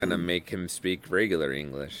gonna make him speak regular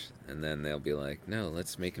English, and then they'll be like, "No,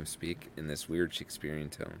 let's make him speak in this weird Shakespearean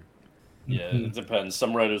tone." Yeah, it depends.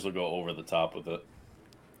 Some writers will go over the top with it.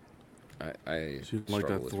 I So you like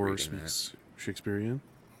that with Thor reading speaks Shakespearean?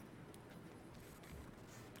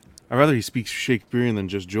 I'd rather he speaks Shakespearean than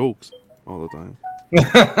just jokes all the time.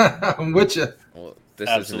 I'm with you. Well, this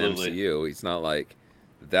Absolutely. is an MCU. He's not like,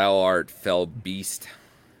 "Thou art fell beast."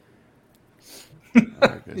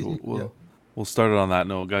 Okay, we'll start it on that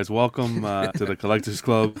note, guys. Welcome to the Collectors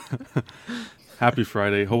Club. Happy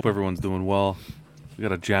Friday. Hope everyone's doing well. We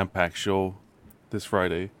got a jam-packed show this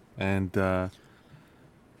Friday, and I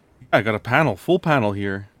got a full panel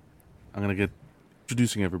here. I'm gonna get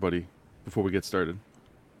introducing everybody before we get started.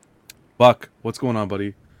 Buck, what's going on,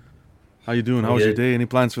 buddy? How you doing? How was your day? Any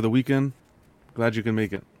plans for the weekend? Glad you can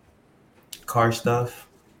make it. Car stuff.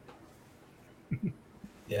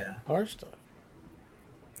 Yeah. Car stuff.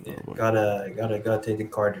 Yeah. Gotta take the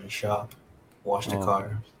car to the shop, wash the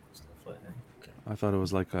car. Stuff like that. I thought it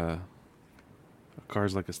was like a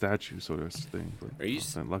car's like a statue sort of thing. But Are you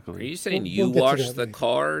luckily, Are you saying We'll you get to wash that the later.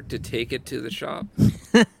 car to take it to the shop?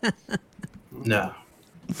 No.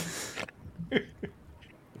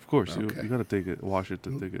 of course, Okay. you gotta take it, wash it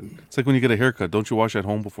to take it. It's like when you get a haircut. Don't you wash at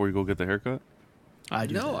home before you go get the haircut? I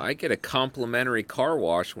do. No, that. I get a complimentary car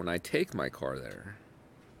wash when I take my car there.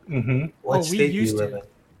 Mm-hmm. What we state do you used live to. in?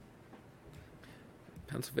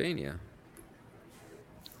 Pennsylvania.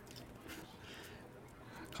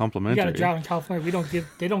 You Complimentary. got a job in California.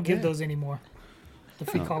 They don't give those anymore. The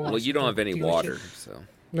free car wash. Well, you don't have any dealership. water, so.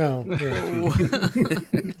 No. Yeah.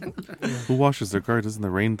 Who washes their car? Doesn't the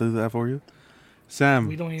rain do that for you? Sam,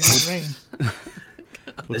 We don't even have rain.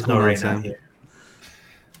 what's There's going no on, rain Sam? out here.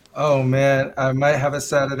 Oh man, I might have a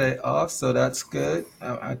Saturday off, so that's good.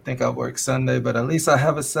 I think I'll work Sunday, but at least I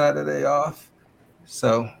have a Saturday off.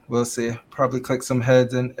 So we'll see. Probably click some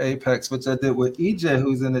heads in Apex, which I did with EJ,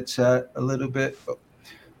 who's in the chat a little bit.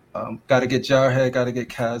 Got to get Jarhead, got to get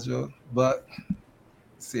Casual, but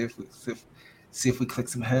see if we click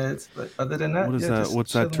some heads. But other than that, What is yeah, that? just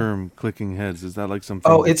What's that chilling. term? Clicking heads? Is that like something?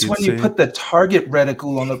 Oh, the it's kids when you say? put the target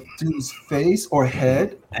reticle on the dude's face or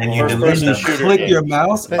head, And you First delete person them. shooter click game. your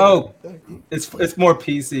mouse. Oh, it's more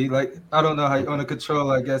PC. Like I don't know how you on a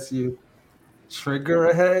controller. I guess you trigger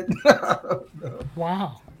a head. I don't know.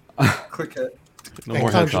 Wow. Click it. No And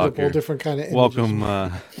more head conjured talk up all here. different kind of images. Welcome,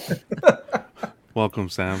 welcome,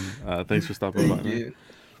 Sam. Thanks for stopping by, Thank man. you. Thanks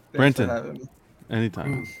Brenton. for having me.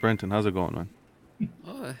 Anytime, Brenton. How's it going, man?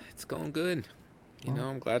 Oh, it's going good. You know,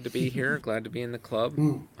 I'm glad to be here. Glad to be in the club.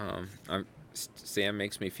 Sam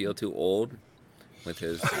makes me feel too old with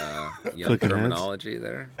his young Clicking heads. terminology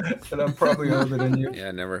there. And I'm probably older than you. Yeah,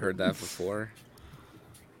 I never heard that before.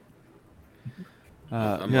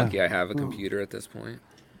 I'm Yeah, lucky I have a computer at this point.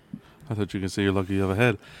 I thought you could say you're lucky you have a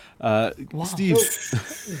head. Wow. Steve,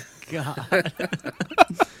 God.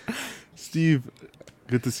 Steve,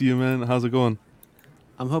 good to see you, man. How's it going?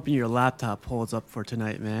 I'm hoping your laptop holds up for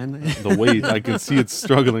tonight, man. The weight, I can see it's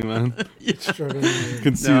struggling, man. Struggling. I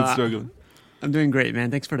can see No, it's struggling. I'm doing great,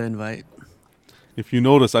 man. Thanks for the invite. If you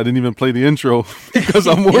notice, I didn't even play the intro because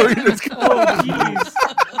I'm worried it's Oh, jeez.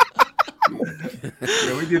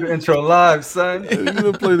 Yeah, we did the intro live, son. I didn't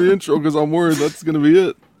even play the intro because I'm worried that's gonna be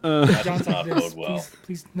it. John's not like this. bode well.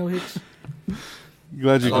 Please, no hits.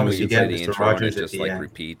 Glad you As long can as make you it. get Say the Mr. intro and it Rogers at just the like end.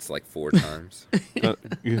 repeats like 4 times.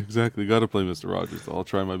 Exactly. Got to play Mr. Rogers. I'll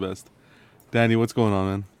try my best. Danny, what's going on,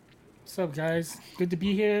 man? What's up, guys? Good to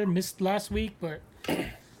be here. Missed last week, but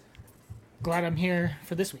glad I'm here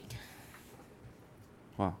for this week.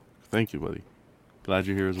 Wow. Thank you, buddy. Glad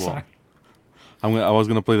you're here as well. Sorry. I was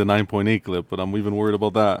gonna play the 9.8 clip, but I'm even worried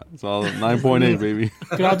about that. It's all 9.8, baby.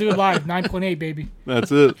 Dude, I'll do it live. 9.8, baby.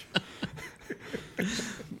 That's it.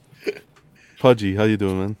 Pudgy, how you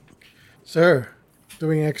doing, man? Sir,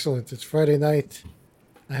 doing excellent. It's Friday night.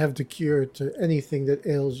 I have the cure to anything that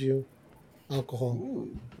ails you, alcohol,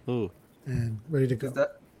 Oh, and ready to go.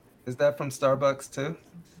 Is that from Starbucks too?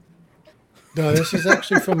 No, this is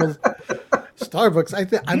actually from a Starbucks.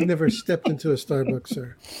 I've never stepped into a Starbucks,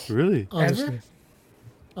 sir. really? Honestly.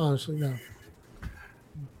 Honestly, no.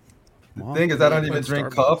 Wow. Thing is, I don't Like even drink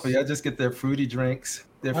Starbucks. coffee. I just get their fruity drinks.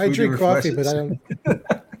 Their I fruity drink coffee, but refreshers.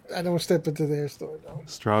 I don't step into their store. No.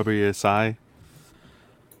 Strawberry acai.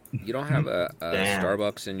 You don't have a Damn.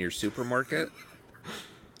 Starbucks in your supermarket?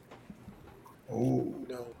 Oh,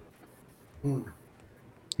 No.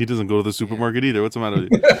 He doesn't go to the supermarket either. What's the matter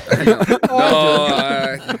with you?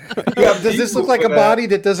 No, Does this look like a body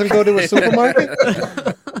that doesn't go to a supermarket?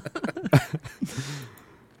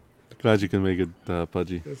 Glad you can make it,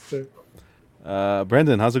 Pudgy. Yes, sir.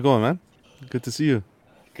 Brendan, how's it going, man? Good to see you.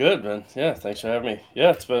 Good, man. Yeah, thanks for having me. Yeah,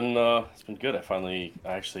 it's been good. It's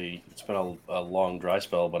been a long dry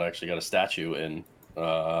spell, but I actually got a statue in the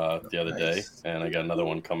other day, Nice. and I got another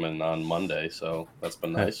one coming on Monday, so that's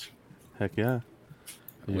been nice. Heck yeah.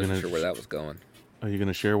 I wasn't sure where that was going. Are you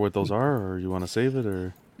gonna share what those are, or you want to save it,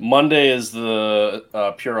 or? Monday is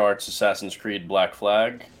the Pure Arts Assassin's Creed Black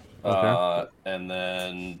Flag, Okay. and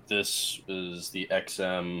then this is the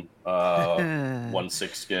XM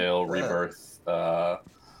 1/6 scale Rebirth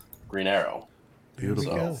Green Arrow.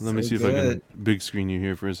 Beautiful. go. Let me So see if I can good. big screen you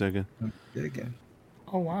here for a second. Again.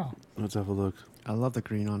 Oh wow. Let's have a look. I love the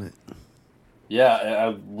green on it. Yeah,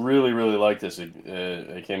 I really, really like this.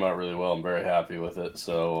 It came out really well. I'm very happy with it.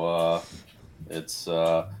 So it's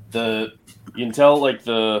you can tell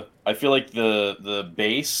I feel like the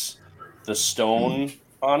base, the stone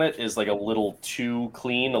on it is like a little too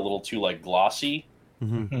clean, a little too like glossy.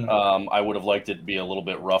 Mm-hmm. I would have liked it to be a little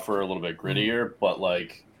bit rougher, a little bit grittier, but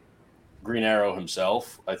like Green Arrow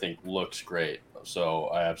himself, I think looks great. So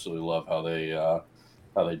I absolutely love how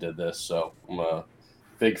they did this. So I'm a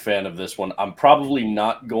big fan of this one. I'm probably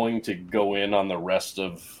not going to go in on the rest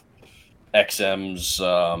of XM's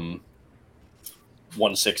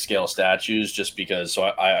 1/6 scale statues just because. So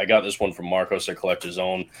I got this one from Marcos at Collector's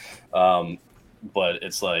Own, but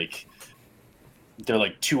it's like they're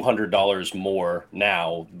like $200 more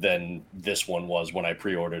now than this one was when I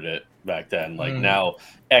pre-ordered it back then. Like now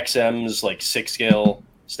XM's like 6 scale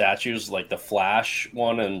statues, like the Flash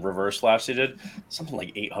one and Reverse Flash they did, something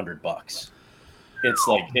like $800.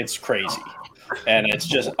 It's crazy. And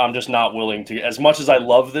I'm just not willing to, as much as I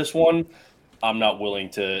love this one, I'm not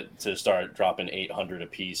willing to start dropping $800 a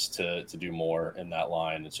piece to do more in that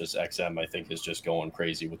line. It's just XM, I think, is just going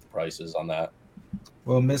crazy with the prices on that.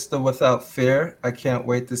 Well, Mr. Without Fear, I can't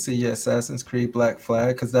wait to see your Assassin's Creed Black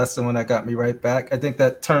Flag because that's the one that got me right back. I think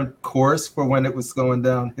that turned course for when it was going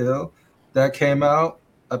downhill. That came out.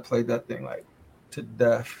 I played that thing like to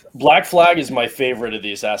death. Black Flag is my favorite of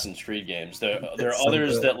the Assassin's Creed games. There are It's so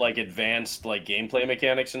others good. that like advanced like gameplay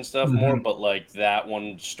mechanics and stuff more, but like that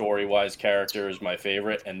one story-wise character is my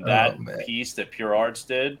favorite. And that piece that Pure Arts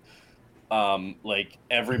did, like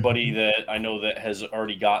everybody that I know that has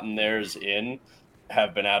already gotten theirs in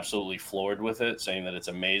have been absolutely floored with it, saying that it's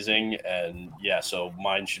amazing. And yeah, so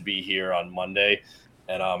mine should be here on Monday.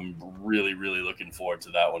 And I'm really, really looking forward to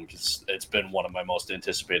that one because it's been one of my most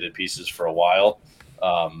anticipated pieces for a while.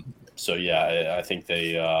 So yeah, I think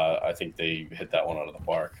they hit that one out of the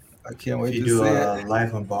park. I can't wait If you to do see a it.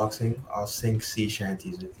 live unboxing, I'll sing sea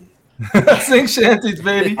shanties with you. Sing shanties,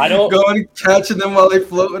 baby. I don't- Going catching them while they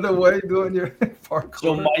floating away, doing your parkour.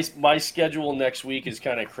 So my schedule next week is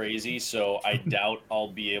kind of crazy, so I doubt I'll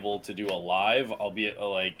be able to do a live. I'll be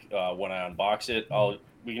when I unbox it,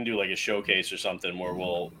 we can do like a showcase or something where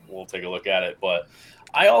we'll take a look at it. But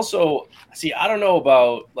I also I don't know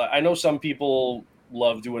about. I know some people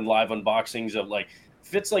love doing live unboxings of like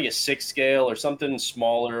if it's like a 6 scale or something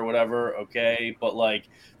smaller or whatever. Okay, but like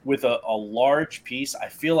with a large piece, I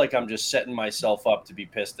feel like I'm just setting myself up to be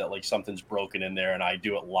pissed that like something's broken in there and I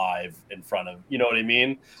do it live in front of, you know what I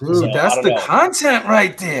mean? Dude, So, that's I don't the know. content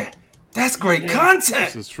right there. That's great This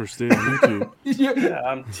content. is for staying on YouTube. Yeah,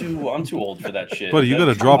 I'm too old for that shit. But you gotta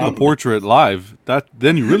That- drop the portrait live.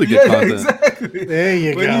 Then you really get Yeah, content. exactly. There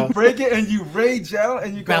you when go. you break it and you rage out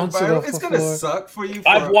and you go Bounce it viral, off it's the gonna floor. suck for you.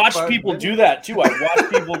 I've for watched 5 people minutes. do that too. I've watched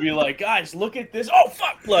people be like, guys, look at this. Oh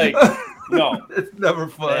fuck! Like, no, It's never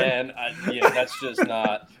fun. and that's just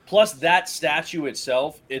not. Plus, that statue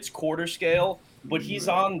itself, it's quarter scale, but he's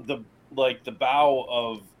on the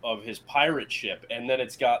bow of his pirate ship, and then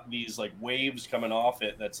it's got these like waves coming off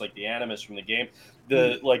it. That's like the Animus from the game.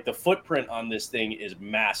 The footprint on this thing is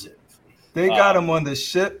massive. They got him on the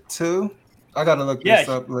ship too. I gotta look this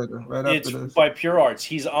Yeah, up later. Right after It's this. by Pure Arts.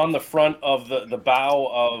 He's on the front of the bow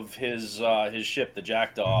of his ship, the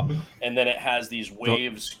Jackdaw, and then it has these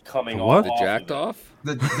waves coming the off. what? The off of jacked it. off?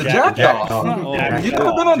 The Jack- Jackdaw. Oh, You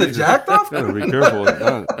never been on the Jackdaw? Gotta be careful with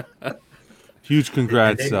that. Huge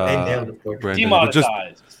congrats, They nailed it for you. Brendan. But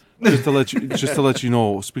Demonetized. just to let you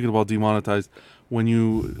know, speaking about demonetized, when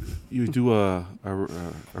you do a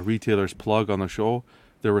retailer's plug on the show,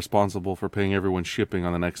 they're responsible for paying everyone's shipping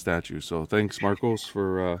on the next statue. So thanks, Marcos,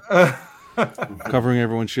 for covering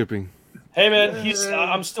everyone's shipping. Hey man,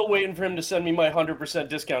 I'm still waiting for him to send me my 100%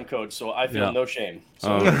 discount code, so I feel Yeah. no shame.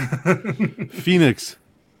 So Phoenix,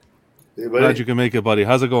 Hey, glad buddy. you can make it, buddy.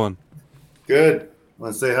 How's it going? Good.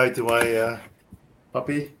 Want to say hi to my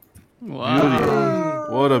puppy? Wow.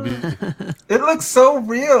 What a beauty. It looks so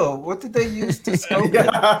real. What did they use to sculpt it?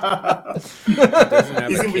 Doesn't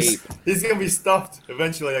have a cape. He's gonna be stuffed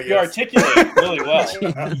eventually, I You guess. articulate really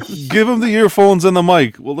well. Give him the earphones and the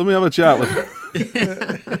mic. Well, let me have a chat with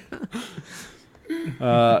him.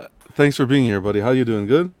 Thanks for being here, buddy. How you doing?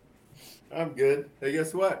 Good? I'm good. Hey,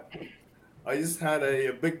 guess what? I just had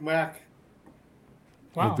a Big Mac.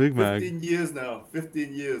 Wow. A Big Mac. 15 years now.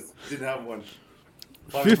 15 years. Didn't have one.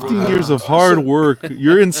 15 years of hard work.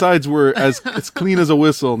 Your insides were as clean as a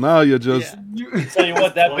whistle. Now you just Tell you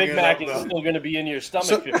what, that Plug Big it Mac up, is though. still going to be in your stomach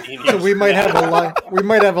So- 15 years. So we might have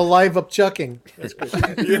a live up chucking. That's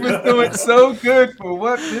good. He was doing so good for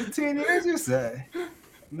what, 15 years, you say?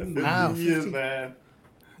 15 Wow, years, 15. man.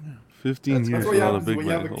 15 That's years what without a happens Big when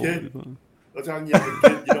you have Mac. a Holy kid. fuck. That's how when you have a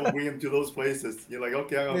kid, you don't bring him to those places. You're like,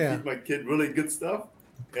 okay, I'm going to Yeah. feed my kid really good stuff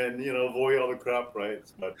and, avoid all the crap, right?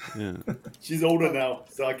 But Yeah. she's older now,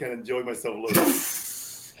 so I can enjoy myself a little.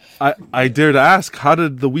 I dare to ask, how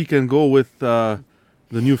did the weekend go with the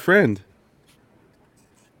new friend?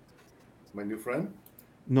 My new friend?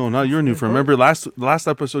 No, not your new friend. Remember last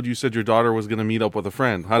episode you said your daughter was going to meet up with a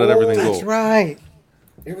friend. How did everything go? That's right.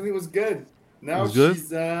 Everything was good. Now Was good?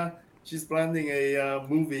 she's planning a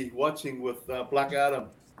movie watching with Black Adam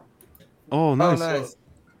Oh, nice. nice.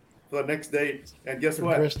 for the next date. And guess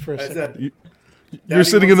what? Dressed for a I second. said, You're "Daddy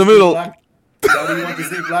sitting in wants the to see middle. Daddy wants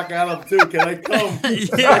to see Black Adam too. Can I come?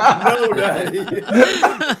 No, Daddy.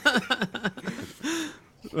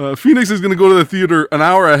 Phoenix is going to go to the theater an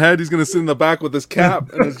hour ahead. He's going to sit in the back with his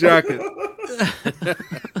cap and his jacket.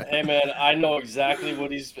 Hey, man, I know exactly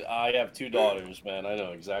what I have 2 daughters, man. I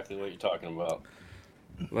know exactly what you're talking about.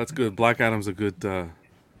 That's good. Black Adam's a good.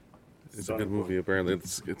 It's a good movie. Apparently,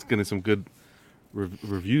 it's getting some good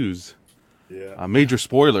reviews. Yeah. Major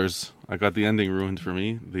spoilers. I got the ending ruined for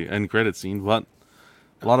me. The end credit scene, but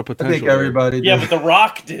a lot of I potential. think everybody Yeah, did. but The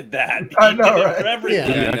Rock did that. He I know, did it right? for everything.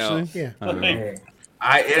 Did he I know. actually? Yeah. I don't know.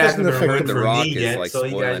 Like, It Doesn't hasn't been affect ruined The for Rock me is, yet, like, so you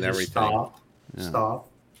spoiling guys just everything. stop. Yeah. Stop.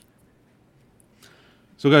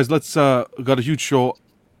 So guys, let's got a huge show.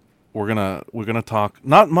 We're gonna talk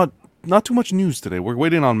not too much news today. We're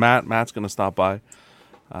waiting on Matt. Matt's gonna stop by.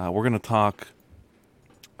 We're gonna talk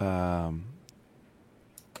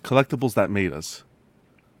collectibles that made us.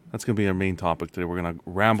 That's gonna be our main topic today. We're gonna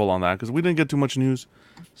ramble on that because we didn't get too much news,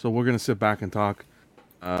 so we're gonna sit back and talk.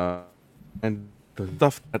 And the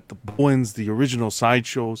stuff that the Bowens, the original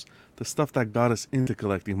sideshows, the stuff that got us into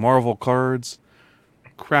collecting Marvel cards,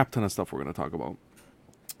 crap ton of stuff we're gonna talk about.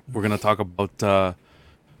 We're gonna talk about a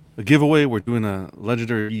giveaway. We're doing a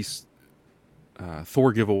Legendary Beast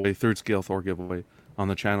Thor giveaway, 3rd scale Thor giveaway on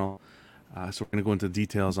the channel. So we're gonna go into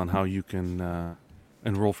details on how you can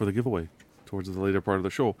enroll for the giveaway towards the later part of the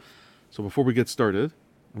show. So before we get started,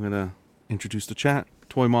 I'm gonna introduce the chat.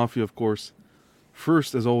 Toy Mafia, of course.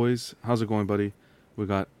 First, as always, how's it going, buddy? We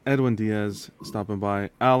got Edwin Diaz stopping by.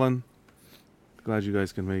 Alan, glad you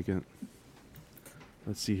guys can make it.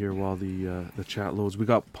 Let's see here while the chat loads. We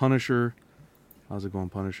got Punisher. How's it going,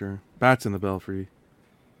 Punisher? Bats in the Belfry.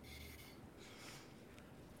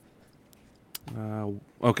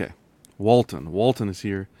 Okay. Walton. Walton is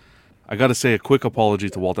here. I got to say a quick apology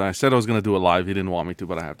to Walton. I said I was going to do it live. He didn't want me to,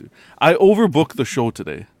 but I have to. I overbooked the show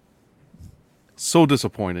today. So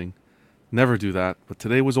disappointing. Never do that. But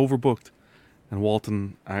today was overbooked. And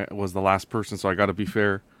Walton was the last person, so I got to be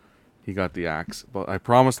fair. He got the axe. But I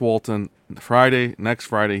promised Walton next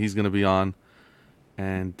Friday, he's going to be on.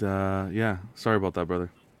 And, yeah, sorry about that,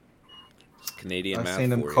 brother. It's Canadian I've math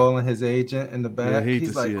seen him for you. calling his agent in the Yeah, I back. hate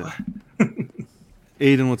He's to like, see it. "What?"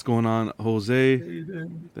 Aiden, what's going on? Jose,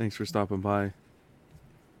 Aiden. thanks for stopping by.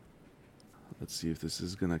 Let's see if this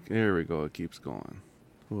is going to... There we go. It keeps going.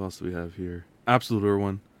 Who else do we have here? Absolute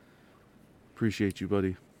Irwin. Appreciate you,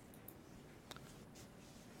 buddy.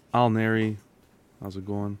 Al Neri. How's it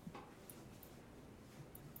going?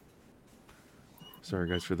 Sorry,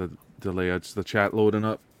 guys, for the delay. It's the chat loading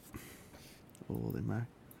up. Holy Mac.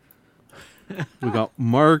 We got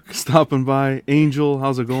Mark stopping by. Angel,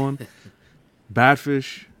 how's it going?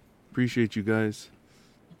 Batfish, appreciate you guys.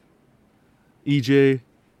 EJ,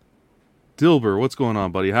 Dilber, what's going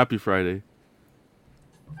on, buddy? Happy Friday.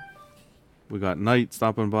 We got Knight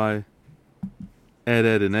stopping by. Ed,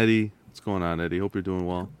 and Eddie. What's going on, Eddie? Hope you're doing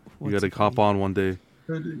well. You got to hop on one day.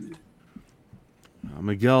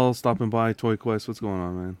 Miguel stopping by. Toy Quest, what's going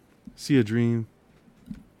on, man? See a Dream.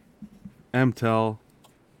 MTEL.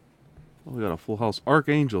 Oh, we got a full house.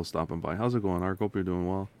 Archangel stopping by. How's it going, Ark? Hope you're doing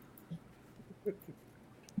well.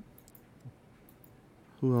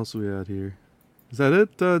 Who else we had here? Is that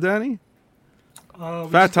it, Danny?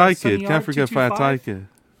 Fat Thai Kid. Can't forget Fat Thai Kid.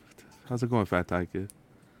 How's it going, Fat Thai Kid?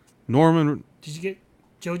 Norman. Did you get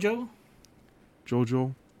Jojo.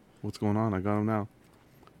 Jojo, what's going on? I got him now.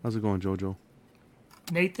 How's it going, Jojo?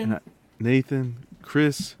 Nathan. Nathan,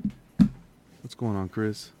 Chris. What's going on,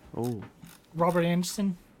 Chris? Oh, Robert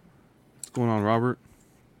Anderson. what's going on, Robert?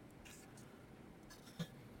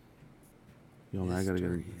 Yo, man, I gotta get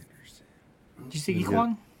in. Did you see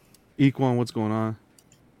Equan? Equan, what's going on?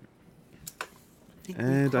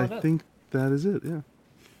 And I think that is it, yeah.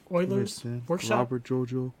 Oilers Workshop. Robert,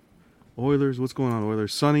 Jojo. Oilers, what's going on,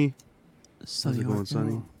 Oilers? Sunny. Sunny, How's it going,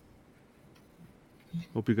 Sunny?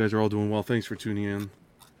 Hope you guys are all doing well. Thanks for tuning in.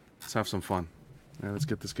 Let's have some fun. All right, let's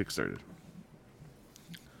get this kick started.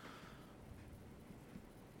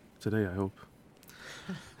 Today, I hope.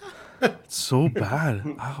 It's so bad.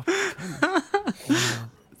 Oh,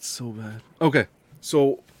 it's so bad. Okay,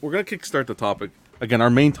 so we're going to kickstart the topic. Again,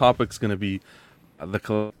 our main topic is going to be the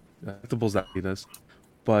collectibles that lead us.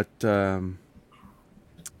 But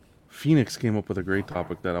Phoenix came up with a great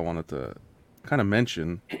topic that I wanted to kind of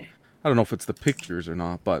mention. I don't know if it's the pictures or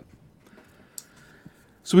not, but...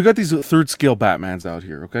 So we got these third scale Batmans out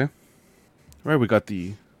here, okay? Right, we got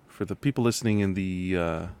the... For the people listening in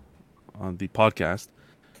the on the podcast,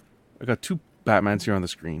 I got two Batmans here on the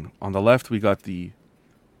screen. On the left, we got the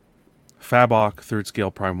Fabok third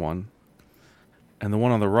scale Prime 1. And the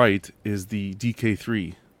one on the right is the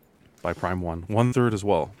DK3 by Prime 1. 1/3 as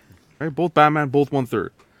well. Right, both Batman, both 1/3.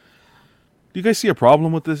 Do you guys see a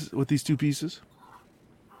problem with this, with these two pieces?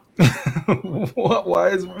 Why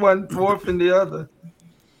is one dwarfing the other?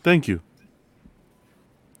 Thank you.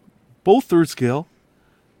 Both third scale.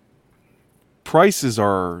 Prices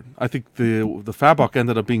are, I think the Fabok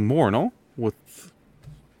ended up being more, no? With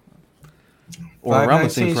or around the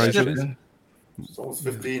same price. It's almost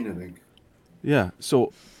 15, I think. Yeah.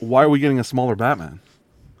 So why are we getting a smaller Batman?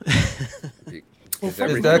 Is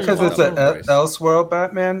that because it's an Elseworld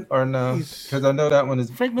Batman or no? Because I know that one is.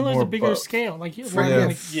 Frank Miller's a bigger scale, like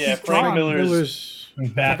Frank Miller's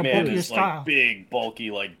Batman like is style. like big,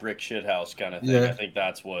 bulky, like brick shithouse kind of thing. Yeah. I think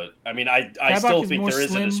that's what. I mean, I still think there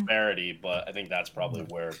is a disparity, but I think that's probably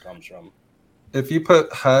where it comes from. If you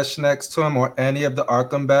put Hush next to him or any of the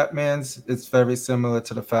Arkham Batmans, it's very similar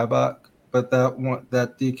to the Fabok. But that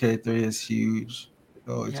DK3 is huge.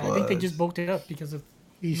 I think they just bulked it up because of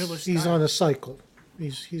Miller's He's style. on a cycle.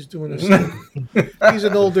 He's doing a cycle. He's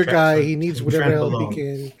an older guy. He needs whatever help he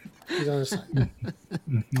can. He's on a cycle.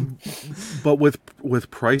 But with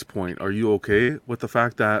price point, are you okay with the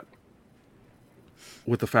fact that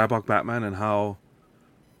with the Fabok Batman and how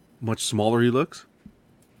much smaller he looks?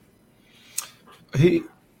 He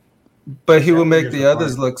will make the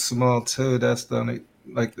others look small too. That's the only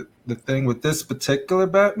the thing with this particular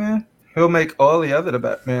Batman. He'll make all the other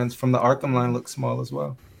Batmans from the Arkham line look small as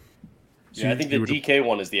well. Yeah, I think the DK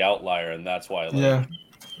one is the outlier, and that's why I like Yeah.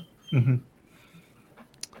 it. Mm-hmm.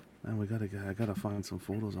 Man, I gotta find some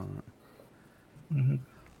photos on it. Mm-hmm.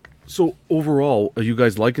 So overall, are you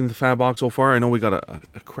guys liking the Fabok so far? I know we got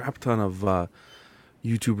a crap ton of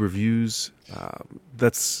YouTube reviews.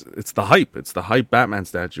 It's the hype. It's the hype Batman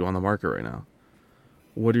statue on the market right now.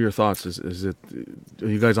 What are your thoughts? Is it? Are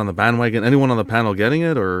you guys on the bandwagon? Anyone on the panel getting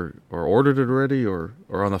it, or ordered it already, or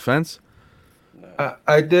on the fence?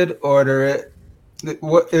 I did order it.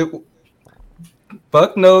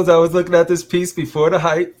 Buck knows I was looking at this piece before the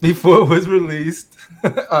hype, before it was released.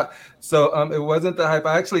 So it wasn't the hype.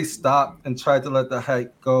 I actually stopped and tried to let the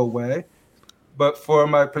hype go away. But for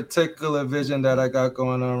my particular vision that I got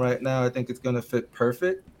going on right now, I think it's going to fit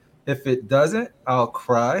perfect. If it doesn't, I'll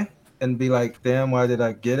cry and be like, damn, why did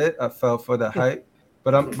I get it? I fell for the hype.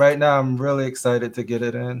 But right now I'm really excited to get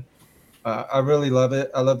it in. I really love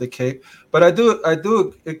it. I love the cape. But I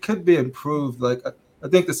do. It could be improved. Like I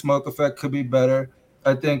think the smoke effect could be better.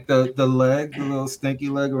 I think the leg, the little stinky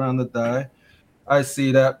leg around the thigh, I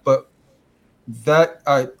see that. But that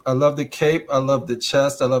I love the cape. I love the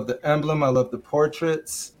chest. I love the emblem. I love the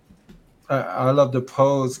portraits. I love the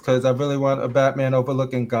pose because I really want a Batman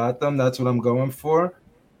overlooking Gotham. That's what I'm going for.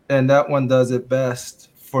 And that one does it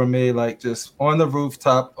best for me. Like just on the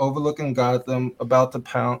rooftop, overlooking Gotham, about to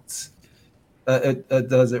pounce. It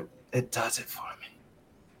does it. It does it for me.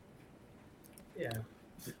 Yeah,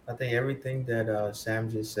 I think everything that Sam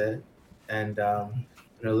just said, and in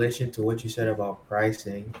relation to what you said about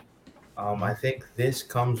pricing, I think this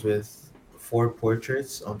comes with 4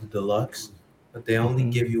 portraits on the deluxe, but they only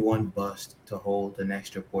give you one bust to hold an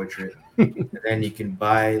extra portrait, and then you can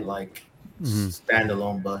buy like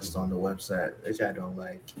standalone busts on the website, which I don't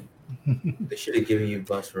like. They should have given you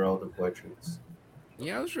busts for all the portraits.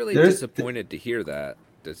 Yeah, I was really disappointed to hear that.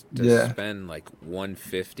 To Yeah. spend like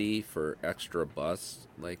 $150 for extra busts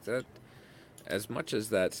like that. as much as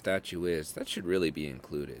that statue is, that should really be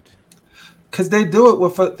included. Because they do it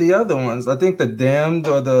with the other ones. I think the Damned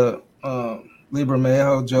or the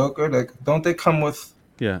Libramejo Joker, like, don't they come with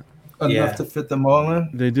Yeah, enough to fit them all in?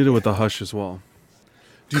 they did it with the Hush as well.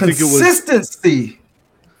 Do you Consistency.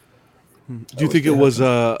 think it was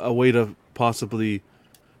a way to possibly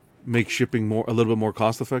make shipping a little bit more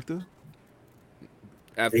cost effective?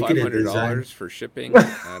 At They could have $500 for shipping,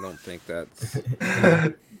 I don't think that's.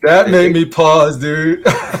 That made me pause, dude.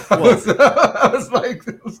 I was like,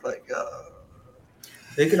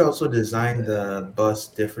 They could also design the bus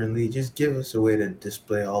differently. Just give us a way to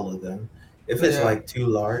display all of them. If it's Yeah. like too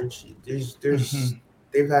large, there's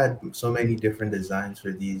they've had so many different designs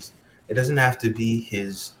for these. It doesn't have to be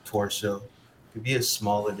his torso. It could be a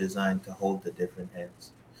smaller design to hold the different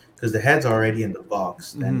heads. Because the head's already in the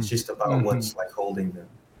box, then it's just about what's like holding them.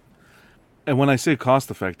 And when I say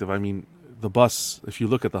cost effective, I mean the bus. If you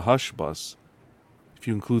look at the Hush bus, if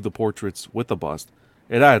you include the portraits with the bust,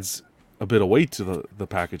 it adds a bit of weight to the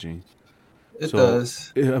packaging. It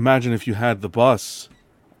does. Imagine if you had the bus,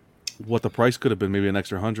 what the price could have been, maybe an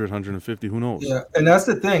extra 100, 150, who knows? Yeah, and that's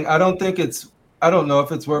the thing. I don't know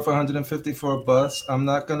if it's worth 150 for a bus. I'm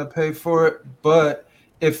not gonna pay for it. But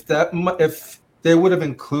if they would have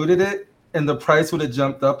included it and the price would have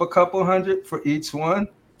jumped up a couple hundred for each one,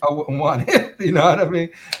 I wouldn't want it. You know what I mean?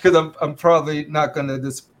 Because I'm probably not gonna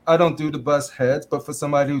I don't do the bus heads, but for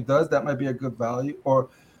somebody who does, that might be a good value or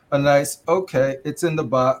a nice. Okay, it's in the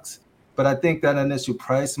box. But I think that initial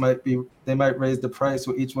price they might raise the price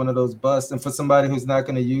for each one of those busts. And for somebody who's not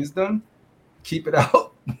going to use them, keep it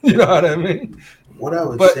out. You know what I mean? What I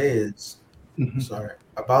would say is, sorry,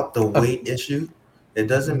 about the weight issue, it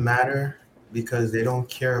doesn't matter because they don't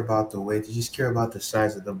care about the weight. They just care about the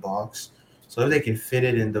size of the box. So if they can fit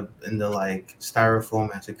it in the like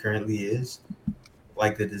styrofoam as it currently is,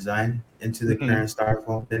 like the design into the current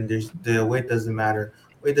styrofoam, then the weight doesn't matter.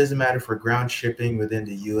 It doesn't matter for ground shipping within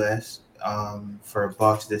the U.S. For a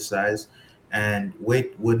box this size, and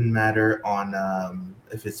weight wouldn't matter on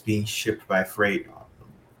if it's being shipped by freight,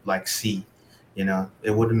 like sea. You know,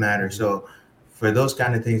 it wouldn't matter. So for those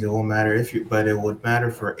kind of things, it won't matter but it would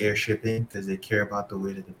matter for air shipping because they care about the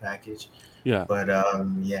weight of the package. Yeah. But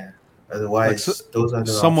yeah. Otherwise, those are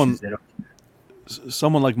the someone. options.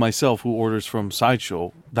 Someone like myself who orders from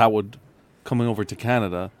Sideshow, that would coming over to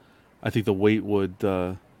Canada. I think the weight would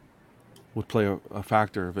play a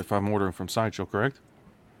factor if I'm ordering from Sideshow, correct?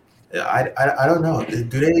 I don't know. Do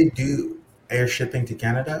they do air shipping to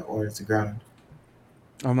Canada or it's ground?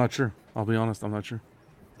 I'm not sure. I'll be honest. I'm not sure.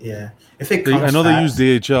 Yeah, if it comes I know fast, they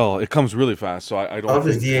use DHL. It comes really fast, so I don't.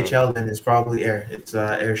 If it's DHL, then it's probably air. It's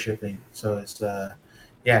air shipping, so it's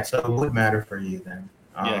yeah. So it would matter for you then.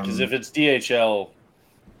 Yeah, because if it's DHL,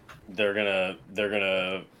 they're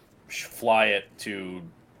gonna fly it to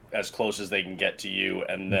as close as they can get to you,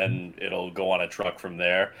 and then it'll go on a truck from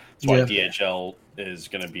there. That's why DHL is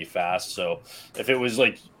going to be fast. So if it was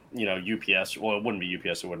like, you know, UPS, well, it wouldn't be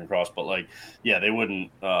UPS, it wouldn't cross, but like, yeah, they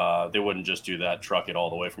wouldn't just do that, truck it all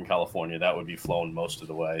the way from California. That would be flown most of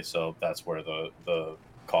the way. So that's where the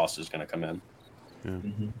cost is going to come in.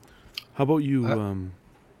 Yeah. How about you?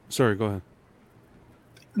 Sorry, go ahead.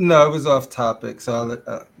 No, it was off topic, so I'll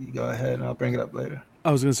let you go ahead and I'll bring it up later.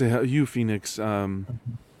 I was going to say, how you, Phoenix?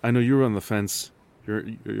 I know you were on the fence. You're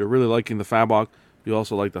really liking the Fabok. You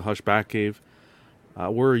also like the Hush Batcave.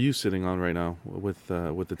 Where are you sitting on right now with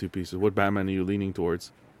the two pieces? What Batman are you leaning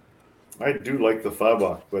towards? I do like the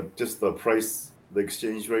Fabok, but just the price, the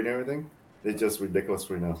exchange rate and everything, it's just ridiculous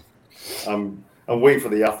right now. I'm waiting for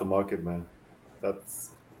the aftermarket, man.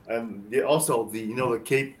 Also the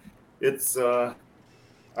cape. It's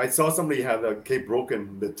I saw somebody had a cape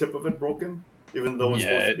broken, the tip of it broken, even though it's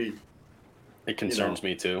supposed to be. It concerns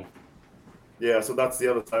me too. Yeah, so that's the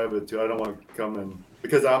other side of it too. I don't want to come in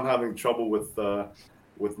because I'm having trouble with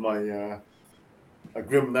my a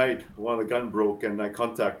Grim Knight. One of the gun broke, and I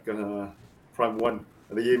contact Prime One,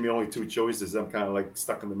 and they gave me only two choices. I'm kind of like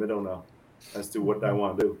stuck in the middle now as to what I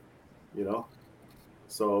want to do. You know,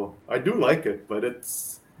 so I do like it, but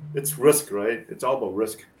it's risk, right? It's all about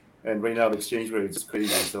risk, and right now the exchange rate is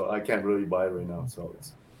crazy, so I can't really buy it right now. So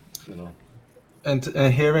it's, you know. And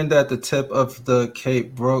hearing that the tip of the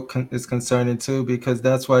cape broke is concerning too, because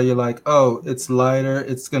that's why you're like, oh, it's lighter.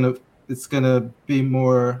 It's gonna be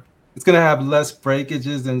more. It's gonna have less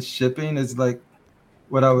breakages and shipping. Is like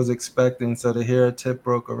what I was expecting. So to hear a tip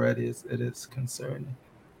broke already, it is concerning.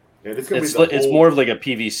 Yeah, it's more of like a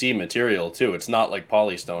PVC material too. It's not like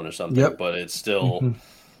polystone or something, but it's still,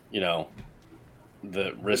 you know,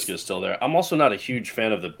 the risk is still there. I'm also not a huge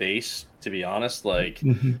fan of the base, to be honest. Like.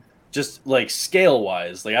 just like scale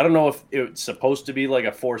wise, like I don't know if it's supposed to be like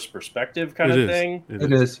a forced perspective kind of thing.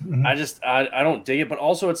 It is. Mhm. I don't dig it, but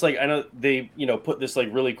also it's like I know they put this like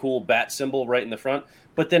really cool bat symbol right in the front,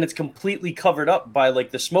 but then it's completely covered up by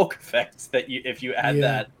like the smoke effects that if you add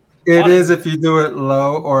that. It is if you do it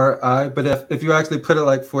low or high, but if you actually put it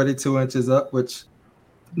like 42 inches up, which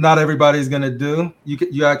not everybody's gonna do,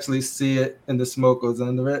 you actually see it and the smoke goes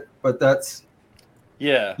under it. But that's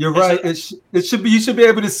you're right. It should be you should be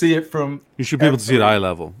able to see it from. You should be able to see it at eye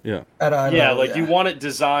level. Yeah. At eye level. Like you want it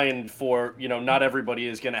designed for not everybody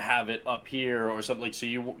is gonna have it up here or something like so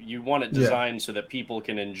you want it designed so that people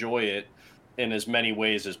can enjoy it in as many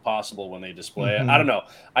ways as possible when they display it. I don't know.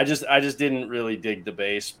 I just didn't really dig the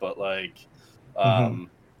base, but like,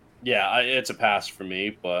 it's a pass for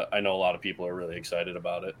me. But I know a lot of people are really excited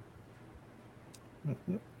about it.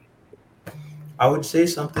 I would say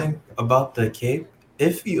something about the cape.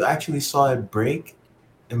 If you actually saw it break,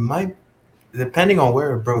 it might, depending on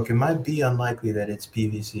where it broke, it might be unlikely that it's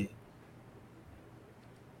PVC.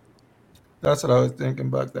 That's what I was thinking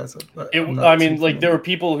about. I mean, like there were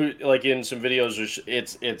people who, like in some videos,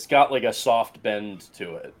 it's got like a soft bend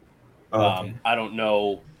to it. Okay. I don't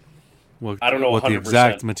know. I don't know what 100%. The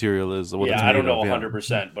exact material is. I don't know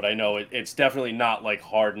 100%, but I know it's definitely not like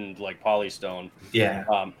hardened like polystone.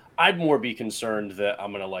 Yeah. I'd more be concerned that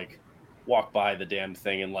I'm gonna like walk by the damn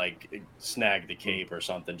thing and like snag the cape or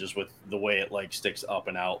something, just with the way it like sticks up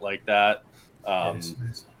and out like that.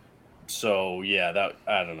 So yeah, that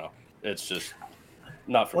I don't know. It's just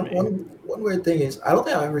not for me. One weird thing is, I don't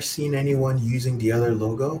think I've ever seen anyone using the other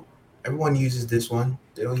logo. Everyone uses this one.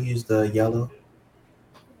 They don't use the yellow.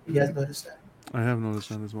 You guys notice that? I have noticed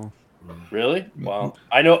that as well. Really? Wow.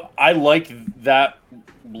 I know I like that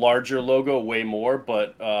larger logo way more,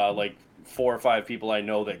 but like 4 or 5 people I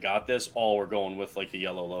know that got this all were going with like the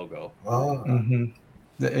yellow logo. Oh.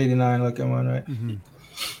 The 89 looking one, right?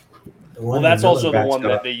 Well, that's also the one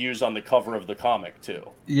that they use on the cover of the comic too.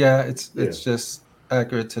 Yeah, it's just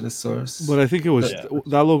accurate to the source. But I think it was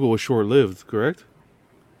that logo was short-lived, correct?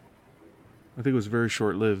 I think it was very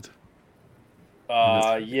short-lived.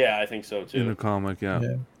 I think so too. In the comic,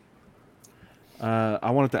 yeah.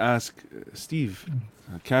 I wanted to ask Steve,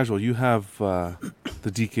 Casual, you have the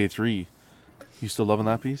DK3. You still loving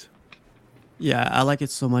that piece? Yeah, I like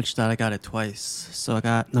it so much that I got it twice. So I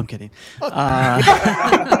got... No, I'm kidding.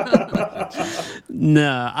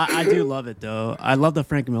 No, I do love it, though. I love the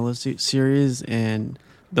Frank Miller series, and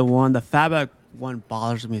the Fabak one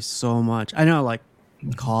bothers me so much. I know, like,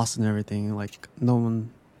 cost and everything, like, no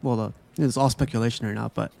one... Well, it's all speculation right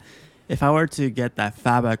now, but if I were to get that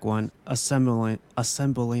Fabak one, assembling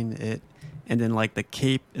it, and then, like, the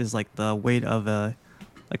cape is, like, the weight of a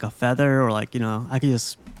feather, or, like, I could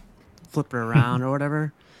just flip it around or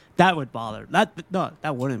whatever, that would bother. That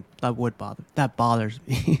would bother. That bothers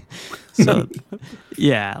me. So,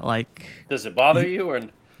 yeah, like. Does it bother you or?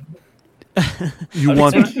 You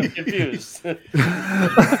want? Confused.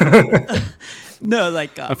 No,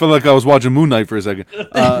 like. I felt like I was watching Moon Knight for a second.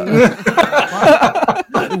 When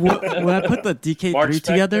I put the DK3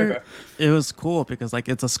 together, it was cool because like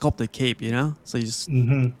it's a sculpted cape, So you just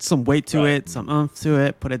some weight to it, some oomph to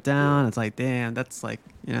it, put it down. It's like, damn, that's like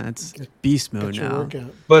it's beast mode now.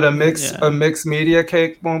 But a mixed media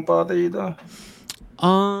cape won't bother you though.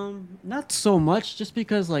 Not so much, just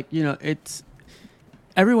because like it's.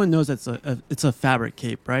 Everyone knows it's a fabric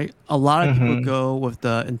cape, right? A lot of people go with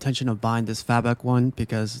the intention of buying this Fabak one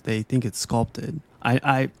because they think it's sculpted.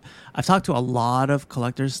 I've talked to a lot of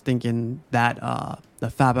collectors thinking that the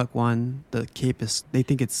Fabak one, the cape they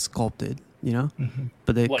think it's sculpted,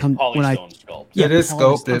 But they like come when I sculpt. Yeah, it is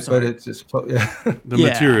sculpted, but it's just the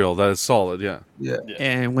material that is solid, yeah.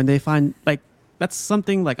 And when they find like that's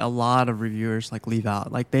something like a lot of reviewers like leave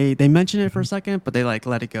out. Like they mention it for a second, but they like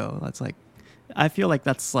let it go. That's like. I feel like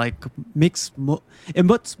that's like it's what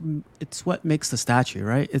makes the statue,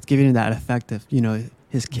 right? It's giving it that effect of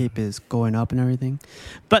his cape is going up and everything.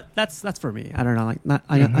 But that's for me. I don't know. Like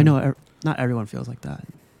I know not everyone feels like that.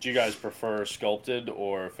 Do you guys prefer sculpted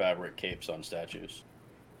or fabric capes on statues?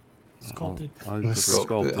 Sculpted. I go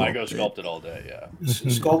sculpted all day. Yeah.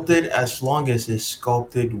 Sculpted as long as it's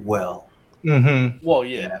sculpted well. Well,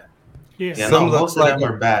 yeah. Yeah, some most look of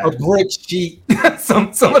them are bad. A brick sheet. some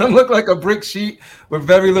of them look like a brick sheet with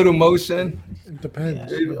very little motion. It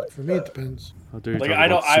depends. For me, it depends. Like I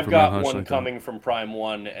know I've got one coming from Prime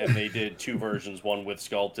One, and they did 2 versions, one with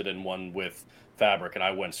sculpted and one with fabric, and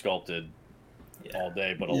I went sculpted all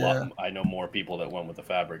day. But I know more people that went with the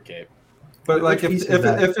fabric cape. But like if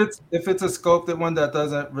it's a sculpted one that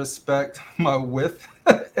doesn't respect my width,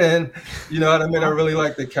 and you know what I mean. I really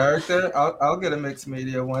like the character. I'll get a mixed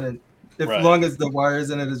media one, and if Right. long as the wires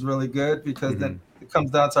in it is really good, because then it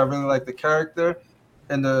comes down to I really like the character,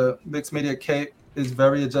 and the mixed media cape is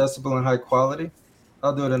very adjustable and high quality.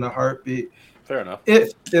 I'll do it in a heartbeat. Fair enough.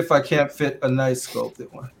 If I can't fit a nice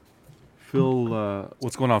sculpted one. Phil,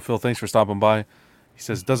 what's going on, Phil? Thanks for stopping by. He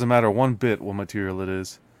says, doesn't matter one bit what material it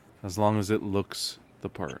is, as long as it looks the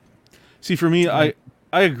part. See, for me, I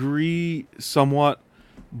agree somewhat,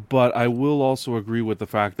 but I will also agree with the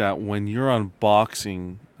fact that when you're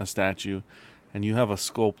unboxing a statue and you have a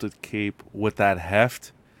sculpted cape with that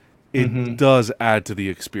heft, it does add to the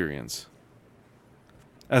experience.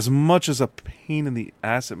 As much as a pain in the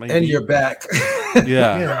ass it might be. And your back.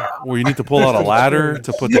 Yeah, where you need to pull out a ladder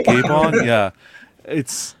to put the cape on. Yeah,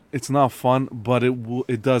 it's not fun, but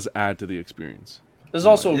it does add to the experience. There's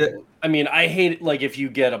also, I mean, I hate it, like if you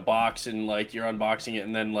get a box and like you're unboxing it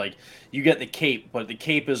and then like you get the cape, but the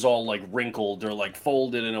cape is all like wrinkled or like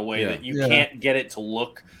folded in a way that you can't get it to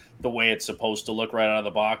look the way it's supposed to look right out of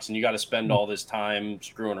the box, and you got to spend all this time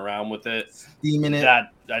screwing around with it. Steaming it.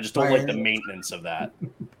 That I just don't like the maintenance of that.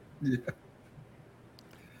 Yeah.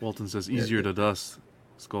 Walton says easier to dust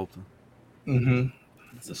sculpting.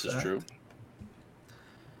 This is true.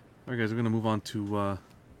 All right, guys, we're gonna move on to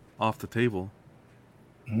off the table.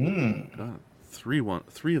 Got three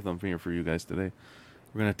of them here for you guys today.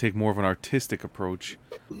 We're gonna take more of an artistic approach.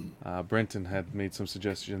 Brenton had made some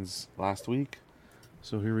suggestions last week,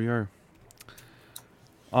 so here we are.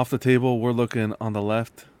 Off the table, we're looking on the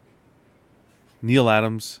left, Neil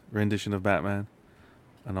Adams' rendition of Batman,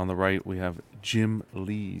 and on the right we have Jim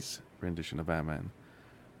Lee's rendition of Batman.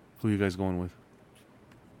 Who are you guys going with?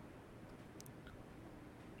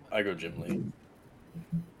 I go Jim Lee.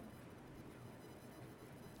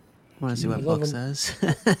 Want to see what Buck says?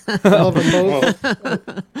 I love them both.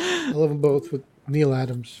 I love them both with Neil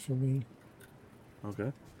Adams for me.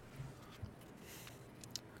 Okay.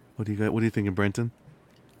 What do you thinking, Brenton?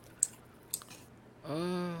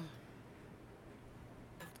 I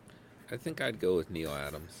think I'd go with Neil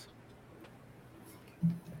Adams.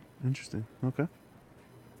 Interesting. Okay.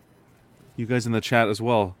 You guys in the chat as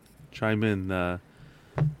well, chime in.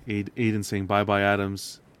 Aiden saying bye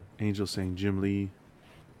Adams, Angel saying Jim Lee.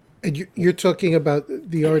 And you're talking about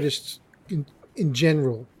the artist's in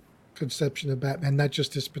general conception of Batman, not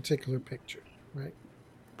just this particular picture, right?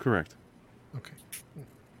 Correct. Okay.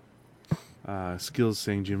 Skills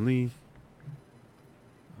saying Jim Lee.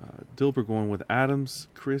 Dilber going with Adams,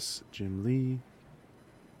 Chris, Jim Lee.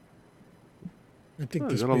 I think Oh,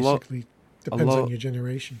 this you got a lot- basically depends on your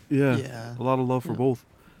generation. Yeah. A lot of love for both.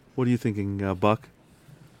 What are you thinking, Buck?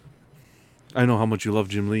 I know how much you love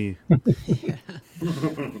Jim Lee.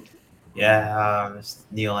 Yeah, it's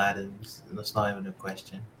Neil Adams. That's not even a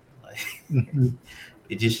question. Like,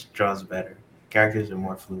 it just draws better. Characters are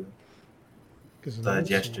more fluid. The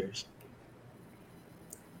gestures.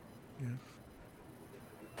 Yeah.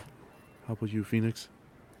 How about you, Phoenix?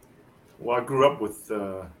 Well, I grew up with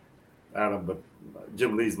Adam, but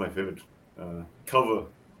Jim Lee's my favorite cover.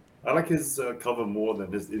 I like his cover more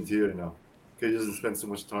than his interior now. Because he doesn't spend so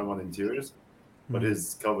much time on interiors, but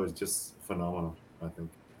his cover is just phenomenal, I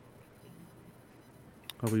think.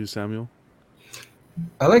 How about you, Samuel?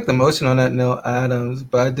 I like the motion on that Neil Adams,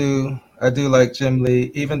 but I do like Jim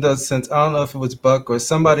Lee, even though since I don't know if it was Buck or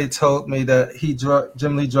somebody told me that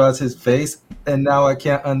Jim Lee draws his face, and now I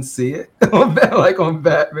can't unsee it. on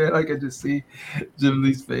Batman, I can just see Jim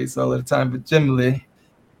Lee's face all the time. But Jim Lee,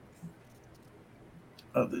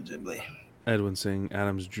 I'll do Jim Lee. Edwin saying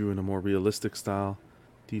Adams drew in a more realistic style.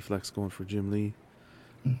 D-Flex going for Jim Lee.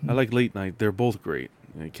 I like Late Night. They're both great.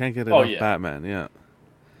 You can't get enough Batman. Yeah.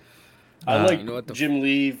 I like Jim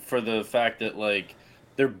Lee for the fact that like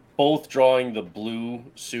they're both drawing the blue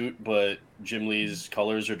suit, but Jim Lee's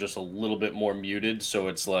colors are just a little bit more muted, so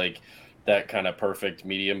it's like that kind of perfect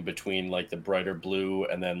medium between like the brighter blue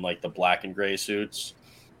and then like the black and gray suits.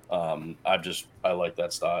 I like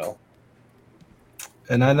that style.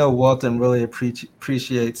 And I know Walton really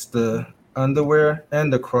appreciates the underwear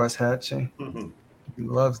and the cross hatching. He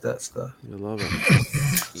loves that stuff. You love it.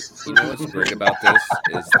 You know what's great about this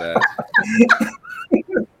is that.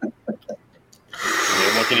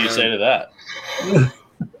 What can you say to that?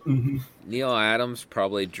 Neil Adams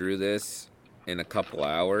probably drew this in a couple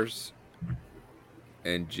hours,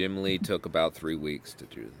 and Jim Lee took about 3 weeks to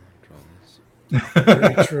draw this.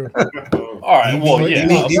 Very true. All right. Well, yeah.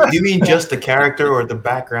 Do you mean just the character or the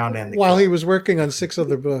background and the While he was working on 6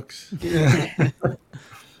 other books.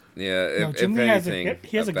 Yeah, if Jim Lee anything,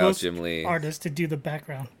 he has a about ghost Jim Lee, artist to do the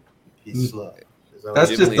background. He's slow. That's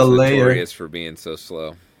Jim just Lee's the layer. notorious for being so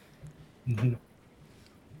slow.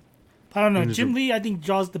 I don't know. And Jim Lee, I think,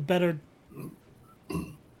 draws the better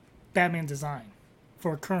Batman design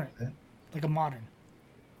for a current, like a modern.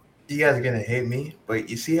 You guys are gonna hate me, but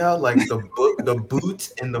you see how like the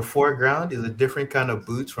boots in the foreground is a different kind of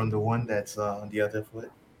boots from the one that's on the other foot.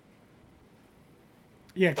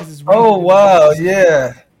 Yeah, because it's. Oh wow,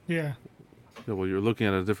 yeah. Yeah. Yeah, well, you're looking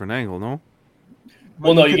at a different angle, no?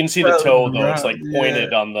 Well, no, you can see the toe though. It's like Yeah.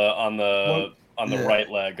 pointed on the Yeah. right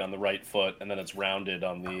leg, on the right foot, and then it's rounded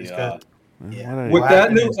on It's the. got- Yeah. Yeah. With What that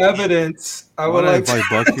happened new is- evidence, I Why would did I like invite to.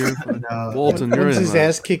 Buck here? No, Walton, you're One's in. his man.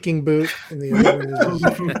 ass kicking boot, and the other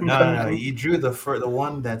one is. no. You drew the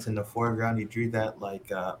one that's in the foreground. You drew that like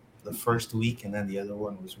the first week, and then the other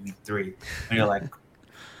one was week 3. And you're like,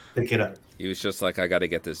 pick it up. He was just like, I got to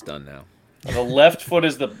get this done now. The left foot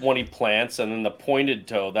is the one he plants, and then the pointed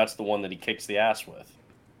toe, that's the one that he kicks the ass with.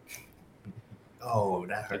 Oh,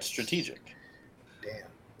 that It's hurts. strategic.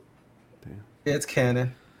 Damn. It's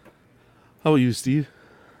canon. How about you, Steve?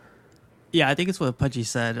 Yeah, I think it's what Pudgy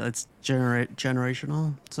said. It's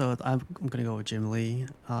generational. So I'm gonna go with Jim Lee.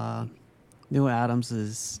 Neil Adams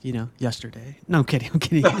is, yesterday. No, I'm kidding. I'm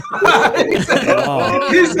kidding. Oh,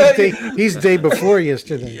 He's day before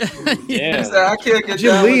yesterday. He Yeah. said, I can't get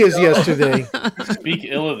Jim down Lee with is y'all. yesterday. Speak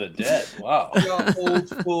ill of the dead. Wow. Y'all old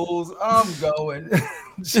fools. I'm going.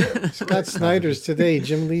 Scott Snyder's today.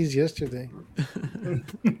 Jim Lee's yesterday.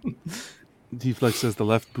 D-Flex says the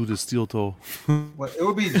left boot is steel toe. Well, it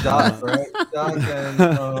would be Doc, right? Doc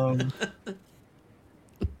and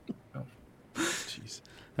Jeez.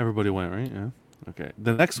 Everybody went, right? Yeah. Okay.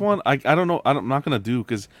 The next one, I don't know. I'm not going to do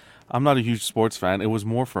because I'm not a huge sports fan. It was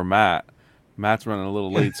more for Matt. Matt's running a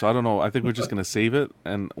little late, so I don't know. I think we're just going to save it,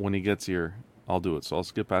 and when he gets here, I'll do it. So I'll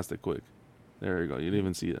skip past it quick. There you go. You didn't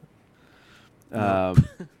even see it.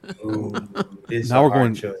 Ooh, it's Now a we're hard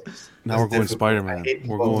going- choice. Now That's we're going difficult. Spider-Man. I hate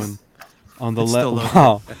We're both. going on the It's still left. low.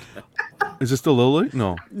 Wow. Is it still low late?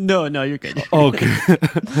 No. No, you're good. Okay.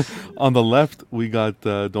 On the left, we got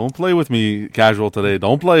Don't Play With Me casual today.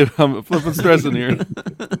 Don't play. I'm flipping stressing here.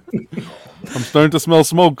 I'm starting to smell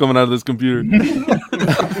smoke coming out of this computer.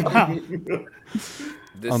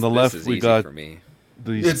 This, On the this left, is we easy got for me.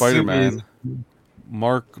 The It's Spider-Man,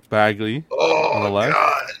 Mark Bagley on the left.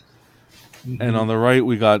 And on the right,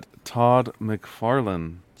 we got Todd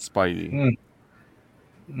McFarlane, Spidey.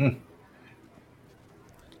 Who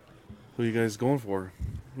are you guys going for?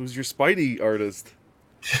 Who's your Spidey artist?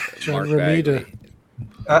 John Mark Romita. Bagley.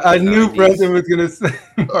 I knew 90s. Brendan was gonna say.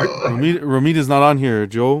 Romita's not on here,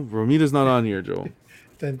 Joe. Romita's not on here, Joe.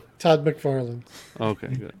 Then Todd McFarlane. Okay,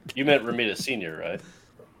 good. You meant Ramita Sr., right?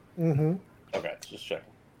 Mm-hmm. Okay, just checking.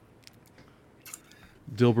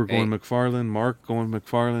 Dilbert going Hey. McFarlane, Mark going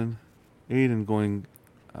McFarlane, Aiden going.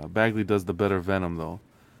 Bagley does the better Venom though.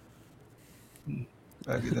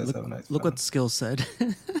 Bagley does have a nice Look phone. what Skill said.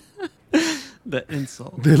 The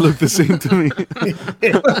insult. They look the same to me.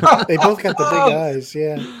 They both got the big eyes.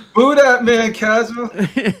 Yeah. Boo that man, casual.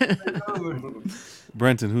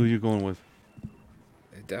 Brenton, who are you going with?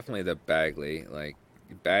 Definitely the Bagley. Like,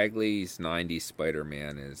 Bagley's 90s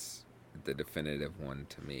Spider-Man is the definitive one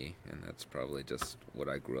to me, and that's probably just what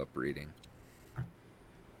I grew up reading.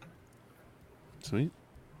 Sweet.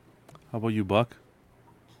 How about you, Buck?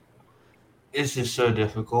 It's just so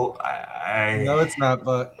difficult. No, it's not,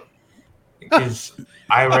 but Because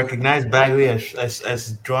I recognize Bagley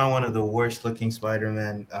as drawing one of the worst looking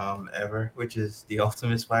Spider-Man ever, which is the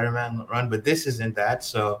Ultimate Spider-Man run. But this isn't that,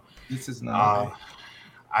 so this is not.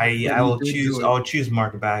 I will choose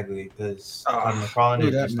Mark Bagley because Todd McFarlane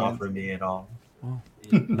is that just man. not for me at all.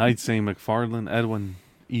 Knight saying McFarlane, Edwin,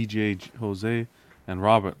 EJ, Jose, and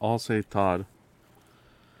Robert all say Todd.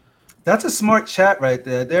 That's a smart chat right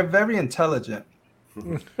there. They're very intelligent.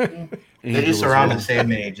 They're Angel just as around well. the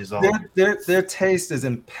same age, is all. Their taste is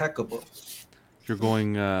impeccable. You're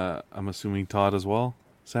going, I'm assuming Todd as well,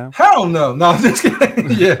 Sam? Hell no, no, I'm just kidding.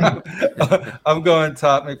 Yeah, I'm going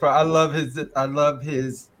Todd McFarlane. I love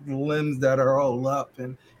his limbs that are all up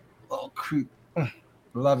and all creep.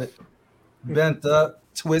 Love it. Bent up,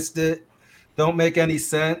 twisted, don't make any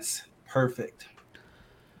sense. Perfect.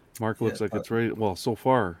 Mark looks Yeah, like it's ready. Well, so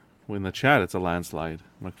far, in the chat, it's a landslide.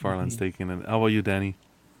 McFarlane's taking it. How about you, Danny?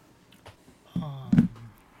 I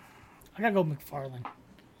gotta go McFarlane.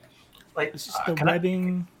 Like, It's just the can I-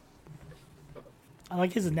 webbing. I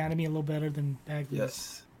like his anatomy a little better than Bagley.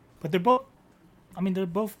 Yes. But they're both. I mean, they're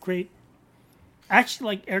both great. I actually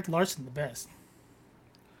like Eric Larson the best.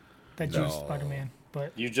 That drew No. Spider-Man,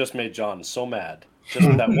 but You just made John so mad. Just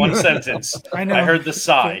with that one sentence. I know. I heard the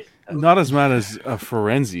sigh. Not as mad as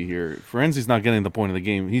Ferenzi here. Ferenzi's not getting the point of the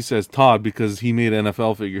game. He says Todd because he made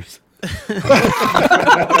NFL figures.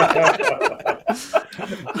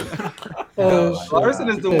 Larson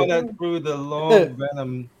is the one that drew the long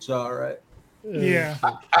Venom jaw, right? Yeah.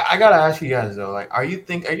 I gotta ask you guys though, like, are you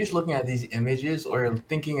just looking at these images, or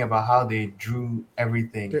thinking about how they drew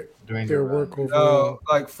everything during Their their work run? overall.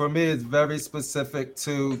 Like for me, it's very specific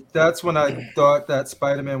to. That's when I thought that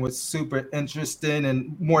Spider-Man was super interesting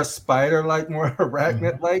and more spider-like, more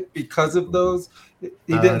arachnid-like because of those. He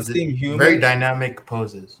didn't seem human. Very dynamic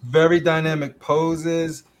poses. Very dynamic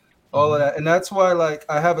poses, all of that, and that's why like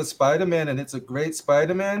I have a Spider-Man and it's a great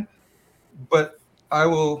Spider-Man, but I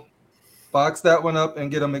will box that one up and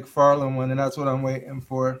get a McFarlane one, and that's what I'm waiting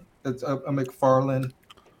for. It's a McFarlane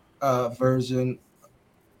version,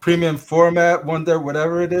 premium format, Wonder,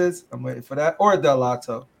 whatever it is. I'm waiting for that, or a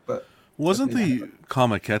Delato. But wasn't the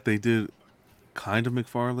Comiquette they did kind of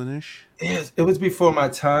McFarlane-ish? It was before my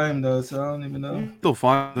time though, so I don't even know. Still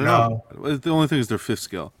fine. No. The only thing is their 5th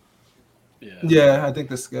scale. Yeah, I think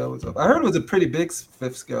the scale was up. I heard it was a pretty big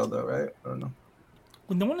 5th scale though, right? I don't know.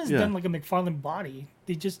 Well, no one has done like a McFarlane body.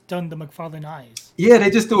 They just done the McFarlane eyes. Yeah, they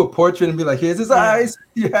just do a portrait and be like, "Here's his eyes.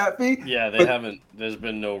 You happy?" Yeah, they haven't. There's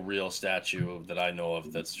been no real statue that I know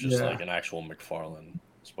of that's just like an actual McFarlane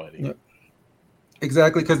Spidey. Yeah.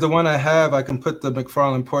 Exactly, because the one I have, I can put the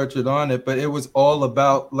McFarlane portrait on it, but it was all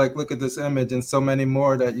about like, look at this image and so many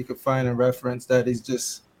more that you could find and reference that he's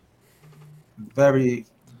just very,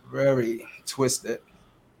 very twisted.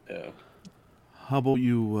 Yeah. How about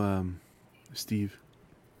you, Steve?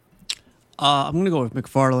 I'm gonna go with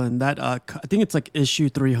McFarlane. That I think it's like issue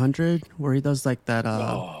 300 where he does like that.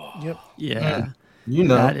 Yep. Yeah. You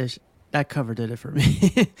know. That cover did it for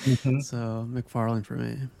me. So McFarlane for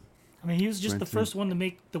me. I mean, he was just the first one to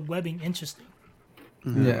make the webbing interesting.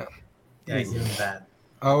 Yeah. Yeah, give him that.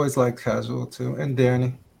 I always liked Casual too, and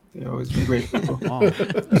Danny. They always been great people. Oh,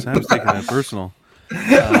 Sam's taking that personal.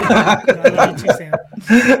 I love you too, Sam.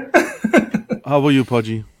 How about you,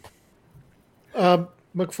 Pudgy?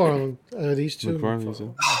 McFarlane. These two.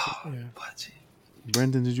 McFarlane. Pudgy.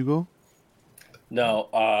 Brendan, did you go?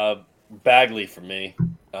 No, Bagley for me.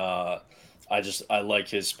 I like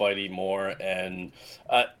his Spidey more, and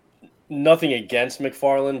nothing against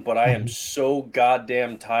McFarlane, but I am so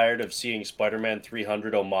goddamn tired of seeing Spider-Man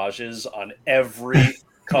 300 homages on every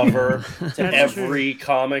cover to every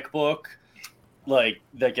comic book like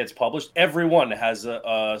that gets published. Everyone has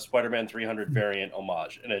a Spider-Man 300 variant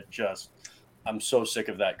homage, and I'm so sick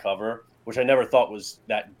of that cover, which I never thought was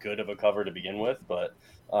that good of a cover to begin with. But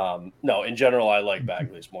no, in general, I like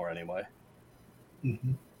Bagley's more anyway. How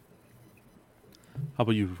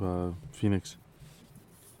about you, Phoenix?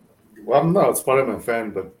 Well, I'm not a Spider-Man fan,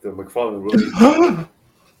 but McFarlane really. I'm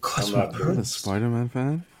not You're a Spider-Man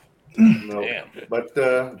fan? No, Damn. but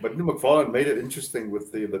McFarlane made it interesting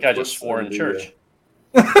with the Guy just swore in church.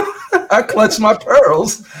 I clutched my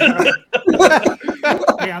pearls. Hey,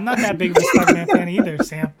 I'm not that big of a Spider-Man fan either,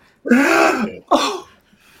 Sam.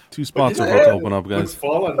 2 spots are about to open up, guys.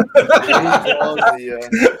 McFarlane.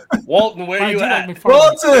 Walton, where I you do at? like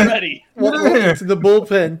McFarlane. Walton, Ready? To the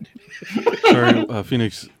bullpen. Sorry,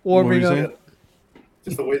 Phoenix. What were you Warming saying?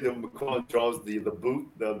 Just the way that McFarlane draws the boot,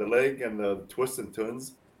 the leg, and the twists and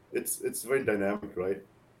turns. It's very dynamic, right?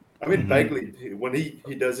 I mean, Bagley, when he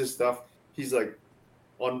does his stuff, he's like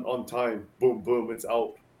on time, boom, boom, it's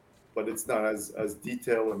out, but it's not as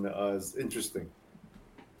detailed and as interesting.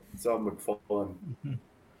 So McFarlane. I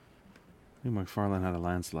think McFarlane had a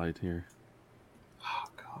landslide here. Oh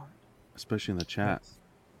God! Especially in the chat.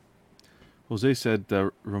 Jose said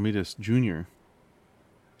Romita Jr.,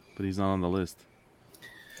 but he's not on the list.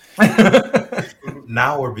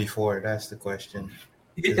 Now or before? That's the question.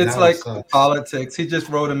 It's like politics. He just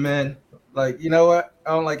wrote him in. Like, you know what? I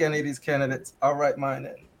don't like any of these candidates. I'll write mine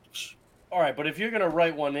in. All right, but if you're gonna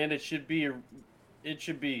write one in, it should be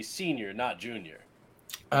senior, not junior.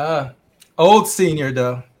 Old senior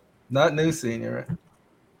though, not new senior.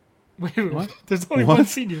 Wait, what? There's only What? one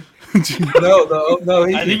senior. No. I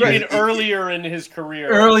think you mean earlier in his career.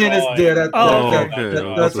 Early in his day. That's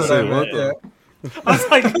okay. what I meant. Yeah. I was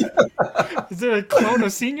like, is there a clone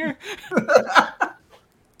of senior?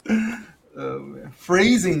 Oh man,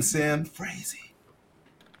 phrasing, Sam, phrasing.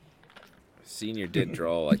 Senior did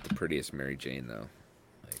draw like the prettiest Mary Jane though.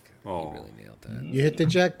 Like, he really nailed that. You hit the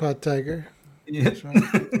jackpot, Tiger. Yeah.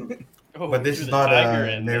 Oh, But this threw is the not tiger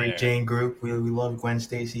a in Mary there. Jane group. We love Gwen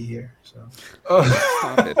Stacy here. So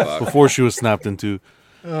Stop it, Buck. Before she was snapped into.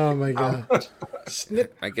 Oh my God.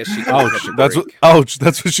 Snip. I guess she. Ouch! That's what. Ouch!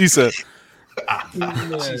 That's what she said.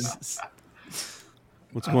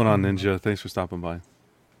 What's going on, Ninja? Thanks for stopping by.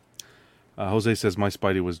 Jose says my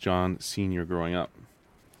Spidey was John Senior growing up.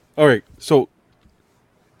 All right, so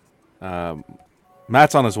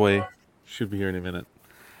Matt's on his way. Should be here in a minute.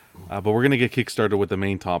 But we're going to get kickstarted with the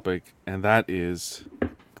main topic, and that is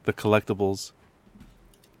the collectibles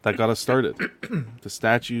that got us started. The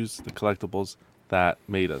statues, the collectibles that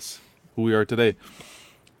made us who we are today.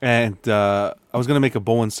 And I was going to make a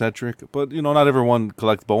Bowen-centric, but, not everyone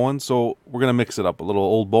collects Bowen, so we're going to mix it up. A little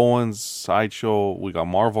old Bowens, Sideshow, we got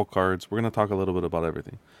Marvel cards. We're going to talk a little bit about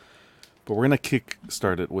everything. But we're going to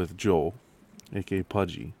kickstart it with Joe, a.k.a.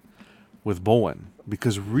 Pudgy, with Bowen.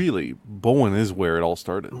 Because really, Bowen is where it all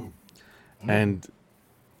started. And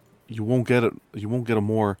you won't get a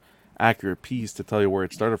more accurate piece to tell you where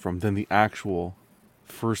it started from than the actual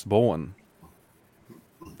first Bowen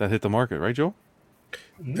that hit the market, right, Joe?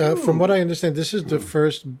 From what I understand, this is the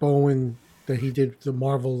first Bowen that he did the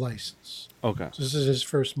Marvel license. Okay. So this is his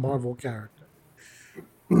first Marvel character.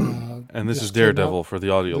 And this is Daredevil for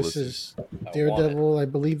the audio This listeners. is Daredevil. I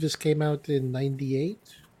believe this came out in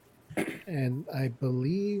 '98, and I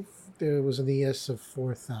believe there was an ES of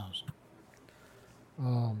 4,000.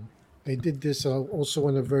 They did this also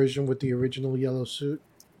in a version with the original yellow suit.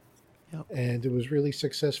 Yep. And it was really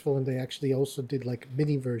successful, and they actually also did like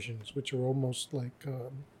mini versions, which are almost like a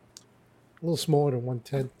little smaller than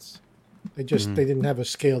 1/10. They didn't have a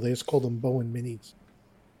scale; they just called them Bowen minis.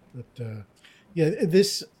 But yeah,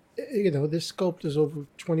 this this sculpt is over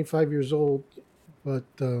 25 years old, but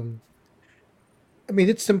I mean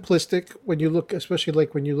it's simplistic when you look, especially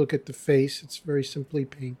like when you look at the face. It's very simply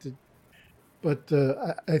painted, but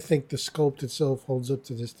I think the sculpt itself holds up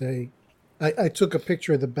to this day. I took a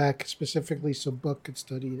picture of the back specifically so Buck could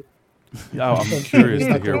study it. Yeah, I'm curious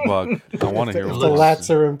to hear Buck. I want to hear If Buck. the lats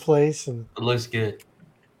are in place and It looks good.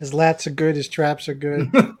 his lats are good, his traps are good.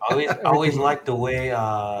 I always like the way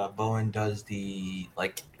Bowen does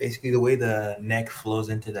basically the way the neck flows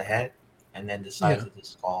into the head, and then the size of the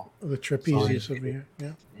skull. The trapezius over here,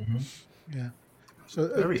 yeah, yeah. So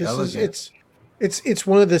Very this elegant. it's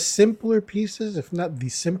one of the simpler pieces, if not the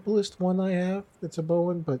simplest one I have. That's a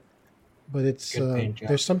Bowen, but it's Good paint job.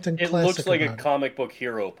 there's something It classic looks like a about it. comic book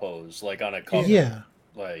hero pose, like on a cover. Yeah,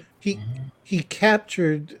 Like he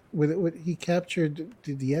captured he captured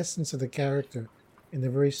the essence of the character in a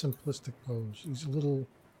very simplistic pose. He's a little,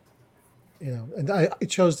 and I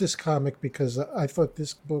chose this comic because I thought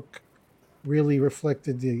this book really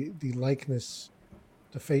reflected the likeness,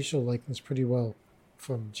 the facial likeness, pretty well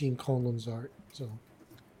from Gene Colan's art. So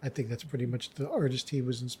I think that's pretty much the artist he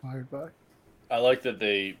was inspired by. I like that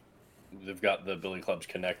they've got the Billy Clubs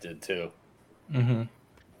connected too. Mm-hmm.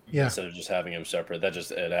 Yeah, Instead of just having them separate,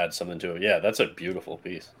 it adds something to it. Yeah, that's a beautiful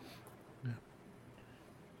piece.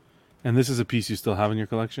 And this is a piece you still have in your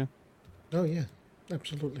collection? oh yeah,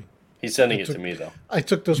 absolutely. He's sending it to me though. I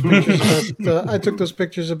took those pictures. I took those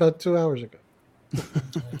pictures about 2 hours ago.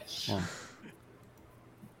 Wow.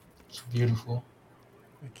 It's beautiful.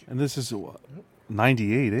 And this is what,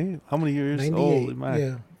 98, eh? How many years? 98. Holy man. Yeah.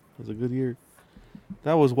 That was a good year.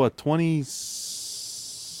 That was what,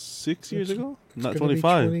 26 years ago? Not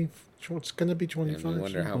 25. It's going to be And 25. we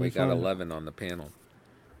wonder how we got 25. 11 on the panel.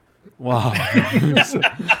 Wow.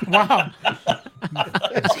 Wow.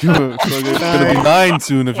 It's gonna be 9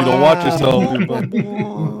 soon if you don't watch yourself.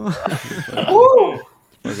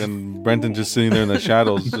 Fucking Brenton just sitting there in the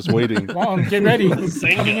shadows, just waiting. Wow, get ready.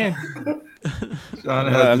 Coming in. John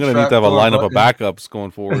has I'm the gonna need to have a trapdoor lineup of button. backups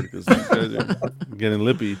going forward because these guys are getting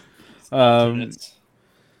lippy. And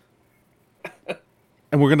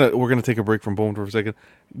we're gonna take a break from Bone for a second.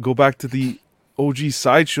 Go back to the OG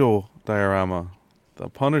Sideshow diorama, the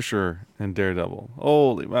Punisher and Daredevil.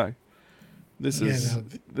 Holy mac! This is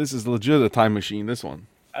legit a time machine. This one.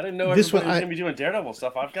 I didn't know This everybody one, was going to be doing Daredevil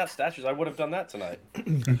stuff. I've got statues. I would have done that tonight.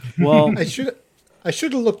 Well, I should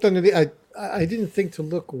have looked under the. I didn't think to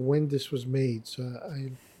look when this was made.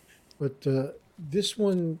 But this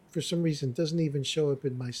one for some reason doesn't even show up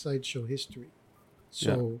in my Sideshow history.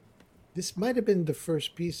 So this might have been the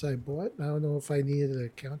first piece I bought. I don't know if I needed an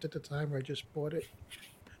account at the time or I just bought it.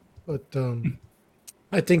 But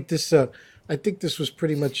I think this was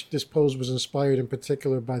pretty much, this pose was inspired in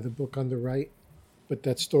particular by the book on the right. But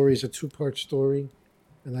that story is a 2-part story,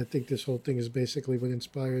 and I think this whole thing is basically what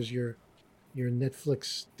inspires your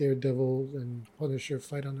Netflix Daredevil and Punisher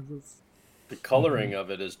fight on the roof. The coloring of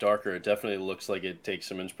it is darker. It definitely looks like it takes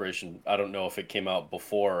some inspiration. I don't know if it came out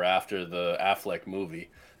before or after the Affleck movie,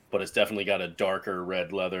 but it's definitely got a darker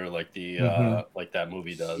red leather like the like that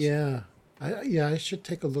movie does. Yeah, I should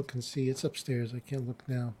take a look and see. It's upstairs. I can't look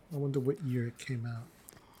now. I wonder what year it came out.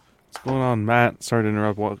 what's going on, Matt? Sorry to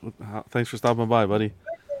interrupt. Thanks for stopping by, buddy.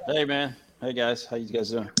 Hey, man. Hey, guys. How you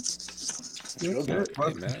guys doing? Hey,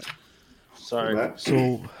 Matt. Sorry.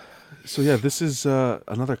 So yeah, this is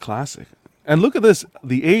another classic. And look at this.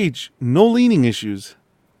 The age, no leaning issues.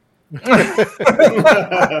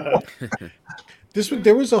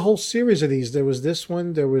 There was a whole series of these. There was this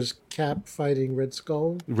one. There was Cap fighting Red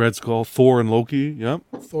Skull, Red Skull, Thor, and Loki. Yep.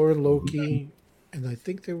 Thor and Loki, and I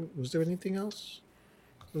think there anything else.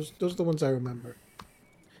 Those are the ones I remember.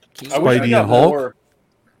 I wish we Spidey got and Hulk. more.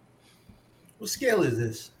 What scale is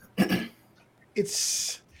this?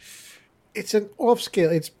 It's an off scale.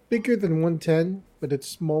 It's bigger than 110, but it's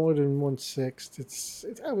smaller than 1/6. It's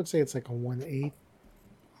I would say it's like a 1/8.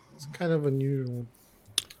 It's kind of unusual.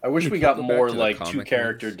 I wish we put got them back more to the like comic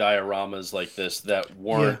 2-character ones. dioramas like this that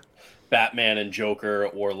weren't Batman and Joker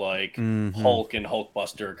or like Hulk and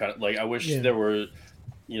Hulkbuster kind of like. I wish there were,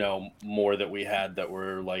 more that we had that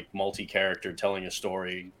were like multi-character telling a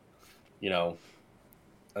story. I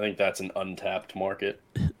think that's an untapped market.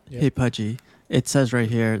 Hey, Pudgy. It says right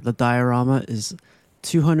here the diorama is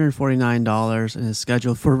 $249 and is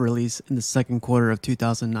scheduled for release in the second quarter of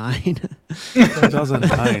 2009.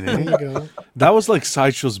 2009. There you go. That was like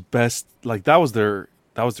Sideshow's best. Like that was their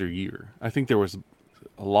year. I think there was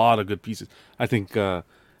a lot of good pieces. I think Doom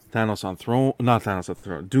on Throne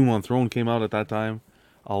came out at that time.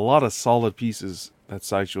 A lot of solid pieces that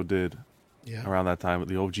Sideshow did around that time.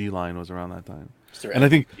 The OG line was around that time, and I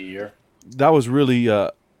think that was really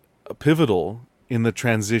pivotal in the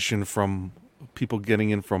transition from people getting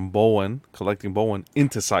in from Bowen, collecting Bowen,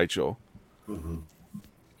 into Sideshow. Mm-hmm.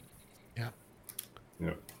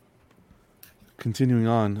 Yeah. Continuing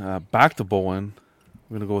on, back to Bowen.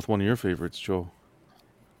 We're gonna go with one of your favorites, Joe.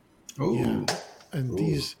 Yeah. And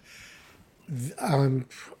these,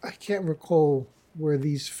 I can't recall where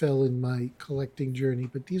these fell in my collecting journey,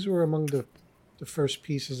 but these were among the first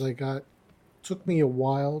pieces I got. Took me a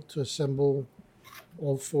while to assemble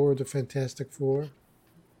all four of the Fantastic Four,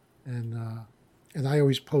 and I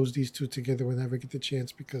always pose these two together whenever I get the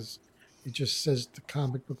chance because it just says the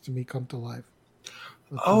comic book to me come to life.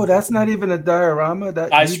 But, that's not even a diorama.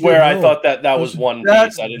 I swear, I thought that was one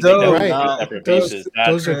piece. I didn't think that was Right. separate pieces.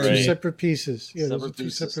 Those are two great. separate pieces. Yeah, those are Separate two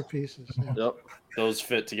pieces. separate pieces. Yeah. Yep, those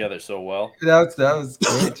fit together so well. That was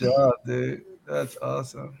great job, dude. That's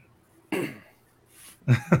awesome.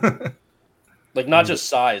 Like not just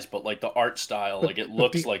size, but like the art style. Like it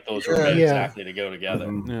looks like those were made exactly to go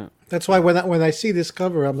together. Yeah. That's why when I see this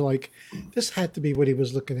cover, I'm like, this had to be what he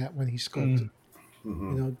was looking at when he sculpted.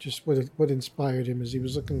 Mm-hmm. Just what inspired him as he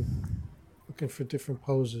was looking for different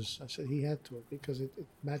poses. I said he had to because it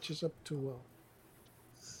matches up too well.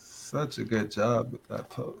 Such a good job with that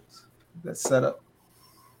pose, that setup.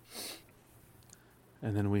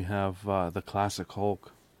 And then we have the classic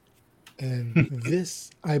Hulk. And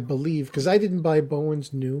this, I believe, because I didn't buy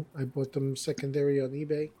Bowen's new, I bought them secondary on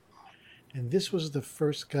eBay. And this was the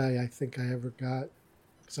first guy I think I ever got,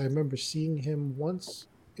 because I remember seeing him once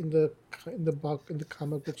in the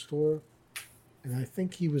comic book store, and I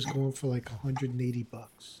think he was going for like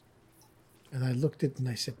 $180. And I looked at it and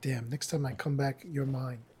I said, "Damn! Next time I come back, you're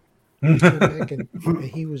mine." I came back and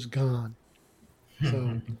he was gone.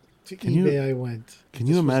 So to eBay I went. Can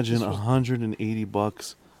you imagine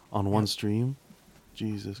 $180 on one stream?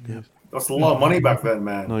 Jesus Christ. That's a lot of money back then,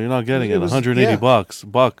 man. No, you're not getting it. It was- 180 yeah. bucks.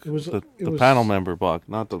 Buck. It was- the it was- panel member buck,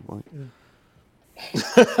 not the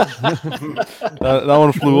that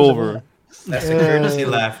one flew over. That's a courtesy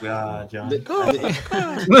laugh, John. Talk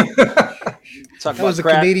That was a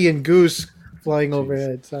about Canadian goose flying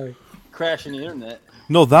overhead. Sorry. crashing the internet.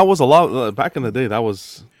 No, that was a lot back in the day. That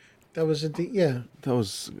was That was good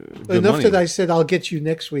enough money. that I said I'll get you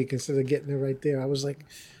next week instead of getting it right there. I was like,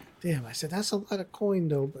 damn. I said that's a lot of coin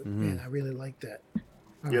though, but man, I really like that.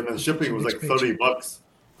 All Yeah, right, then shipping was like next page. $30.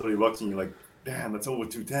 $30, and you're like, damn, that's over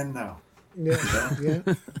 210 now. Yeah, yeah.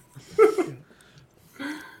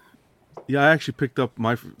 Yeah, I actually picked up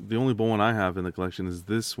the only Bowen I have in the collection is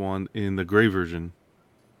this one in the gray version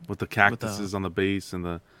with the cactuses on the base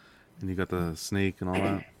and you got the snake and all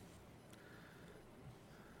that.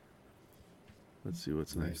 Let's see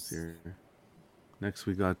what's next here. Next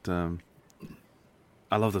we got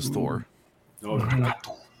I love this Thor.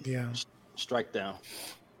 Yeah. Strike down.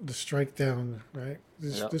 The strike down, right?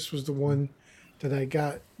 Yep. This was the one that I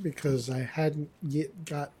got because I hadn't yet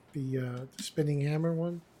got the spinning hammer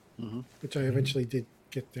one, which I eventually did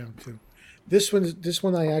get down to. This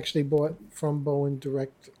one I actually bought from Bowen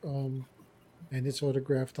direct, and it's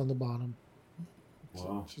autographed on the bottom.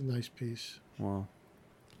 Wow. It's a nice piece. Wow.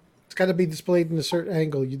 It's got to be displayed in a certain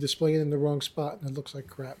angle. You display it in the wrong spot, and it looks like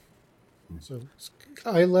crap. So it's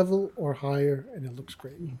eye level or higher, and it looks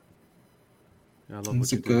great. Yeah, I love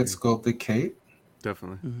It's a good sculpted cape.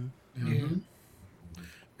 Definitely.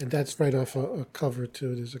 And that's right off a cover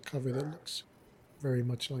too. There's a cover that looks very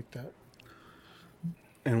much like that.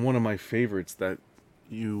 And one of my favorites that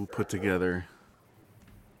you put together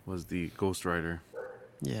was the Ghost Rider.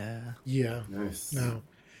 Yeah. Yeah. Nice. No.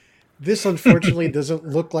 This unfortunately doesn't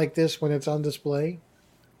look like this when it's on display,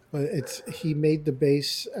 but he made the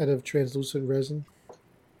base out of translucent resin,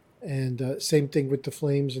 and same thing with the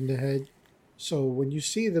flames in the head. So when you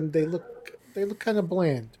see them, they look kind of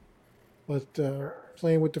bland. But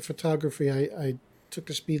playing with the photography, I took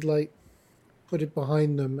a speed light, put it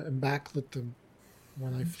behind them, and backlit them.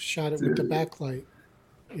 When I shot it with the backlight,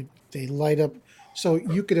 they light up. So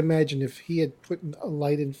you could imagine if he had put a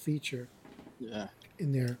light-in feature Yeah.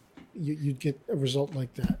 in there, you'd get a result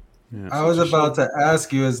like that. Yeah. I was about to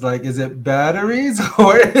ask you, is it batteries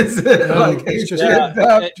or is it No, like it's just-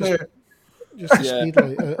 adapter? Just a Yeah. speed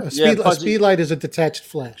light. A Pudgy. speed light is a detached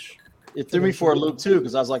flash. It threw me for a loop too,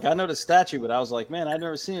 because I was like, I know the statue, but I was like, man, I've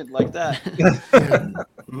never seen it like that.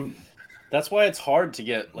 That's why it's hard to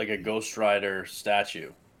get like a Ghost Rider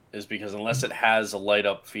statue, is because unless it has a light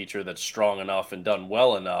up feature that's strong enough and done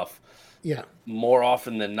well enough, Yeah. more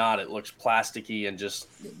often than not, it looks plasticky and just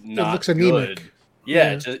not looks anemic. good.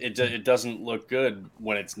 Yeah, Yeah. it doesn't look good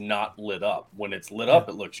when it's not lit up. When it's lit up,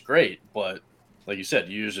 it looks great. But like you said,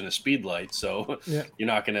 you're using a speed light, so Yeah. you're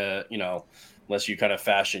not gonna, unless you kind of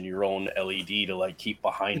fashion your own LED to like keep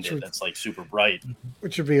behind Which it, would- that's like super bright.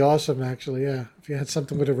 Which would be awesome, actually. Yeah. If you had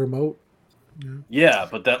something with a remote. Yeah,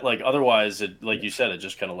 but that like otherwise, it like you said, it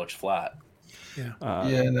just kind of looks flat. Yeah.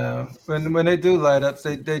 Yeah, no. When they do light ups,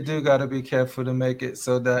 they do got to be careful to make it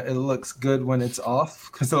so that it looks good when it's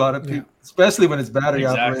off, because a lot of people, especially when it's battery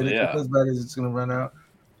operated, yeah. those batteries are just gonna run out.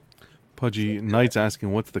 Pudgy Knight's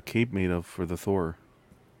asking, what's the cape made of for the Thor?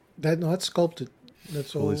 That's sculpted.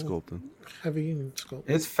 That's Fully all sculpted. heavy and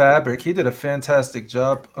sculpted. It's fabric. He did a fantastic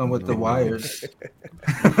job with the wires.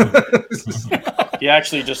 He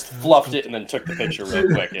actually just fluffed it and then took the picture real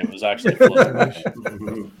quick. It was actually fluffed.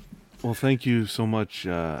 Well, thank you so much,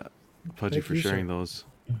 Pudgy, Thank for you, sharing sir. those.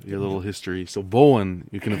 Your little history. So Bowen,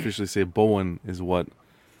 you can officially say Bowen is what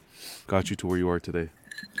got you to where you are today.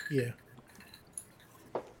 Yeah.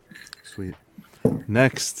 Sweet.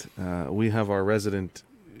 Next, we have our resident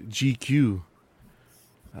GQ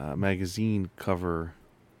magazine cover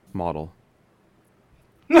model.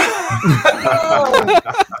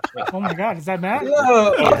 Oh my God, is that Matt? Yeah, I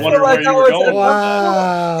I wondered feel where like you I were was going in- with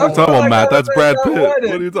that. I'm talking about Matt. That's Brad Pitt. What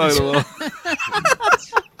What are you talking about?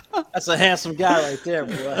 That's a handsome guy right there,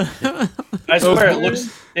 boy. I swear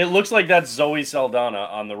it looks like that's Zoe Saldana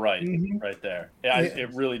on the right, Mhm. right there. Yeah, Yeah.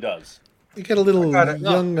 it really does. You got a little I got it.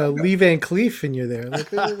 young Lee Van Cleef in you there.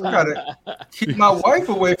 Look, I gotta keep my wife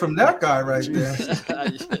away from that guy right there.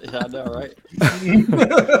 Yeah, I know, right?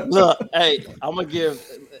 Look, hey, I'm gonna give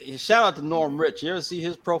a shout out to Norm Rich. You ever see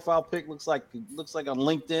his profile pic? Looks like on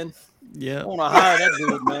LinkedIn. Yeah. I want to hire that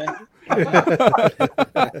dude, man.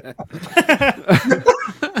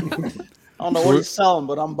 I don't know what he's selling,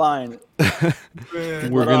 but I'm buying it.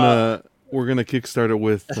 We're gonna kickstart it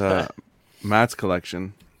with Matt's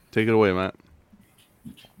collection. Take it away, Matt.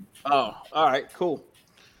 Oh, all right, cool.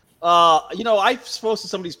 I posted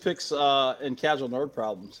some of these pics in Casual Nerd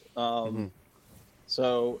Problems.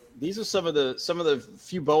 So these are some of the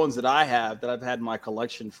few Bowens that I have that I've had in my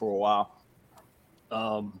collection for a while.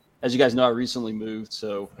 As you guys know, I recently moved,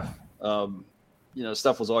 so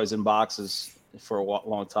stuff was always in boxes for a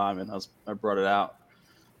long time, and I brought it out.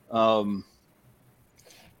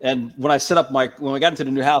 And when I when I got into the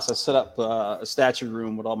new house, I set up a statue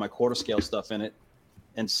room with all my quarter scale stuff in it.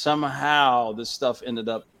 And somehow this stuff ended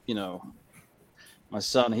up, my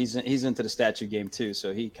son, he's into the statue game too.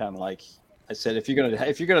 So he kind of I said, if you're gonna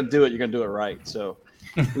do it, you're gonna do it right. So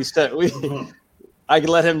I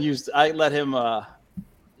let him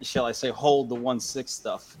shall I say, hold the 1/6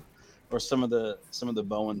 stuff, or some of the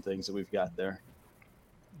Bowen things that we've got there.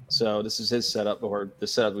 So this is his setup, or the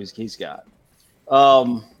setup he's got.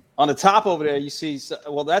 On the top over there, you see,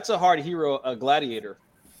 that's a Hard Hero, a Gladiator,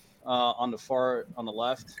 on the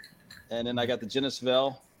left, and then I got the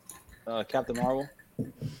Genisville, Captain Marvel.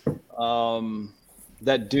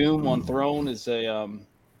 That Doom on Throne is a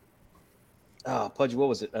Pudgy. What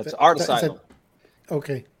was it? That's Art Asylum.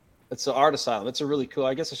 Okay. It's an Art Asylum. It's a really cool.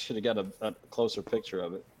 I guess I should have got a closer picture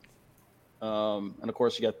of it. And of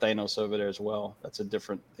course, you got Thanos over there as well. That's a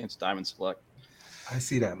different. I think it's Diamond Select. I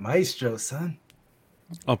see that Maestro, son.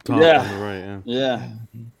 Up top Yeah. on the right, yeah.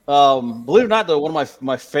 Yeah. Believe it or not, though, one of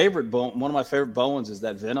my favorite Bowens is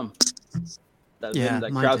that Venom. That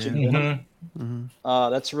mine crouching too. Venom. Mhm.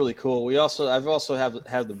 That's really cool. I've also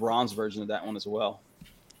have the bronze version of that one as well.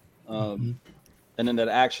 And then that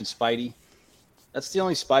action Spidey. That's the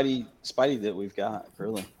only Spidey that we've got,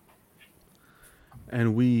 really.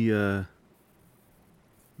 And we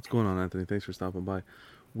What's going on, Anthony? Thanks for stopping by.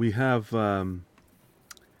 We have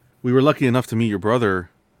we were lucky enough to meet your brother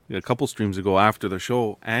a couple streams ago after the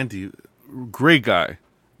show. Andy, great guy,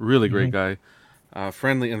 really great guy,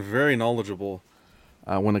 friendly and very knowledgeable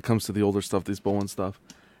when it comes to the older stuff, this Bowen stuff.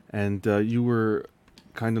 And you were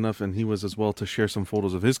kind enough, and he was as well, to share some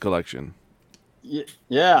photos of his collection.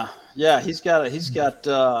 Yeah. He's got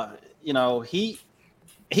you know, he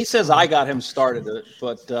says I got him started,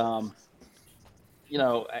 but you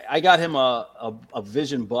know, I got him a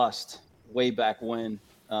Vision bust way back when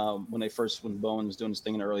Bowen was doing his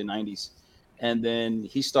thing in the early '90s, and then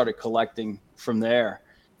he started collecting from there,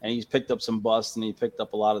 and he's picked up some busts, and he picked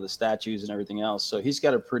up a lot of the statues and everything else. So he's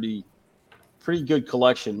got a pretty good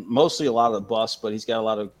collection, mostly a lot of the busts, but he's got a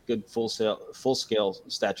lot of good full scale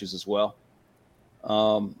statues as well.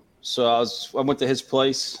 So I went to his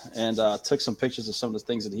place and took some pictures of some of the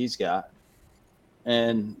things that he's got.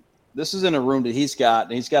 And this is in a room that he's got,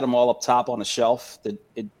 and he's got them all up top on a shelf that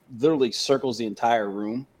it literally circles the entire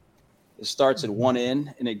room. It starts at one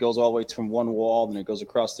end and it goes all the way from one wall, and it goes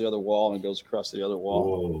across the other wall, and it goes across the other wall.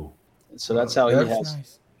 Whoa. And so that's how he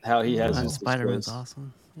has his Spider-Man's displays.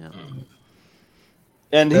 awesome. Yeah.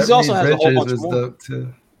 And he's also has a whole bunch more.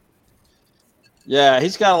 Too. Yeah,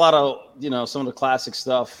 he's got a lot of, you know, some of the classic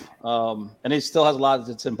stuff. And he still has a lot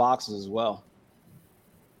that's in boxes as well.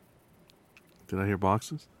 Did I hear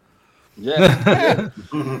boxes? Yeah.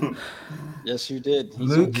 Yes, you did.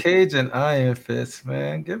 Luke Cage and Iron Fist,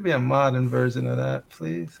 man. Give me a modern version of that,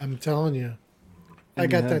 please. I'm telling you. I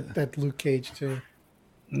got that Luke Cage too.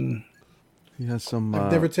 He has some.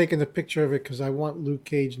 I've never taken a picture of it because I want Luke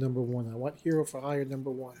Cage #1. I want Hero for Hire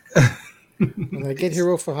 #1. When I get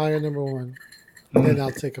Hero for Hire #1, then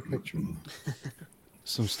I'll take a picture.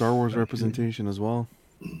 Some Star Wars representation as well.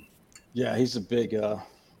 Yeah, he's a big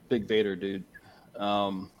Vader dude.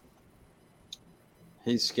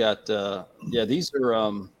 He's got these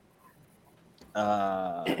are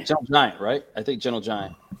Gentle Giant, right? I think Gentle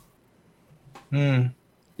Giant.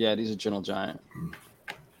 Yeah, these are Gentle Giant.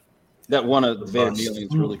 That one of the Vader kneeling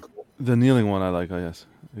is really cool. The kneeling one I like, yes.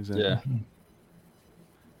 Exactly. Yeah.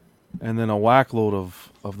 And then a whack load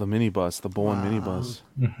of the minibus, the Bowen minibus.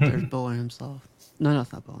 There's Bowen himself. No,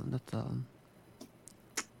 it's not Bowen. That's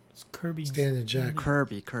It's Kirby. Stan and Jack.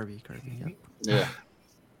 Kirby. Yep. Yeah.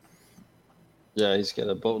 Yeah, he's got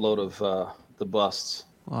a boatload of the busts.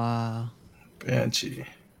 Wow. Banshee.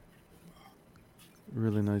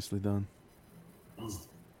 Really nicely done.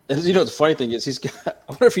 And you know, the funny thing is, he's got. I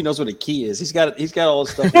wonder if he knows what a key is. He's got all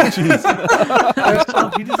this stuff.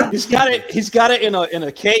 He's got it in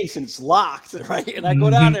a case, and it's locked, right? And I go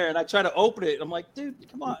down there and I try to open it. And I'm like, dude,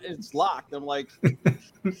 come on, it's locked. I'm like, I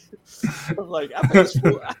bet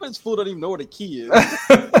this fool doesn't even know what a key is.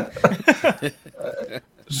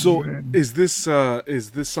 So, is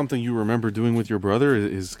this something you remember doing with your brother?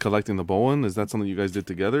 Is collecting the Bowen? Is that something you guys did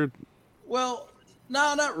together? Well,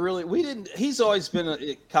 no, not really. We didn't. He's always been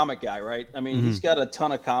a comic guy, right? I mean, he's got a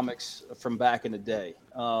ton of comics from back in the day.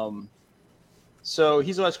 So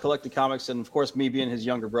he's always collected comics, and of course, me being his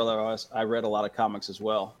younger brother, I read a lot of comics as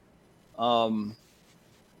well. I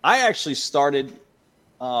actually started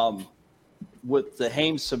with the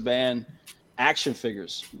Haim Saban action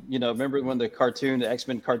figures. You know, remember when the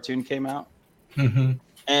X-Men cartoon came out? Mm-hmm.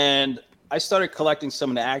 And I started collecting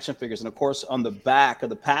some of the action figures, and of course, on the back of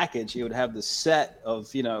the package, it would have the set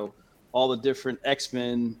of, you know, all the different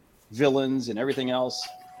X-Men villains and everything else.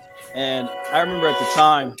 And I remember at the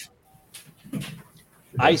time,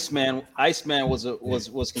 Iceman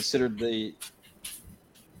was considered the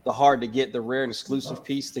hard to get, the rare and exclusive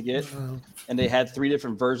piece to get, and they had 3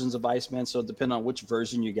 different versions of Iceman, so it depended on which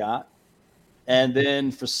version you got. And then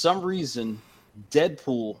for some reason,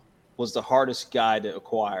 Deadpool was the hardest guy to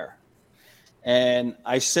acquire. And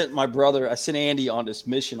I sent Andy on this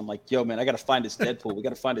mission. I'm like, yo, man, I got to find this Deadpool. We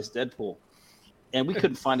got to find this Deadpool. And we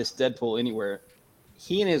couldn't find this Deadpool anywhere.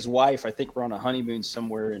 He and his wife, I think, were on a honeymoon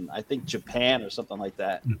somewhere in, I think, Japan or something like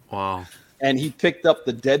that. Wow. And he picked up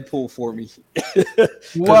the Deadpool for me.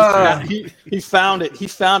 Wow. He found it. He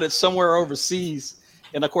found it somewhere overseas.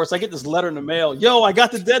 And, of course, I get this letter in the mail. Yo, I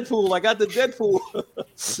got the Deadpool.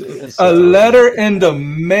 A letter in the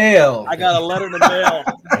mail. I got a letter in the mail.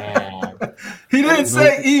 He didn't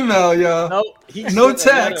say email, yo. No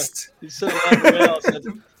text. He sent a letter in the mail. Said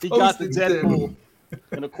he got the Deadpool.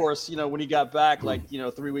 And, of course, you know, when he got back, 3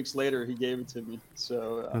 weeks later, he gave it to me.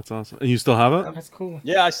 So that's awesome. And you still have it? That's cool.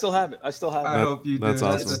 Yeah, I still have it. I hope you do. That's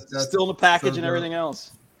awesome. It's still in the package and everything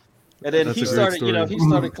else. And then he started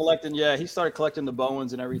collecting. Yeah, he started collecting the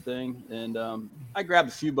Bowens and everything. And I grabbed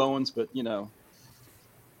a few Bowens, but not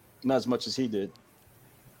as much as he did.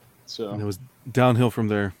 So And it was downhill from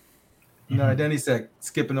there. No, then he said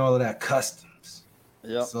skipping all of that customs.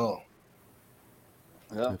 yeah, So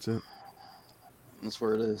yeah, That's it. that's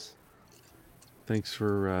where it is. Thanks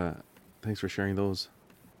for sharing those.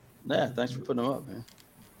 Yeah, thanks for putting them up, man.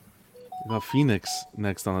 We got Phoenix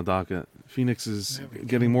next on the docket. Phoenix is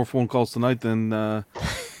getting more phone calls tonight than the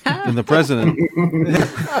president.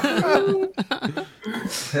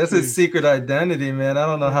 that's his secret identity, man. I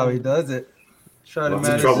don't know how he does it. Try to Lots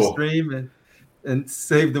of manage the trouble. stream and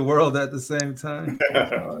save the world at the same time.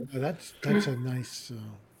 That's a nice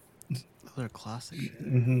Another classic.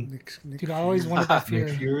 Nick Dude, I always wanted that Nick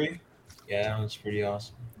Fury. Fury. Yeah, that was pretty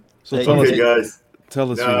awesome. So Hey, tell Okay, us, guys.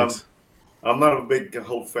 tell us, Um, Phoenix. I'm not a big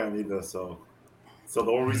Hulk fan either, so the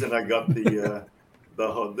only reason I got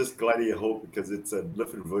this Gladiator Hulk because it's a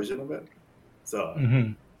different version of it. So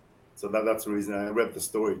Mm-hmm. so that's the reason I read the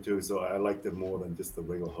story too. So I liked it more than just the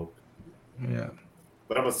regular Hulk. Yeah.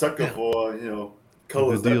 But I'm a sucker for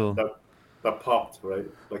colors deal. that popped, right?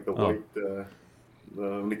 Like the Oh. white, the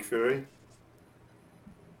Nick Fury.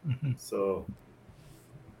 So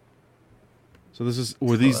So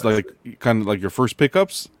were these like kind of like your first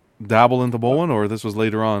pickups? Dabble into Bowen, or this was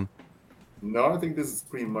later on? no, I think this is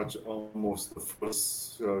pretty much almost the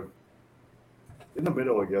first in the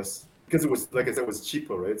middle, I guess, because it was like I said, it was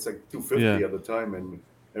cheaper, right? It's like $250 Yeah. at the time, and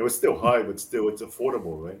it was still high, but still it's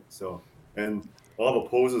affordable, right? So and all the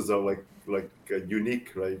poses are like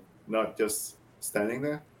unique, right? Not just standing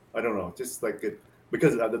there. I don't know, just like it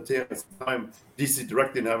because at the time DC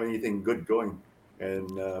Direct didn't have anything good going, and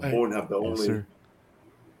Bowen have the Yes, only sir.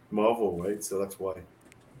 Marvel, right? So that's why.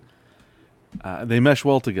 They mesh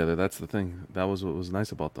well together. That's the thing. That was what was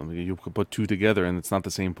nice about them. You could put two together, and it's not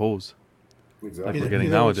the same pose like Exactly. we're getting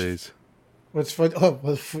You know, nowadays. What's funny? Oh,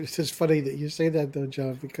 well, it's just funny that you say that though,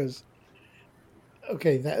 John. Because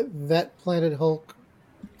okay, that Planet Hulk,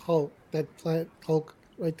 that Planet Hulk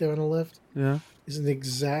right there on the left Yeah. is an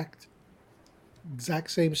exact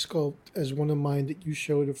same sculpt as one of mine that you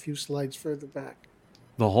showed a few slides further back.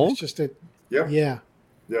 The Hulk? It's just that, Yep. yeah,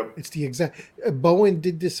 Yep. it's the exact. Bowen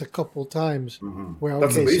did this a couple times. Mhm. Where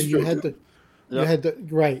That's a okay, so base you joke, had too.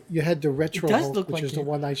 you had the retro does Hulk, look which like is the him.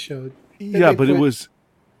 one I showed. Yeah, they but it put- was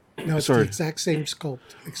No, it's sorry. the exact same sculpt,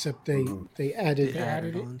 except they added They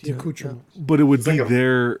added it. the accoutrement. but it would It's be like a-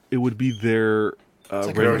 their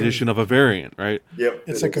like a rendition of a variant, right? Yep.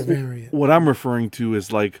 It's it like a is. variant. What I'm referring to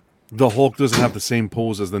is like the Hulk doesn't have the same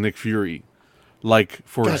pose as the Nick Fury. Like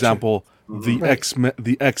for Gotcha. example, the Right.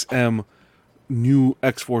 the XM new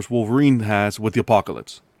X Force Wolverine has with the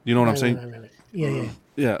Apocalypse. You know what I'm saying? Right. Yeah, yeah.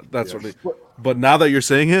 Yeah, that's Yeah. what they. But now that you're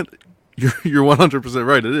saying it, you're 100%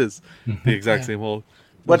 right. It is the exact Yeah. same Hulk.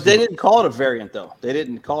 But they didn't call it a variant, though. They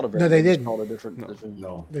didn't call it a variant. they just didn't. called it a different.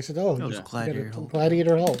 No. They said, "Oh, That was you Gladiator got a Hulk.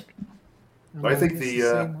 Gladiator Hulk." I'm But I think it's the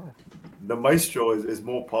same Hulk. the Maestro is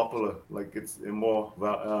more popular. Like it's more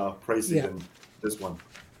pricey Yeah. than this one.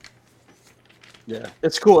 Yeah,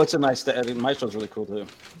 it's cool. It's a nice. I think Maestro's really cool too.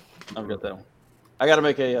 I've got that one. I got to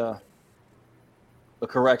make a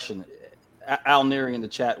correction. Al Neary in the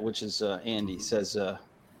chat, which is Andy, says it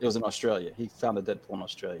was in Australia. He found a Deadpool in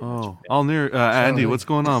Australia. Oh, all near Andy. What's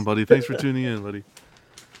going on, buddy? Thanks for tuning in, buddy.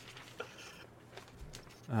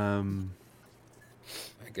 I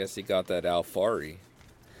guess he got that Alfari.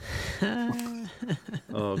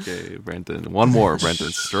 Okay, Brenton. One more, Brenton.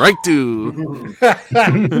 Strike two.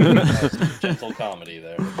 Gentle comedy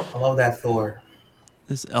there. I love that Thor.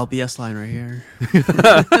 This LBS line right here.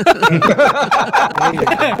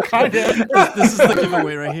 This is the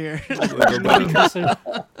giveaway right here.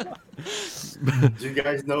 Do you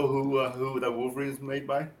guys know who the Wolverine is made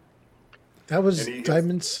by? That was Any guess?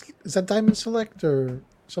 Diamonds. Is that Diamond Select or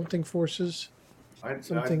something Forces?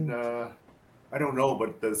 Something. I don't know,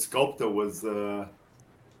 but the sculptor was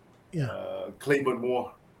Claymore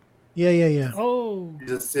Moore. Yeah. Oh, He's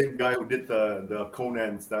the same guy who did the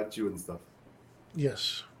Conan statue and stuff.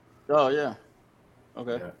 Yes. Oh yeah.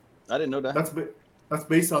 Okay. Yeah. I didn't know that. That's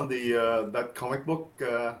based on the that comic book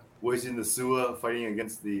where he's in the sewer fighting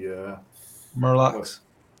against the Murlocs.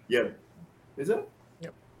 yeah. Is it?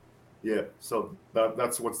 Yep. Yeah. So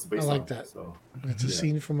that's what's based I like on. that. So It's a Yeah.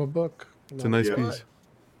 scene from a book. It's a nice Yeah. piece.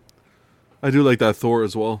 I do like that Thor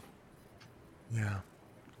as well. Yeah.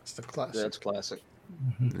 It's the classic. That's classic.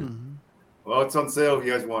 well, it's on sale if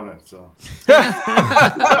you guys want it. So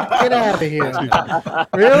Get out of here.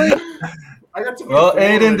 Really? I got to. Well,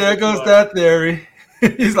 Aiden, there goes that theory.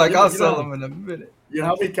 He's like, I'll You sell know- them in a minute. You know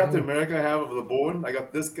how many Captain America I have of the Bourne? I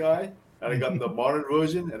got this guy, and I got the modern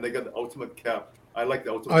version, and they got the Ultimate Cap. I like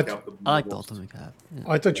the Ultimate Cap. I like the most. Ultimate Cap. Yeah.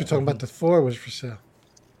 Oh, I thought you were talking about the Thor was for sale.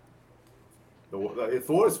 The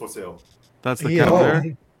Thor is for sale. That's the Yeah. cap Oh.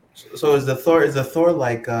 there. So is the Thor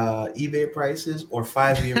like eBay prices or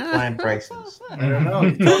 5-year plan prices? I don't know.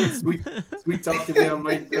 You talk, sweet talk to me. I'm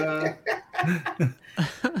like,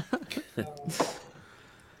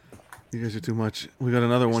 You guys are too much. We got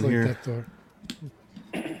another one Just like here.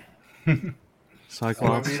 that door.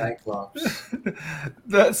 Cyclops. Cyclops.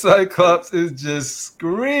 That Cyclops is just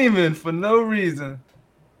screaming for no reason.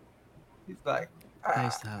 He's like,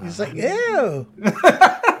 Nice to have He's that. like, ew.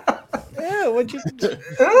 Ew, what'd you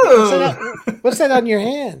 "Ew." what's that on your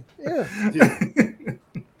hand? Ew. yeah.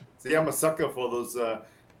 See, I'm a sucker for those the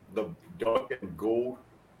dark and gold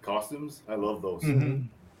costumes. I love those. Mhm.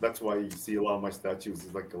 That's why you see a lot of my statues.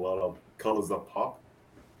 There's like a lot of colors that pop.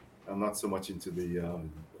 I'm not so much into the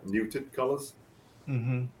muted colors.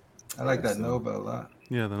 Mhm. I like that So- Nova a lot.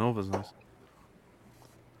 Yeah, the Nova's nice.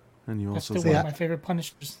 And you That's also still one got of my favorite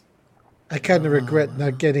Punishers. I kind of regret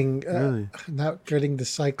not getting Really? the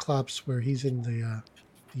Cyclops where he's in the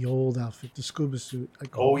old outfit, the scuba suit. I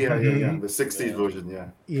Oh yeah, yeah, yeah. Mhm. The 60s version, yeah.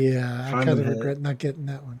 Yeah, I Condom kind of head. regret not getting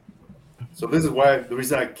that one. So this is why the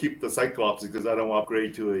reason I keep the Cyclops is because I don't want to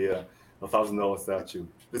upgrade to a $1,000 statue.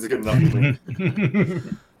 This is good enough for me.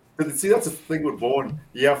 But see, that's the thing with Bourne.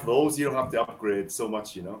 You have those, you don't have to upgrade so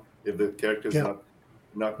much, you know, if the character's Yeah.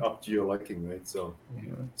 not up to your liking, right? So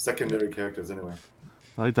secondary characters anyway.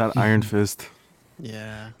 I like that Iron Fist.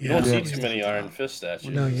 Yeah. You don't Yeah. see too many Iron Fist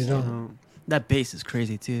statues. No, you don't. That base is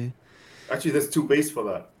crazy too. Actually, there's two bases for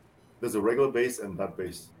that. There's a regular base and that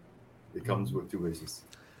base. It comes with two bases.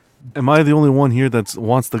 Am I the only one here that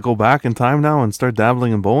wants to go back in time now and start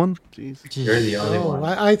dabbling in Bowen? Jeez. You're the only Oh, one.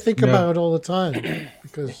 I think Yeah. about it all the time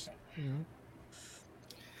because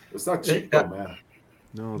It's not cheap Yeah. though, man.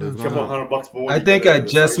 No, A there's couple not. $100 more. I you think get I the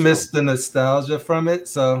just sideshow. missed the nostalgia from it,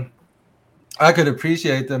 so I could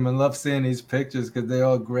appreciate them and love seeing these pictures because they're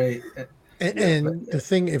all great. and the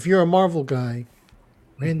thing, if you're a Marvel guy,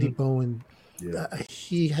 Randy Bowen, Yeah.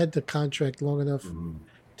 he had the contract long enough Mhm.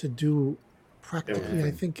 to do practically, I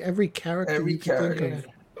Everything. think, every character Every you could think character.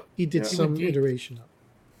 of. He did Yeah. some He would- iteration of,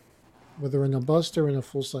 whether in a bust or in a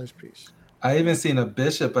full size piece. I even seen a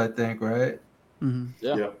bishop, I think, right? hmm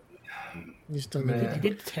Yeah. Yeah. He's done Man. He everything.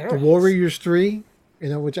 did The Terror. Warriors 3,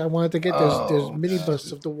 which I wanted to get. There's Oh, mini man.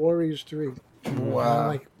 busts of the Warriors 3. And Wow. I'm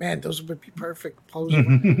like, man, those would be perfect poses.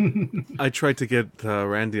 I tried to get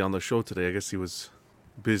Randy on the show today. I guess he was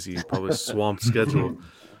busy, probably swamped schedule.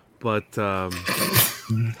 But I'll,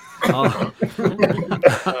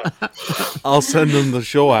 I'll send him the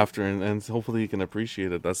show after, and hopefully he can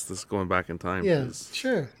appreciate it. That's just going back in time. Yeah, 'cause,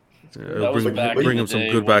 sure. it'll was bring, back bring in him the some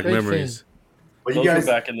day good back when- memories. But you Those guys,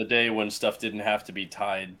 were back in the day when stuff didn't have to be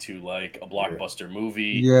tied to like a blockbuster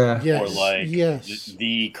movie. Yeah. Yes. Or like yes.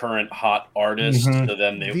 the current hot artist, Mhm. so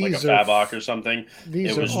then they like a These are Fabok or something.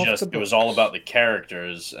 These It are was off just the it was all books. about the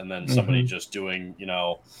characters, and then somebody Mhm. just doing, you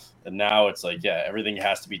know. And now it's like, yeah, everything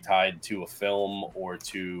has to be tied to a film or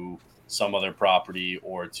to some other property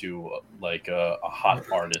or to like a hot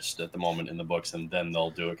artist at the moment in the books, and then they'll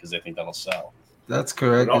do it because they think that'll sell. That's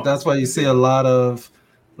correct. That's why you see a lot of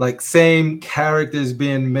like same characters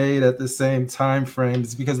being made at the same time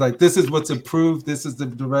frames because like this is what's approved. This is the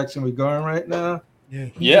direction we're going right now. Yeah,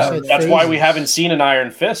 he Yeah, just had that's why we phases. haven't seen an Iron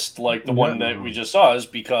Fist like the one Yeah. that we just saw, is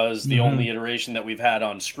because the Mhm. only iteration that we've had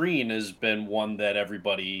on screen has been one that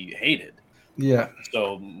everybody hated. Yeah.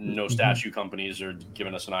 So no statue companies are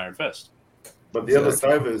giving us an Iron Fist. but the other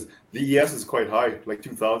side is the ES is quite high, like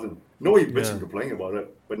 2,000. Nobody bitching Yeah. complaining about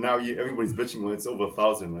it, but now everybody's bitching when it's over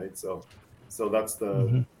 1,000, right? So that's the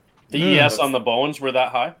Mhm. The Mm. ES on the Bones were that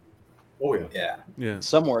high. oh yeah. Yeah. Yeah.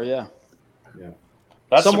 Somewhere, yeah.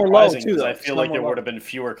 That's Some were low, surprising too, because though. I feel Some like were there low. would have been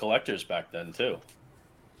fewer collectors back then too.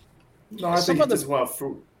 No, I Some think of you the- just want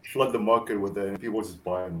to flood the market with it, and people just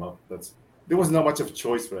buy them up. There was not much of a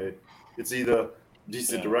choice, right? It's either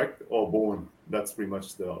DC Yeah. Direct or Bowen. That's pretty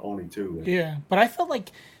much the only two. Right? Yeah, but I felt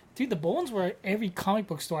like, dude, the Bones were at every comic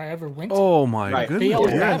book store I ever went to. Oh my Right. They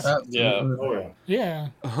always goodness! have. Yeah. Absolutely. Oh yeah.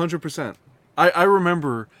 Yeah. 100%. I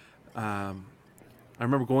remember, I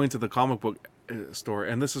remember going to the comic book store,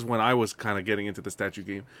 and this is when I was kind of getting into the statue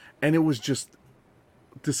game, and it was just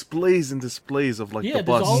displays and displays of like Yeah, the there's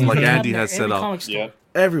busts, always like one Andy at has every set up comic store. Yeah.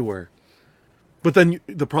 everywhere. But then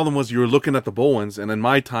the problem was you were looking at the Bowens, and in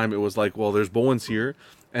my time it was like, well, there's Bowens here,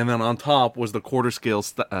 and then on top was the quarter scale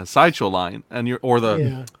sideshow line, and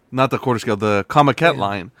Yeah. not the quarter scale, the Comiquette Yeah.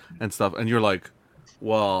 line and stuff, and you're like,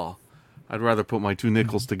 well, I'd rather put my two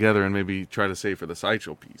nickels together and maybe try to save for the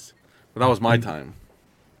sideshow piece. But that was my time.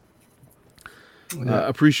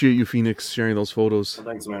 Appreciate you, Phoenix, sharing those photos.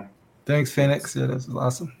 Thanks, man. Thanks, Phoenix. Yeah, this is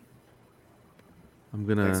awesome. I'm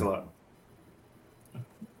Thanks a gonna lot.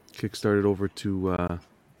 kickstart it over to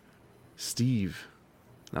Steve.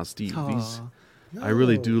 Now, Steve, Oh. these I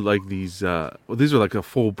really do like these. Well, these are like a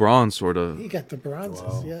full bronze sort of. He got the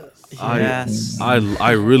bronzes, yes. Yes.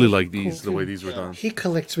 I really like these. The way these were done. He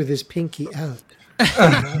collects with his pinky out.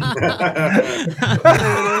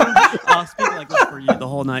 I'll speak like this for you the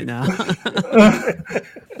whole night now.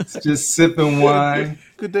 It's just sipping wine.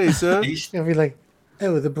 Good day, sir. He'll be like,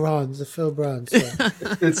 oh, the bronze, the faux bronze. Yeah.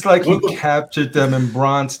 It's like he captured them and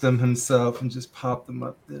bronzed them himself and just popped them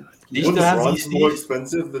up there. You Was still the have bronze these, more Steve?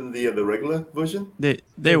 expensive than the regular version?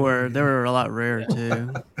 They were a lot rarer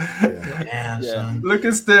too. Damn, son. Look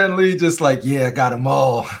at Stan Lee, just like, yeah, got them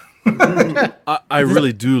all. I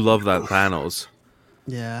really do love that Thanos.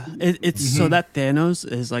 Yeah, it's so that Thanos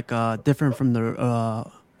is like different from the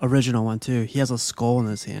original one too. He has a skull in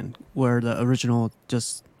his hand, where the original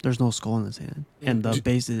just there's no skull in his hand, and the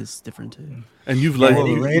base is different too. And you've let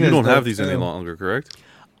Wolverine you is don't have dope, these any too. longer, correct?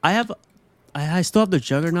 I still have the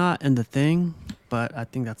Juggernaut and the Thing, but I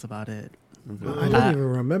think that's about it. I don't even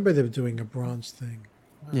remember them doing a bronze thing.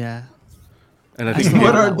 Yeah. And I think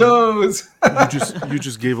What are those? you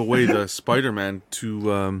just gave away the Spider-Man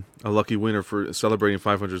to a lucky winner for celebrating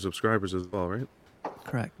 500 subscribers as well, right?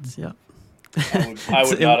 Correct. Yeah. I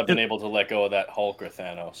would not have been able to let go of that Hulk or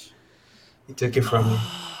Thanos. He took it from me.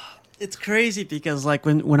 It's crazy because like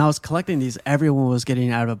when I was collecting these, everyone was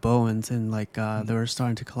getting out of Bowens and like they were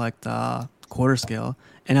starting to collect quarter scale,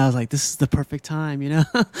 and I was like, this is the perfect time, you know.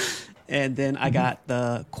 And then I got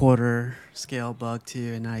the quarter scale bug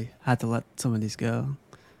too, and I had to let some of these go.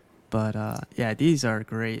 But yeah, these are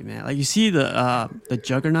great, man. Like you see the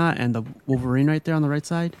Juggernaut and the Wolverine right there on the right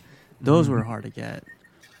side. Those were hard to get.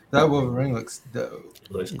 That Wolverine looks dope.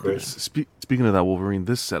 Looks great. Speaking of that Wolverine,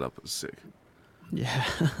 this setup is sick. Yeah,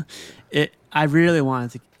 I really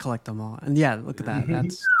wanted to collect them all, and yeah, look at that.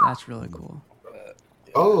 That's really cool.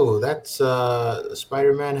 Oh, that's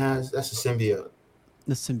Spider-Man that's a symbiote.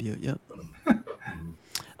 The symbiote, yep.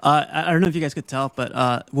 I don't know if you guys could tell,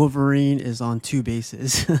 but Wolverine is on two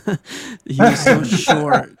bases. He was so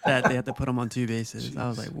short that they had to put him on two bases. I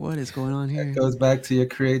was like, what is going on here? That goes back to your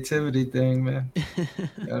creativity thing, man.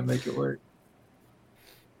 Gotta make it work.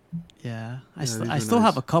 Yeah, I these are still nice.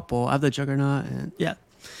 have a couple. I have the Juggernaut, and yeah,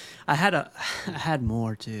 I had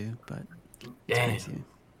more too, but it's Damn. crazy.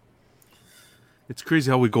 It's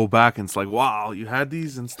crazy how we go back and it's like, wow, you had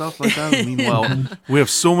these and stuff like that. Meanwhile, we have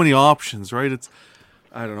so many options, right? It's,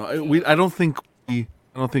 I don't know. I don't think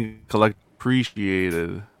collect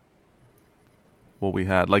appreciated what we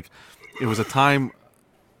had. Like, it was a time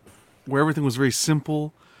where everything was very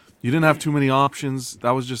simple. You didn't have too many options.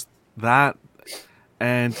 That was just that.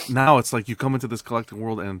 And now it's like you come into this collecting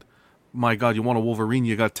world and, my God, you want a Wolverine?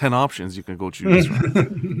 You got 10 options you can go choose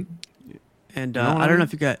from. And You know what I I don't know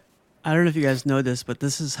mean? if you guys know this, but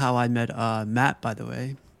this is how I met Matt. By the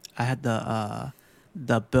way, I had the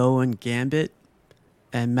Bowen Gambit,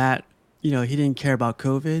 and Matt, you know, he didn't care about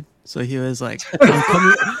COVID, so he was like,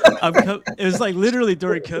 it was like literally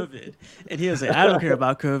during COVID, and he was like, I don't care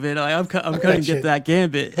about COVID. Like, I'm coming to get that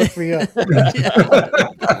Gambit. Hook me up.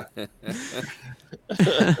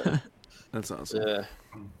 That's awesome. Yeah.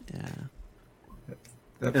 Yeah.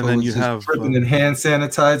 That And then fool's you just have, dripping in hand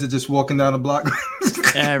sanitizer, just walking down the block.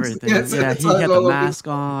 Everything. Hand Yeah, he sanitizer had the all over. mask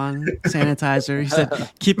on, sanitizer. He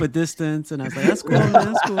said, keep a distance. And I was like, that's cool, man,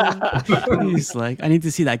 that's cool. He's like, I need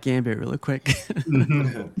to see that Gambit really quick.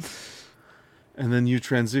 And then you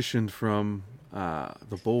transitioned from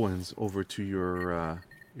the Bowens over to your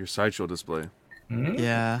sideshow display.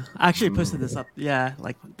 Yeah, I actually posted this up. Yeah,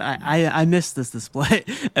 like I missed this display.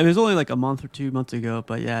 It was only like a month or 2 months ago,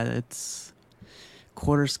 but yeah, it's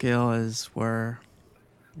quarter scale is where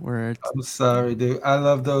it's I'm sorry, dude. I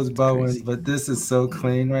love those Bowens, crazy. but this is so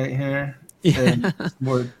clean right here. Yeah. And it's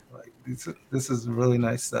more like this is a really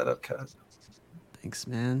nice setup, cuz. Thanks,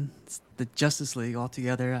 man. It's the Justice League all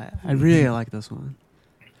together. I really like this one.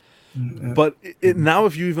 But now,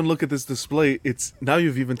 if you even look at this display, it's now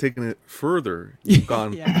you've even taken it further. You've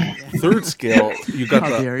gone Yeah. third scale. You got How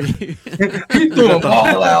the dare you? You threw them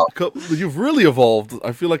all out. You've really evolved.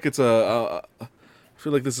 I feel like it's I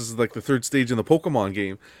feel like this is like the third stage in the Pokemon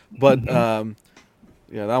game. But yeah,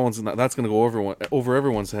 that's gonna go over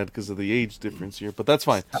everyone's head because of the age difference here. But that's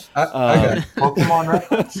fine. I got it. Pokemon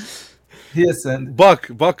reference? He ascended. Buck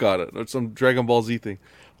got it, or some Dragon Ball Z thing.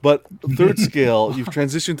 But third scale, you've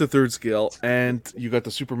transitioned to third scale, and you got the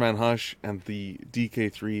Superman Hush and the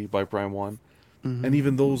DK3 by Prime One, and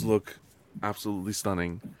even those look absolutely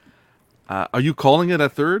stunning. Are you calling it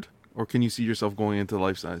at third, or can you see yourself going into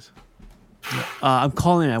life size? I'm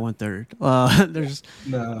calling it at 1/3. There's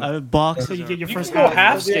No. a box. So you get your You first can go half.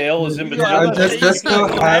 half scale is in between. Yeah, there's still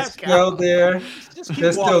half scale there. Just keep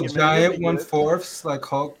There's still walking, man. giant You'll be good. 1/4 like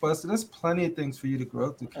Hulkbuster. There's plenty of things for you to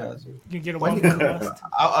grow through, Casual. You can get a When one you- for the rest.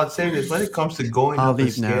 I'll say this: when it comes to going I'll up a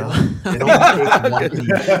leave scale, now. it only takes one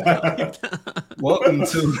piece. Welcome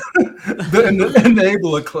to the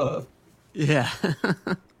Enabler Club. Yeah.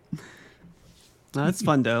 No, it's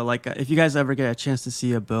fun though. Like if you guys ever get a chance to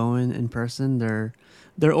see a Bowen in person, they're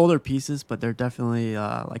older pieces, but they're definitely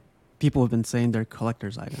like people have been saying they're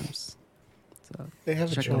collector's items. So They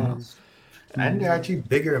have a check them out. chance. And they're actually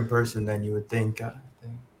bigger in person than you would think. I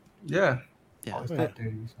think. Yeah. Yeah. Oh, it's not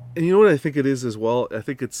 30, so. And you know what I think it is as well? I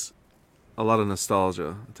think it's a lot of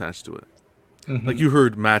nostalgia attached to it. Mhm. Like you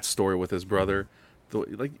heard Matt's story with his brother.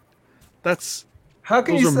 Like that's How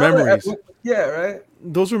can those you are sell memories. it? Yeah, right.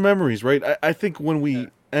 Those are memories, right? I think when we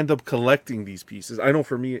end up collecting these pieces, I know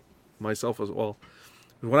for me, myself as well,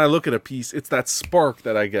 when I look at a piece, it's that spark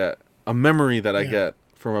that I get, a memory that I get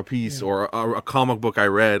from a piece or a comic book I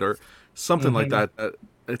read or something like that. That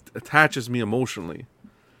it attaches me emotionally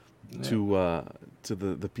to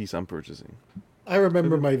the piece I'm purchasing. I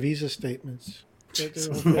remember my Visa statements. Me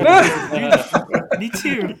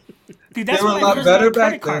too. Dude, that's They were when a I lot first better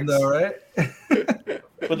got back credit then, cards. though, right?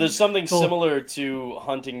 But there's something similar to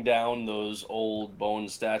hunting down those old bone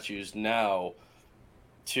statues now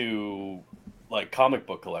to like comic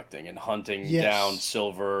book collecting and hunting Yes. down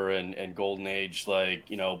silver and golden age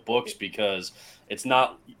books, because it's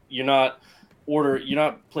not you're not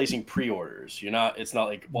placing pre-orders. It's not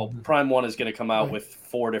like, well, Prime 1 is going to come out Right. with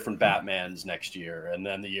 4 different Batmans next year and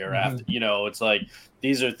then the year after. It's like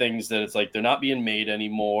these are things that it's like they're not being made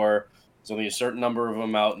anymore. There's only a certain number of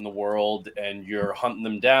them out in the world, and you're hunting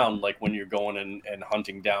them down like when you're going and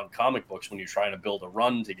hunting down comic books when you're trying to build a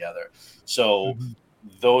run together. So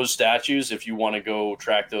those statues, if you want to go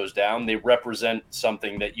track those down, they represent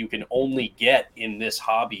something that you can only get in this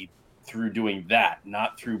hobby through doing that,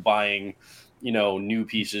 not through buying, new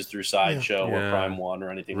pieces through Sideshow or Prime 1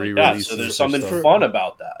 or anything like that. So there's something fun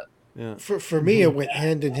about that. Yeah. For me, it went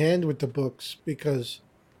hand in hand with the books because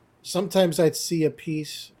sometimes I'd see a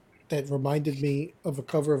piece that reminded me of a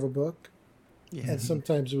cover of a book, and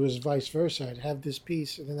sometimes it was vice versa. I'd have this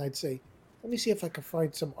piece, and then I'd say, "Let me see if I can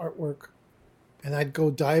find some artwork," and I'd go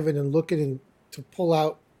dive in and look at it to pull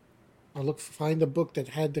out or find a book that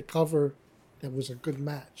had the cover that was a good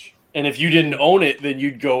match. And if you didn't own it, then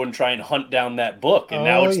you'd go and try and hunt down that book. And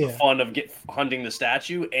now Oh, it's the yeah. fun of hunting the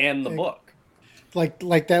statue and the book.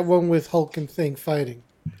 Like that one with Hulk and Thing fighting.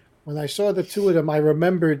 When I saw the two of them, I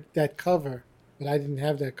remembered that cover, but I didn't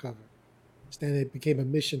have that cover. So then it became a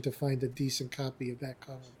mission to find a decent copy of that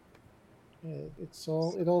cover.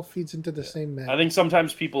 It all feeds into the same match. I think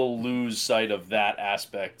sometimes people lose sight of that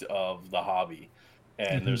aspect of the hobby.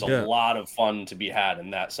 And there's a lot of fun to be had in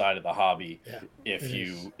that side of the hobby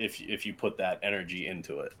if you put that energy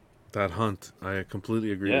into it. That hunt, I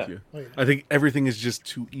completely agree with you. Oh, yeah. I think everything is just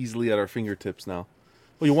too easily at our fingertips now.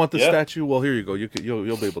 Well, you want the statue? Well, here you go.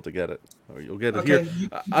 You'll be able to get it, or you'll get it here.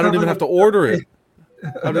 I don't even have to order it.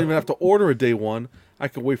 I don't even have to order it day one. I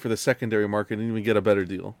could wait for the secondary market and even get a better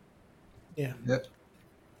deal. Yeah. Yep.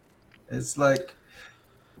 It's like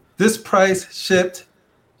this price shipped.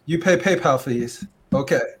 You pay PayPal fees.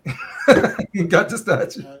 Okay. You got the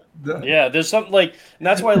statue. Done. Yeah, there's something like, and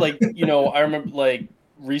that's why, like, I remember like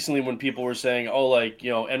recently when people were saying, oh, like,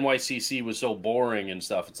 NYCC was so boring and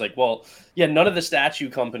stuff. It's like, well, yeah, none of the statue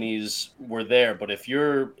companies were there, but if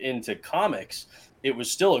you're into comics, it was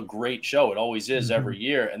still a great show. It always is every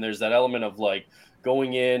year. And there's that element of like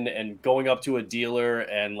going in and going up to a dealer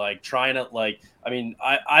and like trying to like,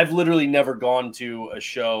 I've literally never gone to a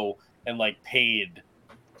show and like paid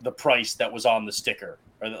the price that was on the sticker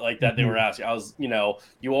or like that they were asking. I was,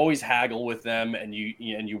 you always haggle with them and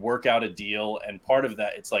you work out a deal. And part of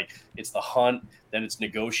that, it's like, it's the hunt, then it's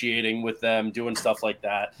negotiating with them, doing stuff like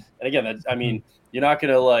that. And again, you're not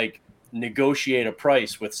going to like negotiate a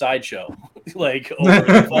price with Sideshow, like over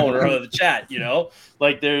the phone or over the chat,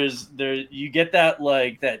 like you get that,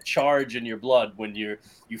 like that charge in your blood when you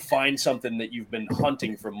find something that you've been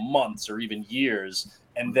hunting for months or even years.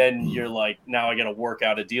 And then you're like, now I got to work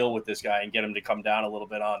out a deal with this guy and get him to come down a little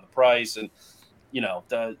bit on the price. And,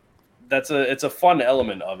 it's a fun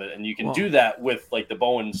element of it. And you can do that with like the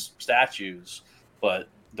Bowen's statues, but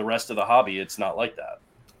the rest of the hobby, it's not like that.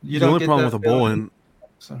 The only problem with a Bowen.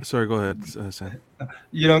 Sorry, go ahead, Sam.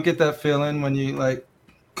 You don't get that feeling when you like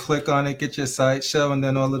click on it, get your Sideshow, and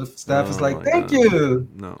then all of the staff is like, "Thank you,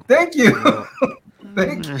 no, thank you, no.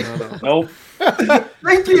 thank you, nope,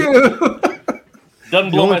 thank you."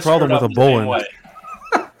 Doesn't the blow only my problem skirt with a up the same Bowen. way.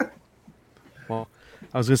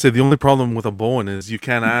 I was gonna say the only problem with a Bowen is you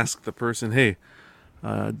can't ask the person, "Hey,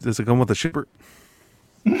 does it come with a shipper?"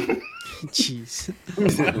 Jeez.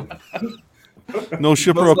 No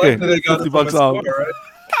shipper. Most Okay, likely they got it $50 from a off. store,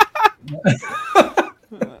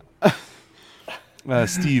 right?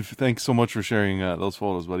 Steve, thanks so much for sharing those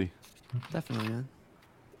photos, buddy, Definitely, man.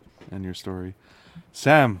 and your story.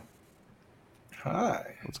 Sam,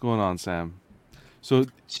 Hi. what's going on, Sam? So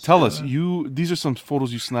tell us, these are some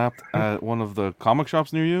photos you snapped at one of the comic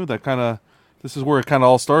shops near you. This is where it kind of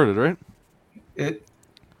all started, right?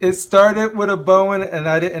 It started with a Bowen, and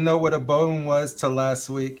I didn't know what a Bowen was till last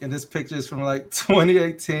week. And this picture is from like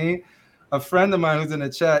 2018. A friend of mine who's in the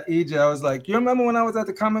chat, EJ, I was like, you remember when I was at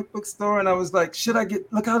the comic book store and I was like,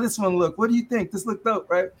 look how this one look. What do you think? This look dope,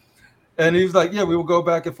 right? And he was like, yeah, we will go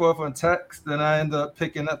back and forth on text. And I ended up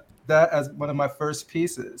picking up that as one of my first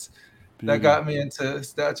pieces. That got me into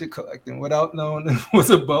statue collecting without knowing it was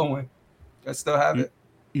a Bowen. I still have it.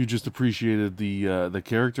 You just appreciated the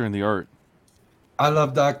character and the art. I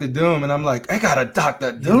love Dr. Doom, and I'm like, I got a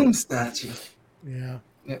Dr. Doom statue. Yeah.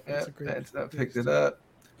 I picked it up.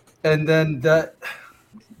 And then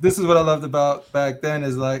this is what I loved about back then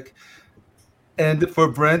is like, and for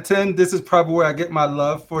Brenton, this is probably where I get my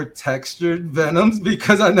love for textured Venoms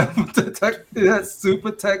because I know it has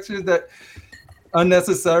super textures that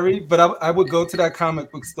unnecessary, but I would go to that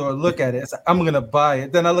comic book store, look at it, I'm going to buy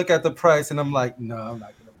it. Then I look at the price and I'm like, no, I'm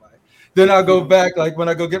not going to buy it. Then I'll go back, like when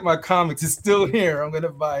I go get my comics, it's still here, I'm going to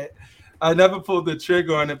buy it. I never pulled the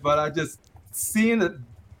trigger on it, but I just seeing it,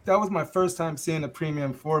 that was my first time seeing a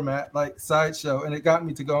premium format like Sideshow, and it got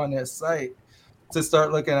me to go on their site to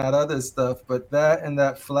start looking at other stuff. But that and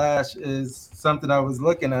that Flash is something I was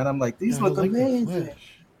looking at. I'm like, these look amazing.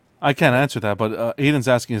 I can't answer that, but Aiden's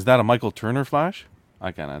asking, is that a Michael Turner Flash?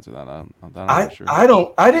 I can't answer that. I'm not sure.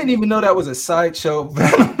 I didn't even know that was a Sideshow.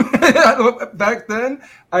 Back then,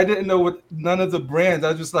 I didn't know what none of the brands. I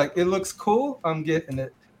was just like, it looks cool, I'm getting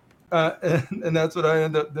it. And that's what I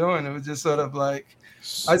ended up doing. It was just sort of like,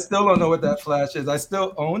 I still don't know what that Flash is. I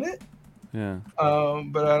still own it. Yeah.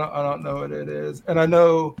 But I don't know what it is. And I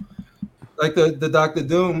know, like the Dr.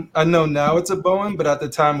 Doom, I know now it's a Bowen, but at the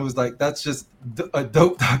time it was like, that's just a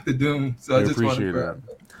dope Dr. Doom. So I just want to grab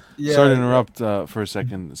it. Yeah. Sorry to interrupt for a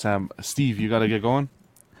second, Sam. Steve, you got to get going?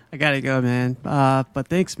 I got to go, man. But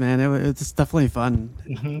thanks, man. It's definitely fun.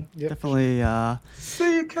 Mm-hmm. Yep. Definitely.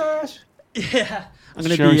 See you, Cash. Yeah. I'm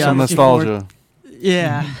gonna sharing be some nostalgia.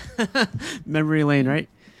 Yeah. Memory lane, right?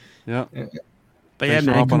 Yeah. But Thanks yeah, for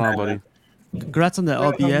man. hopping on, buddy. Congrats on the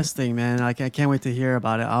LBS thing, man. I can't wait to hear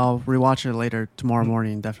about it. I'll rewatch it later tomorrow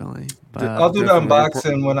morning, definitely. But, I'll do the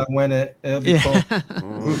unboxing when I win it. It'll be cool.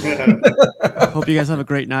 Hope you guys have a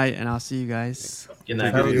great night, and I'll see you guys. Good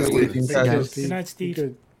night. Have a good weekend, See you guys. guys. Good night, Steve.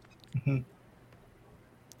 Good.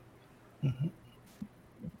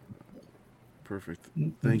 Perfect.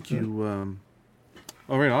 Thank you.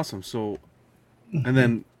 All right, awesome. So, and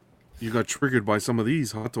then you got triggered by some of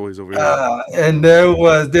these hot toys over here. And there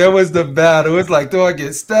was the battle. It was like, do I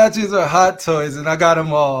get statues or hot toys? And I got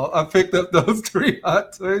them all. I picked up those 3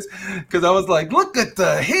 hot toys because I was like, look at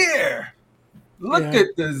the hair. Look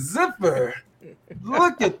at the zipper.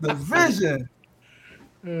 Look at the vision.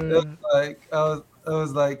 It was like, I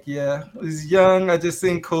was like, yeah, I was young. I just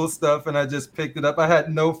seen cool stuff and I just picked it up. I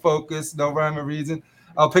had no focus, no rhyme or reason.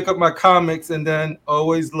 I'll pick up my comics and then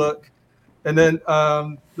always look. And then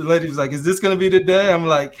the lady was like, is this going to be the day? I'm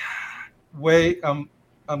like, wait, I'm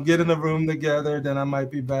getting a room together. Then I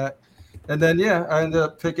might be back. And then, yeah, I ended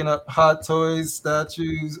up picking up hot toys,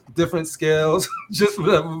 statues, different scales, just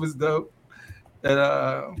whatever was dope. And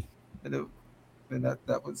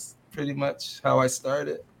that was pretty much how I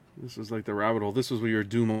started. This was like the rabbit hole. This was where your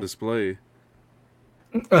Doom on display.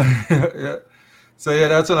 Yeah. So yeah,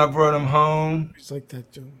 that's when I brought him home. It's like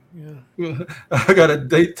that too. Yeah. I got a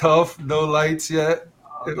date off, no lights yet.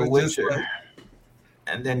 It The was just Witcher. like,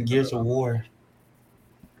 And then Gears of War.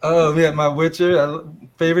 oh yeah, my Witcher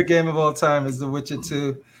favorite game of all time is The Witcher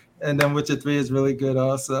 2, and then Witcher 3 is really good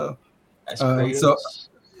also. That's So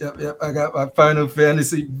yep, I got my Final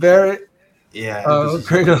Fantasy Barrett. Yeah.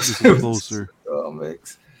 Kratos. This is closer. Oh,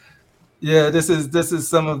 mix. Yeah, this is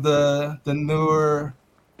some of the newer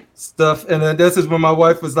stuff, and then this is when my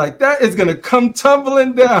wife was like, "That is gonna come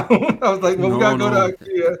tumbling down." I was like, "Well, we gotta go to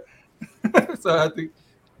IKEA." So I think,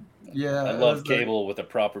 yeah, I love Cable with a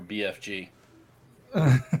proper BFG.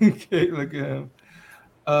 Okay, look at him.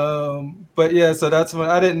 But yeah, so that's when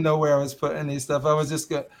I didn't know where I was putting these stuff. I was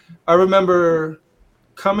just I remember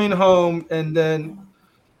coming home and then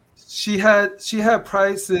she had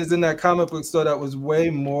prices in that comic book store that was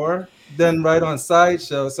way more than right on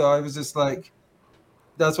Sideshow. So I was just like,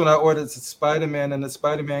 that's when I ordered Spider-Man, and the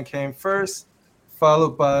Spider-Man came first,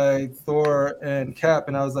 followed by Thor and Cap,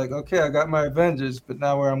 and I was like, okay, I got my Avengers, but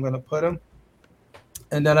now where I'm gonna put them?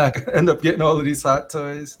 And then I end up getting all of these Hot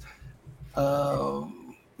Toys.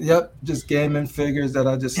 Yep, just gaming figures that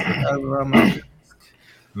I just have around my.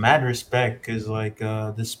 Mad respect, because like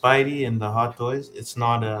the Spidey and the Hot Toys, it's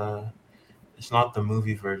not the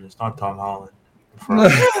movie version. It's not Tom Holland.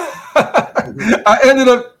 I ended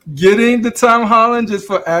up getting the Tom Holland just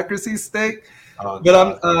for accuracy's sake,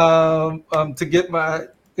 but I'm to get my,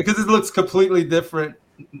 because it looks completely different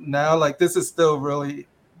now. Like this is still really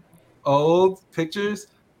old pictures,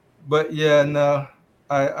 but yeah, no,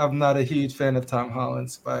 I'm not a huge fan of Tom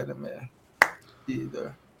Holland's Spider-Man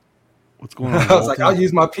either. What's going on? I was like, I'll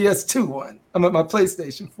use my PS2 one. I'm at my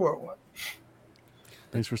PlayStation 4 one.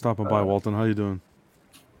 Thanks for stopping by, Walton. How you doing?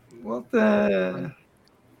 Walton.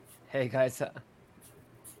 Hey guys,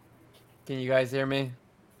 can you guys hear me?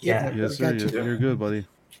 Yeah. Yes, sir. You're good, buddy.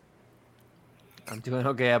 I'm doing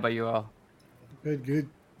okay. How about you all? Good.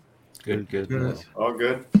 Good. All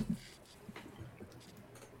good.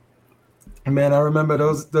 Man, I remember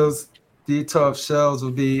those D-top shelves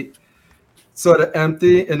would be sort of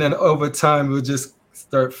empty, and then over time it would just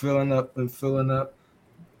start filling up.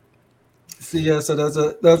 So yeah, so those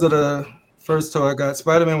are the first toy I got.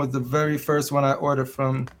 Spider-Man was the very first one I ordered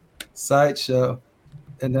from Sideshow,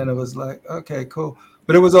 and then it was like, okay, cool.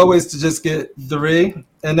 But it was always to just get 3,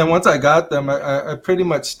 and then once I got them, I pretty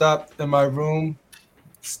much stopped in my room,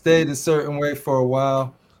 stayed a certain way for a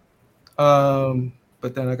while,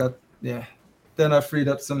 but then then I freed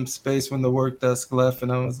up some space when the work desk left,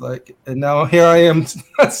 and I was like, and now here I am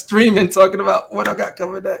streaming, talking about what I got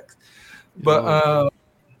coming next. But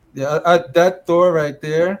that Thor right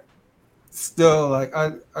there, still, like,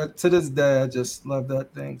 I to this day I just love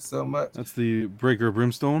that thing so much. That's the Breaker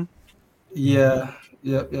Brimstone. Yeah.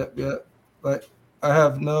 Yep. Like, I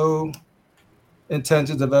have no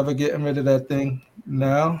intentions of ever getting rid of that thing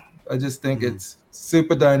now. I just think it's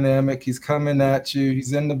super dynamic. He's coming at you.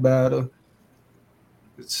 He's in the battle.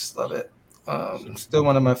 I just love it. Still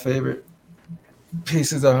one of my favorite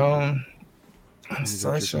pieces at home.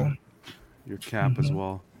 Sideshow. Your Cap as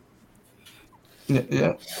well.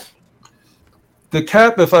 Yeah. The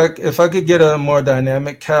Cap, if I could get a more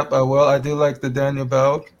dynamic Cap, I will. I do like the Daniel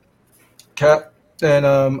Bell Cap. And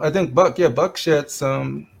I think Buck shared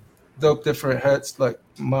some dope different hats, like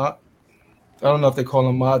mod. I don't know if they call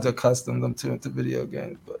them mods or custom them into video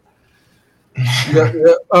games, but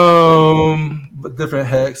but different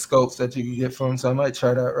head sculpts that you can get from. So I might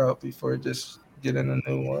try that route before just getting a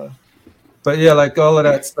new one. But yeah, like all of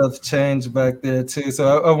that stuff changed back there too.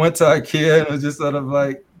 So I went to IKEA and was just sort of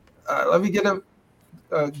like, let me get them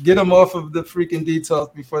off of the freaking details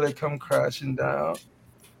before they come crashing down.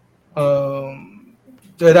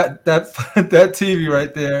 That TV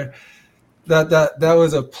right there, that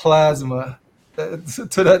was a plasma. To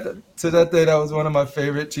that day, that was one of my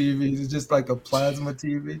favorite TVs. It's just like a plasma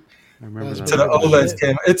TV. I remember that. To the OLEDs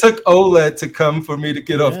came. It took OLED to come for me to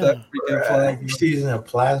get off that freaking plasma. Using a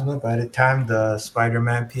plasma by the time the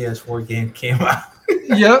Spider-Man PS4 game came out.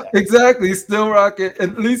 Yep, exactly. Still rocking.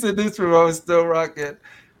 At least in this room, I was still rocking.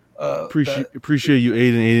 Appreciate you,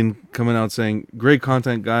 Aiden, coming out saying, great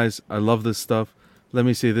content, guys. I love this stuff. Let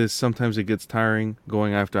me say this. Sometimes it gets tiring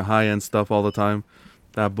going after high-end stuff all the time.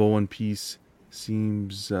 That Bowen piece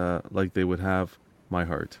seems like they would have my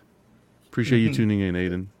heart. Appreciate you tuning in,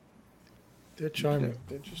 Aiden. They're charming.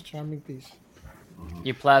 They're just charming piece.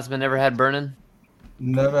 Your plasma never had burning?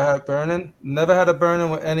 Never had burning. Never had a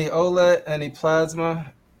burning with any OLED, any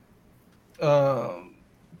plasma.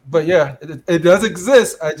 But yeah, it does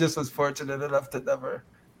exist. I just was fortunate enough to never.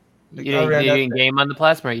 You didn't game on the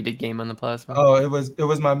plasma, or you did game on the plasma? Oh, it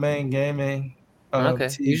was my main gaming. Okay.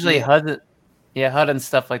 TV. Usually HUD and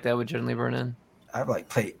stuff like that would generally burn in. I've like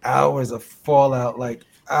played hours of Fallout, like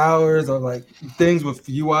hours or like things with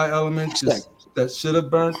UI elements that should have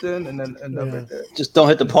burnt in and then never did. Just don't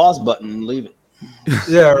hit the pause button and leave it.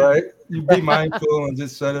 Yeah, right. You be mindful and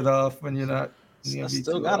just shut it off when you're not. I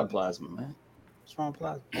still got a plasma, man. What's wrong with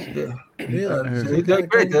plasma? Yeah, Really? they're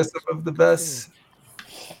great. They're some of the best.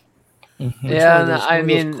 Yeah, I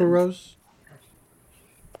mean, Kuros.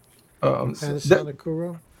 Panasonic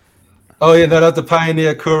Kuro. Oh yeah, that's the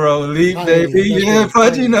Pioneer Kuro Elite, baby. Yeah,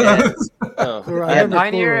 Pudgy knows. Yeah,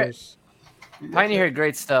 Pioneer had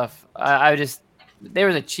great stuff. They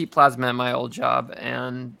were the cheap plasma at my old job,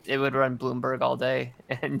 and it would run Bloomberg all day,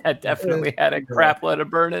 and that definitely had a crap load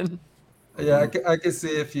of burn-in. Yeah, I can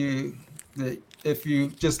see if you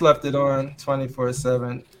just left it on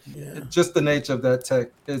 24/7, just the nature of that tech,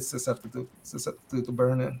 it's susceptible to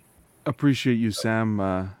burn-in. Appreciate you,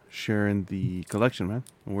 Sam, sharing the collection, man,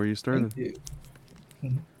 and where you started. Thank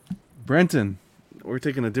you. Brenton, we're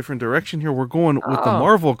taking a different direction here. We're going with the Oh.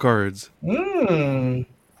 Marvel cards. Mm.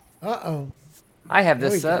 Uh-oh. I have There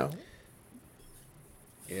this we set. go.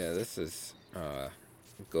 Yeah, this is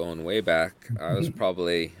going way back. I was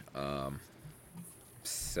probably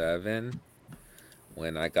 7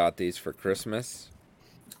 when I got these for Christmas.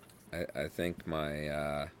 I think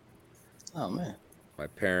my Oh man. my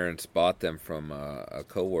parents bought them from a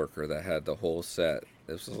coworker that had the whole set.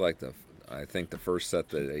 This was like I think the first set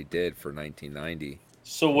that they did for 1990.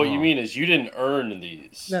 So what you mean is you didn't earn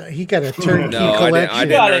these? No, he got a turnkey No, collection. I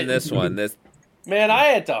didn't earn this one. This Man, I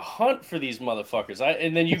had to hunt for these motherfuckers.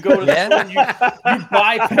 And then you go to the store and you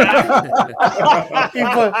buy packs.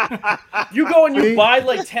 You go and you buy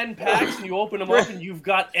like 10 packs and you open them up and you've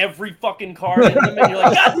got every fucking card in them and you're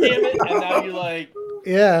like, God damn it! And now you're like,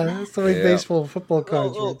 Yeah, that's the way Yeah. baseball, football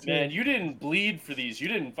cards were. too. man, you didn't bleed for these. You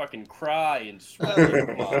didn't fucking cry and sweat.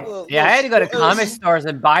 Yeah, I had to go to comic stores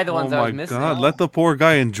and buy the Oh ones I was my missing. God! Let the poor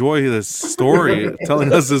guy enjoy this story,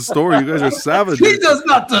 telling us his story. You guys are He savages. does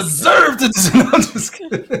not deserve to. No, I'm just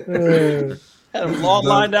kidding. Had them all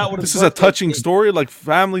lined out with This his is a birthday touching cake. story. Like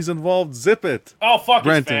families involved. Zip it. Oh, fuck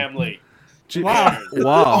Brenton. his family. Wow.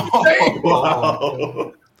 Wow.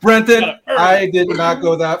 Wow. Brenton, I did not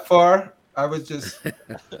go that far. I was just.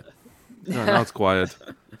 No, now it's quiet.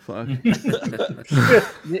 Fuck. Did Go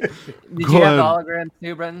you have the ahead. holograms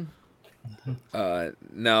too, Brendan?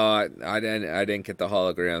 No, I didn't get the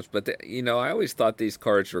holograms, but I always thought these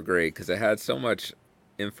cards were great because they had so much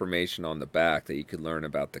information on the back that you could learn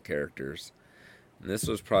about the characters. And this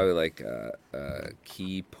was probably like a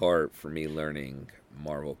key part for me learning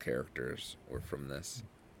Marvel characters were from this.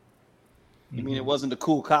 You mean it wasn't a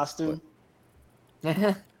cool costume?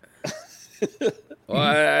 Well,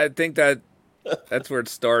 I think that's where it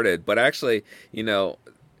started. But actually,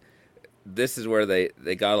 this is where they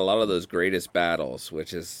got a lot of those greatest battles,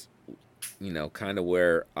 which is, kind of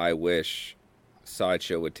where I wish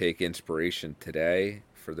Sideshow would take inspiration today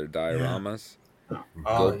for their dioramas.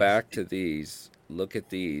 Go back to these, look at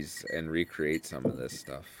these, and recreate some of this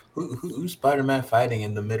stuff. Who's Spider-Man fighting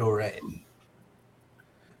in the middle right?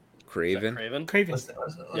 Craven. Craven. What's Are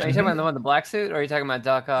you talking about the one with the black suit, or are you talking about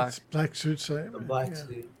Doc Ock? It's black suit side. the black Yeah.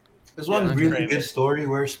 suit? There's one Yeah, really Craven. good story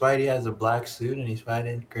where Spidey has a black suit and he's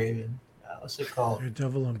fighting Craven. What's it called?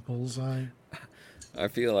 Daredevil and Bullseye. I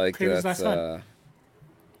feel like Craven's that's last son.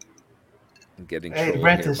 getting Hey, trolled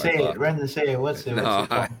Brenton, here say by it. Buck. Brenton, say it. What's it? No, What's it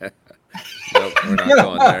called? nope, we're not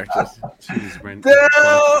going there. Just Jeez, Brenton.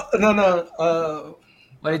 No.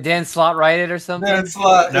 What did Dan Slott write it or something? Dan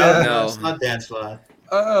Slott. No, Yeah. no, it's not Dan Slott.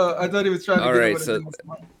 I thought he was trying to all get right. it with So Dan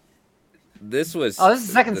Slott. this was Oh, this is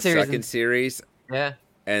the second the series. second series, Yeah.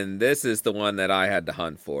 and this is the one that I had to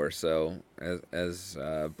hunt for. So as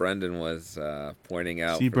Brendan was pointing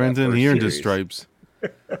out, See, for that Brendan, first he earned his series, stripes.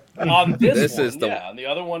 On this, This one, is the- yeah. On the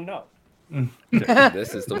other one, no.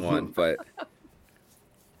 This is the one. But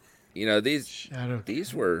these Shadow.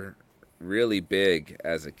 these were really big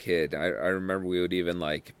as a kid. I remember we would even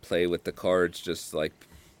like play with the cards, just like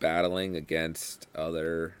battling against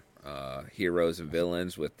other heroes and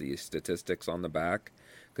villains with the statistics on the back,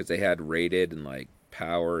 because they had rated and like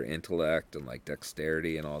power, intellect, and like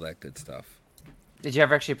dexterity and all that good stuff. Did you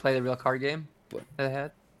ever actually play the real card game What? that they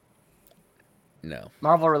had? No,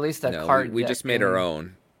 Marvel released a no, card. we deck just made game. our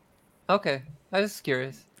own. Okay, I was just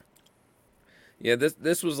curious. Yeah,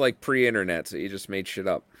 this was like pre-internet, so you just made shit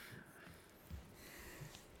up.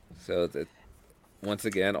 So that once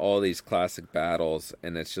again, all these classic battles,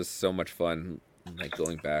 and it's just so much fun, like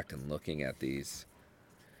going back and looking at these.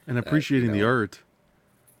 And appreciating the art.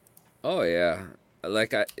 Oh yeah,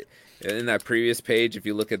 like in that previous page, if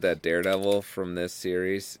you look at that Daredevil from this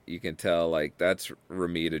series, you can tell like that's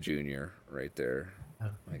Ramita Jr. right there.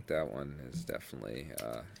 Like that one is definitely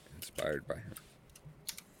inspired by him.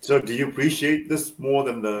 So, do you appreciate this more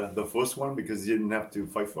than the first one because you didn't have to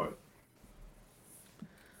fight for it?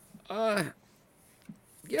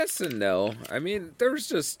 Yes and no. I mean,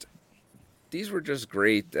 these were just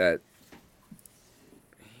great that,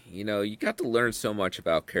 you got to learn so much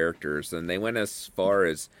about characters, and they went as far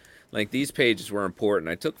as, like, these pages were important.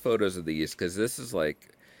 I took photos of these because this is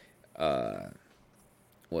like,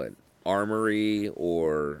 armory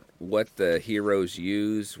or what the heroes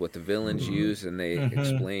use, what the villains use, and they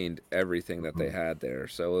explained everything that they had there.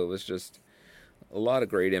 So it was just a lot of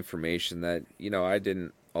great information that, I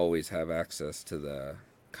didn't always have access to the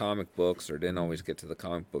comic books or didn't always get to the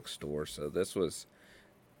comic book store. So this was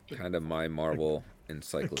kind of my Marvel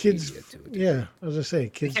encyclopedia. Kids, to it. yeah, as I say, I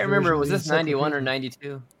kids. can't remember. version Was of the this 91 or encyclopedia.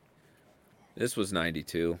 92? This was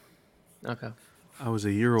 92. Okay. I was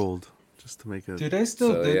a year old just to make it. Do they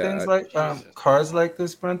still do things like cars like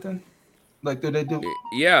this, Brenton? Like, do they do?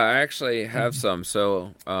 Yeah, I actually have some.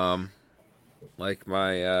 So, like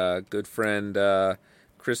my good friend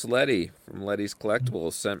Chris Letty from Letty's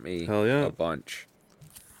Collectibles sent me a bunch.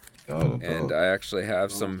 Oh, and I actually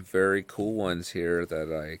have some very cool ones here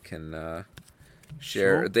that I can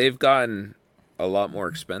share. Sure. They've gotten a lot more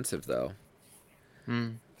expensive though.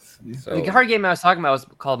 So, The card game I was talking about was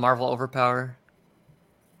called Marvel Overpower.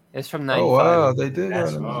 It's from '95. Oh wow, they did.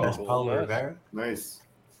 That's that. Paulo Rivera. Nice.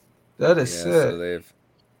 That is yeah, sick. so they have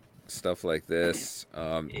stuff like this.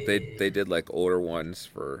 They did like older ones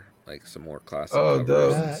for like some more classic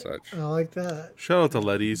covers and such. I like that. Shout out to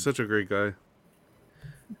Letty. He's such a great guy.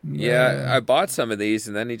 Yeah, I bought some of these,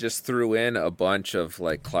 and then he just threw in a bunch of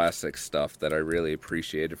like classic stuff that I really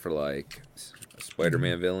appreciated for like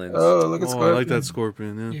Spider-Man villains. Oh, look at I Scorpion. like that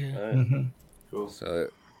Scorpion. Yeah. Mhm. Cool. So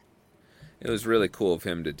it was really cool of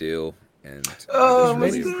him to do, and Oh, I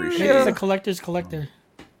just really Mr. appreciate He's it. a collector's collector.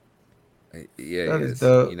 Yeah, That he is is.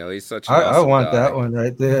 dope. You know, he's such an I awesome want guy. that one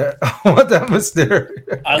right there. I want that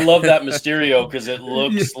Mysterio. I love that Mysterio because it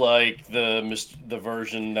looks like the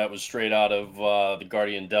version that was straight out of the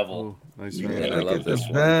Guardian Devil. Oh, nice. Yeah, And I look love at this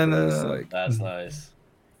the one. For his, Venom. like, That's nice.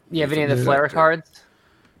 You have any of the Yeah. Flare cards?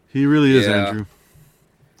 He really is, Yeah. Andrew.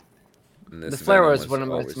 and The this Flare Venom was one of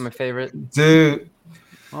my, always- it's my favorite. Dude,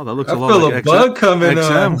 Oh, that looks I a lot feel like a bug XM. coming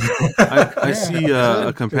on. I see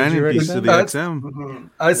a companion piece to the XM.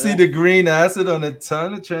 I see the green acid on a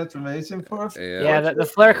ton of transformation force. Yeah, the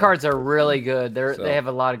Flare cards are really good. So- They have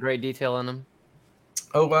a lot of great detail in them.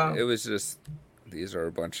 Oh wow! It was just these are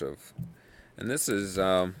a bunch of, and this is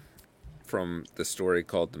from the story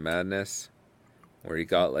called The Madness, where he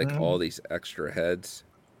got like all these extra heads,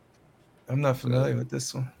 I'm not familiar with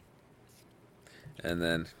this one. and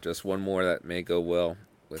then just one more that may go well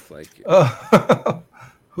with like. Oh,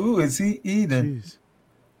 who is he eating? Jeez.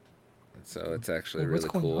 So it's actually What's really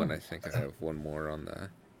going cool, on? and I think I have one more on the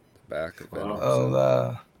back of Venom. Oh wow!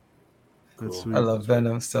 That's Cool. sweet. I love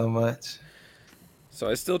Venom so much. So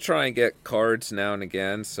I still try and get cards now and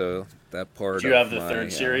again. So that part. Do you of have the my,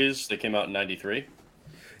 third series that came out in '93?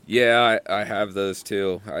 Yeah, I have those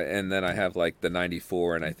too, and then I have like the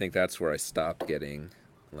 '94, and I think that's where I stopped getting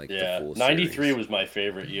like Yeah, the full '93 series. was my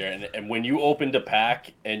favorite year, and when you opened a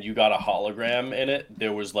pack and you got a hologram in it,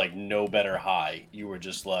 there was like no better high. You were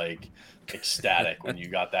just like ecstatic when you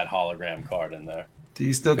got that hologram card in there. Do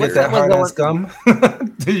you still Which get that one was hard the ass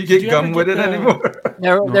gum? Do you get you gum ever with get it the-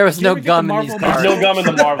 anymore? There was Did you no ever get the gum in these Marvel cards. There's no gum in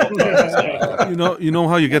the Marvel cards. You know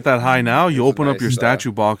how you get that high now? You It's open up nice your stuff.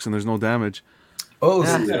 statue box and there's no damage. Oh,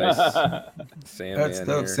 Nice. that's Sandman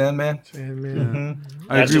dope, here. Sandman. Sandman. Mhm.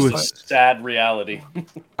 I That's agree just with a sad reality.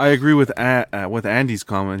 I agree with Andy's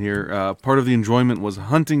comment here. Part of the enjoyment was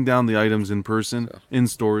hunting down the items in person, in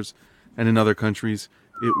stores, and in other countries.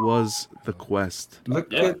 It was the quest.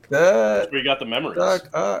 Look Yeah. at that, That's where you got the memories. Doc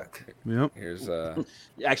Ock. Yep. Here's You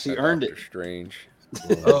actually a earned it. Doctor Strange.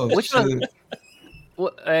 Oh, Which one? shoot.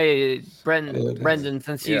 Well, hey, There it Brendan, is. Brendan,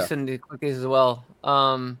 since you Yeah. send the cookies as well,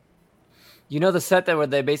 you know the set that where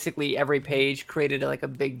they basically every page created like a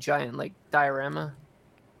big giant like diorama.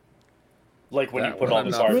 Like when That you put one all I'm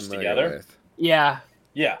the not cards familiar together. with, Yeah.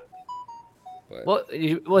 Yeah. but Well,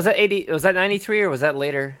 was that 80? Was that 93 or was that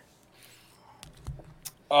later?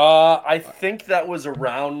 I think that was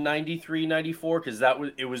around 93, 94, because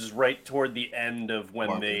it was right toward the end of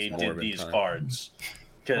when they did Morbid these time. cards.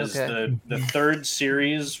 Because Okay. the third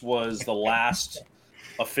series was the last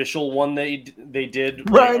official one they did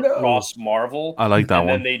Right, like, no. across Marvel. I like that and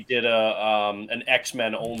one. then they did an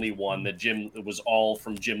X-Men only one that it was all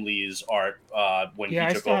from Jim Lee's art when Yeah, I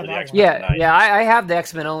he took still over have the that one. X-Men. Yeah, yeah. I have the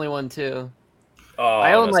X Men only one too.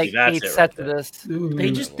 I own like 8 sets of this.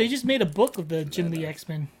 They just made a book of the Jim Lee X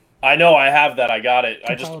Men. I know I have that. I got it.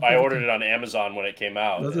 I Compiled ordered book. it on Amazon when it came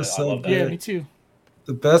out. Those are I so love that. Yeah, good. me too.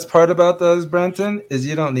 The best part about those, Brenton, is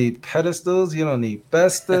you don't need pedestals. You don't need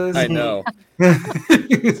bestas. I know.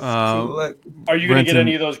 Like, Are you going to get Brenton-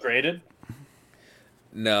 any of those graded?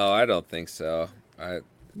 No, I don't think so. I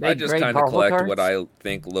They just grade kind of Marvel collect cards? what I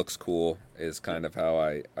think looks cool. Is kind of how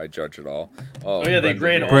I judge it all. Oh, yeah, they Brendan,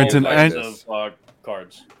 grade you all Brenton, types and- of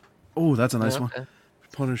cards. Oh, that's a nice Yeah, one. okay.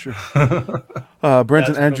 Punisher. Brenton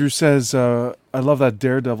That's Andrew says, I love that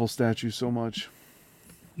Daredevil statue so much.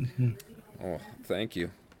 Oh, thank you.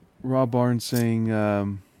 Rob Barnes saying,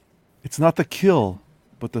 it's not the kill,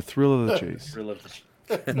 but the thrill of the chase.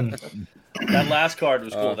 That last card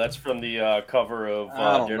was cool. That's from the cover of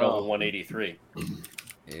I don't Daredevil know. 183.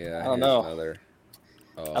 Yeah, I don't here's know. another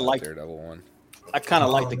I like- Daredevil one. I kind of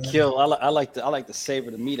like to kill. I like to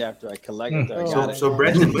savor the meat after I collect it. So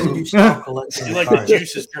Brenton, when did you stop collecting? You like the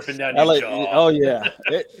juices dripping down your jaw. Oh yeah,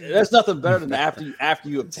 there's nothing better than after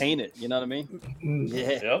you obtain it. You know what I mean?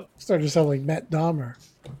 Yeah. Yep. Started to sound like Matt Dahmer.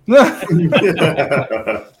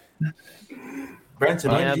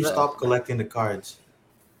 Brenton, when did you stop collecting the cards?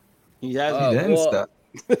 He has.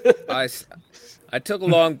 I took a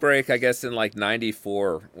long break. I guess in like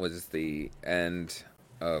 '94 was the end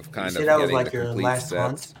of kind of that was getting like the your complete last sets.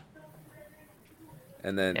 hunt?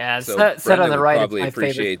 And then so Brendan set on the would right. probably My favorite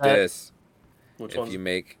appreciate set. this Which if one's- you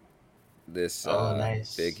make this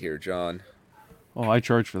nice. big here, John. Oh, I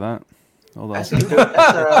charge for that. Hold on. That's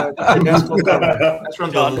that's cool cover. That's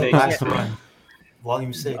from John the takes last it. run,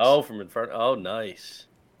 volume 6. Oh, from in front. Oh, nice.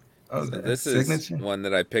 Oh, So the this is signature. one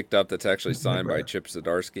that I picked up that's actually signed by Chip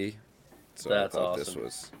Zdarsky. So That's I thought this awesome.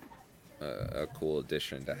 was a cool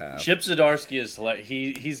addition to have. Chip Zdarsky is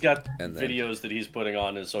he's got And then- videos that he's putting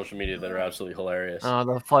on his social media that are absolutely hilarious.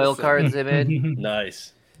 The foil cards they made.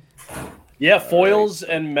 Nice. Yeah, foils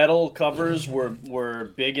and metal covers were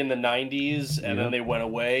big in the 90s, and then they went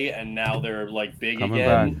away, and now they're like big Coming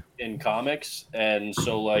again back. in comics, and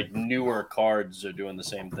so like newer cards are doing the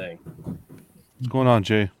same thing. What's going on,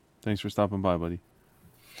 Jay? Thanks for stopping by, buddy.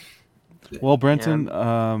 Well, Brenton,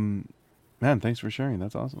 man, thanks for sharing.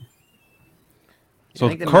 That's awesome. So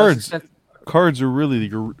think the most cards expensive- are really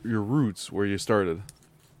your roots where you started.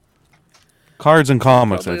 Cards and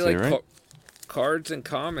comics, I'd Probably say, like right? Cards and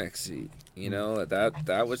comics. You know,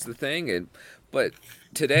 that was the thing. But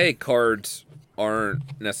today cards aren't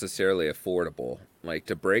necessarily affordable. Like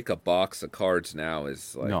to break a box of cards now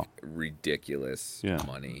is like ridiculous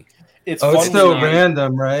money. It's it's fun still when you-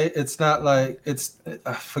 random, right? It's not like it's.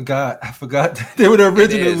 I forgot. They were the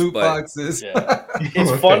original is, loot but- boxes. Yeah.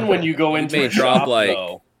 It's fun when you go into may a drop, shop, like-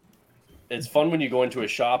 though. It's fun when you go into a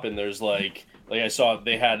shop and there's like I saw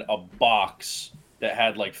they had a box that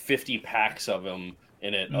had like 50 packs of them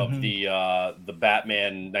in it of the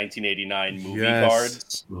Batman 1989 movie Yes.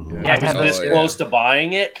 cards. Yeah, I was this yeah. close to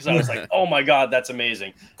buying it because I was like, "Oh my god, that's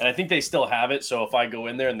amazing!" And I think they still have it. So if I go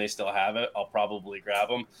in there and they still have it, I'll probably grab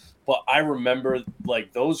them. But I remember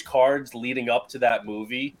like those cards leading up to that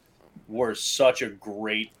movie were such a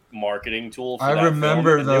great marketing tool. For I that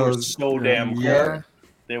remember film, and They were those. so damn cool. Yeah.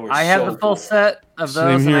 They were. I have so the full cool. set of Same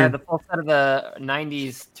those, and I here. have the full set of the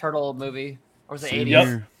 '90s Turtle movie, or was it Same '80s? Yep.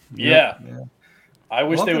 here. Yeah. Yeah. I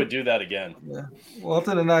wish they Walter- would do that again. Yeah.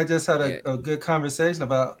 Walton and I just had a good conversation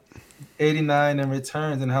about 89 and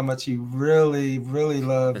returns and how much he really, really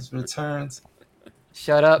loves returns.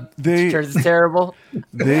 Shut up. They- Returns is terrible.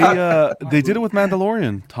 They did it with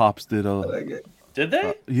Mandalorian. Topps did I a like it. Did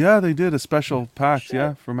they? yeah, they did a special pack,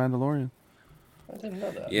 for Mandalorian. I didn't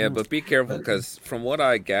know that. Yeah, but be careful because from what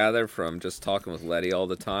I gather from just talking with Letty all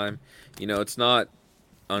the time, you know, it's not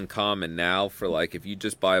uncommon now for like if you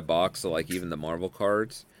just buy a box of like even the Marvel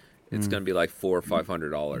cards, it's gonna be like $400 or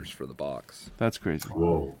 $500 for the box. That's crazy.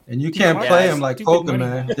 Whoa. And you can't Yeah, play it's them like stupid money.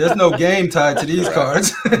 Pokemon. There's no game tied to these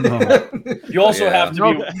cards. You also Yeah. have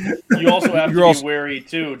to be. You also have to You're be also- wary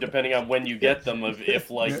too, depending on when you get them. Of if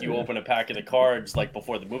like you open a pack of the cards like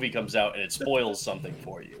before the movie comes out and it spoils something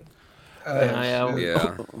for you.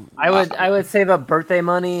 Yeah, I would save up birthday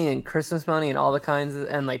money and Christmas money and all the kinds of,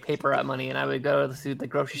 and like paper route money, and I would go to the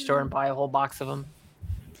grocery store and buy a whole box of them.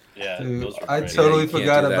 Yeah, Dude, those were I great. totally you can't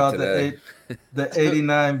forgot do that about today. the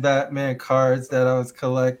 89 Batman cards that I was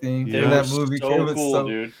collecting They for were that movie. so It was cool, so,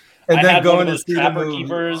 dude. and I then had one going of to those see the Trapper movie.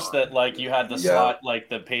 Keepers that like you had to Yeah. slot like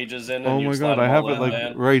the pages in. And Oh you my slide god, I them have all it in, like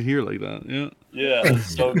man. right here like that. Yeah. Yeah,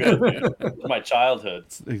 it's so good. Dude. It's my childhood.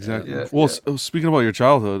 Exactly. Yeah, Well, yeah. speaking about your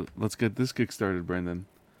childhood, let's get this kick started, Brendan.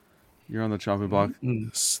 You're on the chopping block.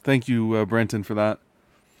 Thank you, Brenton, for that.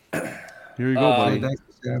 Here you go, Hey, buddy. thanks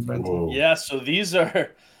for sharing, Brenton. Whoa. Yeah, so these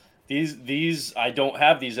are these I don't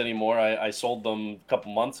have these anymore. I sold them a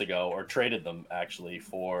couple months ago, or traded them actually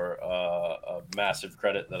for a massive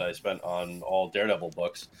credit that I spent on all Daredevil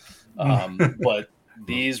books. But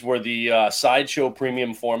these were the Sideshow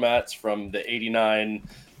premium formats from the '89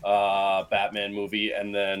 Batman movie,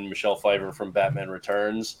 and then Michelle Pfeiffer from Batman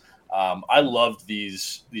Returns. I loved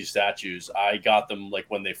these statues. I got them like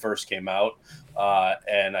when they first came out,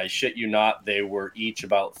 and I shit you not, they were each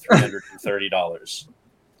about $330.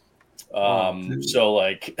 So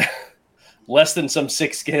like less than some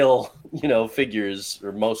 6 scale, figures,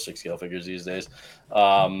 or most 6 scale figures these days.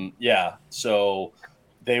 Yeah, so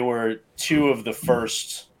they were 2 of the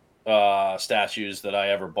first statues that I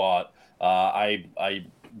ever bought. I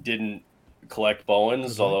didn't collect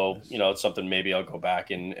Bowens, although it's something maybe I'll go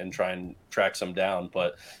back and try and track some down.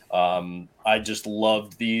 But I just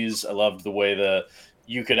loved these. I loved the way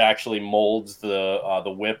you could actually mold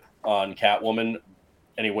the whip on Catwoman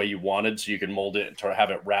any way you wanted, so you could mold it to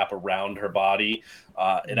have it wrap around her body.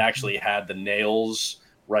 It actually had the nails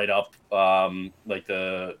right up, like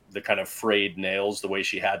the kind of frayed nails, the way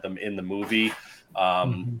she had them in the movie.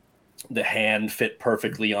 The hand fit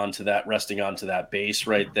perfectly onto that, resting onto that base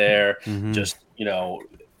right there. Just,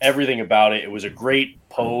 everything about it. It was a great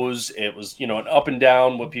pose. It was, an up and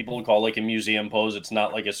down, what people call like a museum pose. It's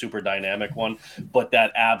not like a super dynamic one, but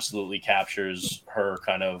that absolutely captures her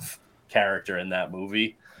kind of character in that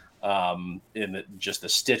movie. Just the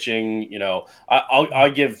stitching, I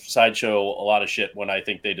give Sideshow a lot of shit when I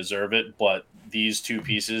think they deserve it, but these two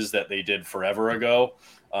pieces that they did forever ago,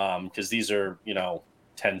 because these are,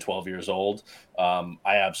 10, 12 years old. I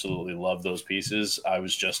absolutely love those pieces.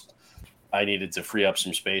 I needed to free up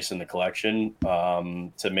some space in the collection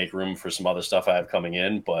to make room for some other stuff I have coming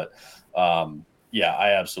in. But yeah,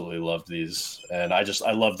 I absolutely loved these. And I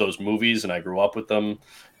love those movies and I grew up with them.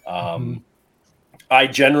 I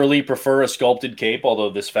generally prefer a sculpted cape,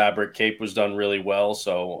 although this fabric cape was done really well.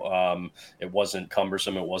 So it wasn't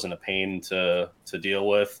cumbersome. It wasn't a pain to deal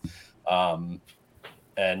with.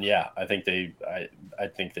 And yeah, I think they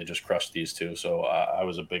just crushed these two. So I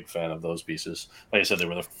was a big fan of those pieces. Like I said, they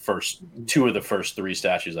were two of the first three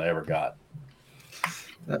statues I ever got.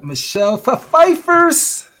 That Michelle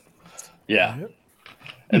Pfeiffer's. Yeah.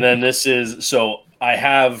 And then this is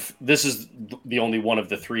the only one of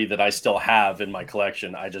the three that I still have in my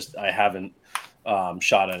collection. I haven't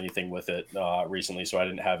shot anything with it recently, so I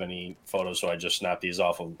didn't have any photos, so I just snapped these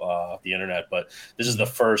off of the internet. But this is the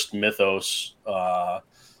first Mythos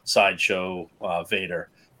Sideshow Vader,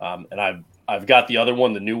 and I've got the other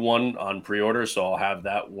one, the new one, on pre-order, so I'll have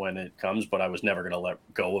that when it comes. But I was never going to let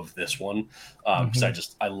go of this one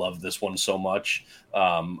because I love this one so much.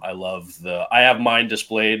 I have mine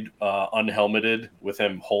displayed unhelmeted with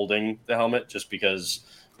him holding the helmet, just because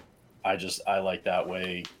I like that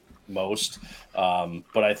way most.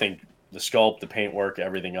 But I think the sculpt, the paintwork,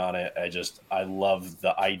 everything on it, I love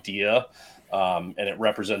the idea. And it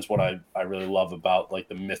represents what I really love about like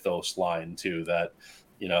the Mythos line too, that,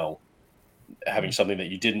 having something that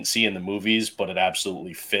you didn't see in the movies, but it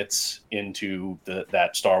absolutely fits into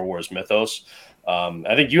that Star Wars mythos.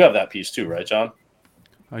 I think you have that piece too, right, John?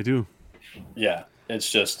 I do. Yeah.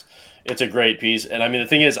 It's a great piece. And I mean, the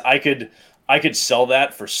thing is, I could sell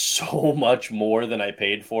that for so much more than I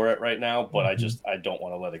paid for it right now, but I don't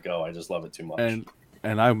want to let it go. I just love it too much.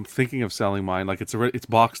 And I'm thinking of selling mine. Like it's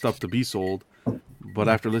boxed up to be sold, but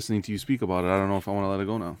after listening to you speak about it, I don't know if I want to let it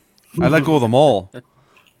go now. I let go of them all,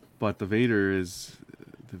 but the Vader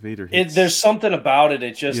hits. There's something about it.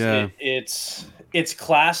 It's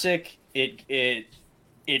classic.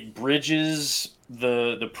 It bridges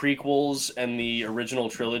the prequels and the original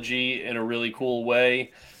trilogy in a really cool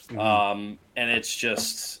way. And it's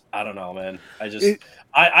just, I don't know, man.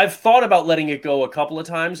 I've thought about letting it go a couple of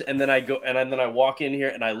times, and then I walk in here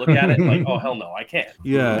and I look at it like, oh hell no, I can't.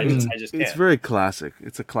 Yeah, I just can't. It's very classic.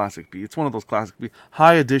 It's a classic beat. It's one of those classic beat,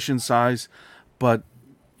 high edition size, but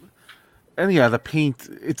the paint,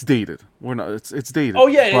 it's dated. It's dated. Oh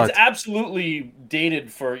yeah, it's absolutely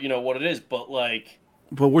dated for what it is, but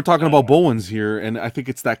we're talking about Bowens here, and I think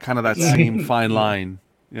it's that same fine line.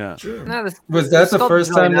 Yeah. Sure. Was that the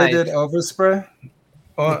first time they did overspray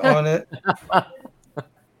on it?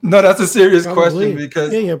 No, that's a serious question because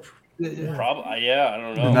probably, I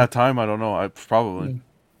don't know. In that time, I don't know. Probably.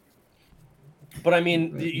 But I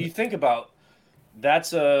mean, you think about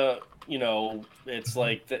that's it's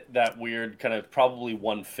like that weird kind of probably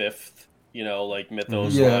 1/5, like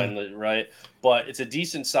Mythos line, right? But it's a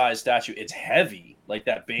decent sized statue. It's heavy, like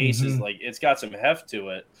that base is like it's got some heft to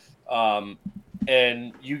it.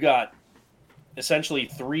 And you got essentially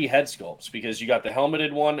 3 head sculpts, because you got the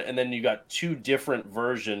helmeted one, and then you got 2 different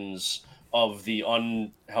versions of the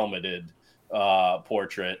unhelmeted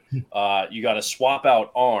portrait. You got a swap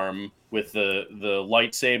out arm with the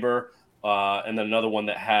lightsaber, and then another one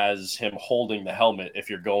that has him holding the helmet if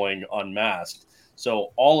you're going unmasked.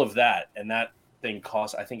 So all of that, and that thing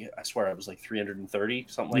cost, I swear it was like $330,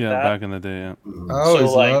 something like that. Yeah, back in the day. Yeah. I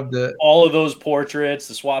always loved it. All of those portraits,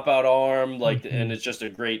 the swap out arm, and it's just a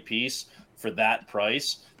great piece for that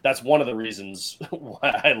price. That's one of the reasons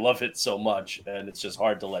why I love it so much, and it's just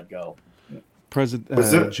hard to let go.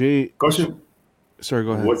 President Jay. Question. Sorry,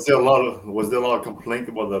 go ahead. Was there a lot of complaint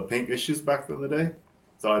about the paint issues back in the day?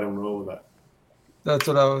 So I don't know that. That's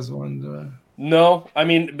what I was wondering. No, I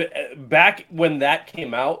mean, back when that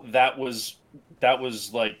came out, that was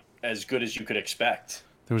like as good as you could expect.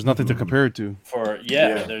 There was nothing to compare it to.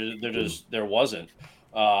 There wasn't.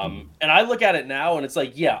 And I look at it now, and it's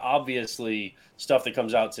like, yeah, obviously stuff that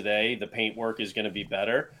comes out today, the paintwork is going to be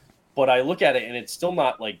better. But I look at it, and it's still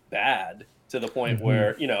not like bad to the point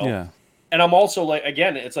where, you know. Yeah. And I'm also like,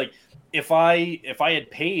 again, it's like if I had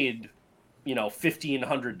paid, you know,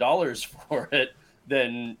 $1,500 for it,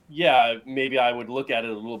 then yeah, maybe I would look at it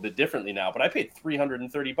a little bit differently now. But I paid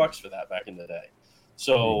 $330 for that back in the day,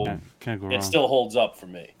 so can't go it wrong. still holds up for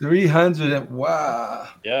me. 300. Wow.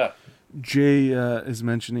 Yeah. Jay is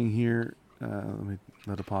mentioning here. Let me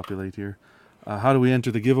let it populate here. How do we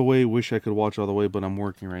enter the giveaway? Wish I could watch all the way, but I'm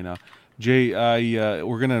working right now. Jay,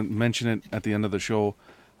 we're gonna mention it at the end of the show.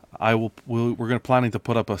 We're gonna planning to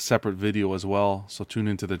put up a separate video as well. So tune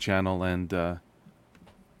into the channel and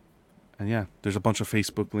yeah, there's a bunch of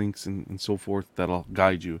Facebook links and so forth that'll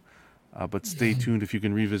guide you. But stay tuned. If you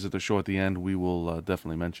can revisit the show at the end, we will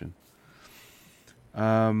definitely mention.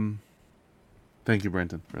 Thank you,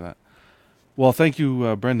 Brendan, for that. Well, thank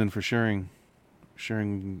you, Brendan, for sharing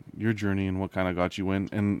your journey and what kind of got you in.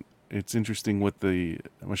 And it's interesting with the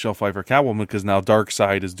Michelle Pfeiffer Catwoman because now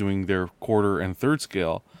Darkseid is doing their quarter and third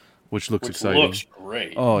scale, which looks exciting. Looks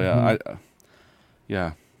great. Oh yeah,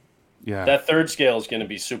 yeah. That third scale is going to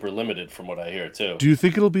be super limited, from what I hear too. Do you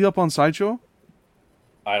think it'll be up on Sideshow?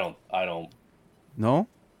 I don't. No.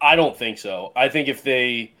 I don't think so. I think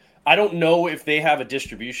I don't know if they have a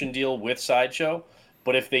distribution deal with Sideshow,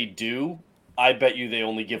 but if they do, I bet you they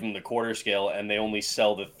only give them the quarter scale and they only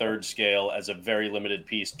sell the third scale as a very limited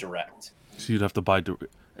piece direct. So you'd have to buy.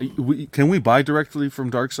 Can we buy directly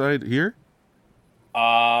from Darkseid here?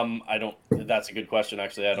 I don't. That's a good question.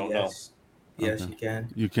 Actually, I don't know. Yes, you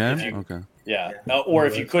can. You can. Okay. Yeah. Or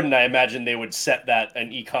if you couldn't, I imagine they would set that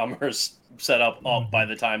an e-commerce setup up by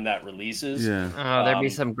the time that releases. Yeah. There'd be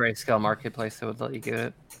some grayscale marketplace that would let you get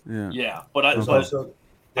it. Yeah. Yeah, but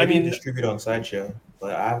I mean, distribute on Sideshow.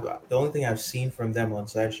 But the only thing I've seen from them on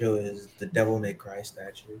Sideshow is the Devil May Cry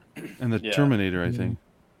statue and the Terminator, I think.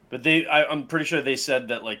 But I'm pretty sure they said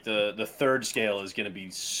that like the third scale is going to be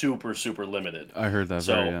super limited. I heard that.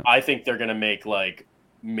 So I think they're going to make like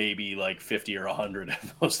maybe like 50 or 100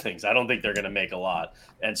 of those things. I don't think they're going to make a lot,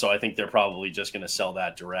 and so I think they're probably just going to sell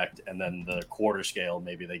that direct, and then the quarter scale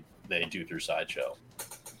maybe they do through Sideshow.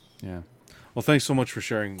 Yeah. Well, thanks so much for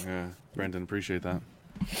sharing, Brendan. Appreciate that.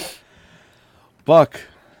 Buck,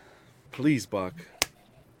 please, Buck,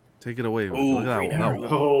 take it away. Ooh, Look at that.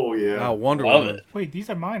 Oh yeah. Wonder Love Woman. it. Wait, these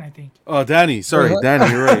are mine, I think. Oh, Danny. Sorry,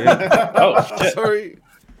 Danny. You're right. Yeah. Oh shit. Sorry.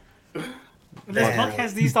 This Buck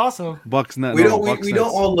has these also. Buck's not. We no, don't. Buck's We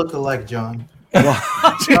don't all look alike, John.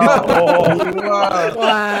 Wow.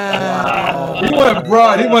 He went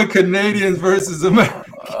broad. He went Canadians versus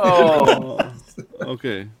Americans. Oh.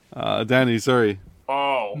 Okay. Danny, sorry.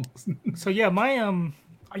 Oh. So yeah,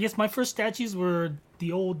 I guess my first statues were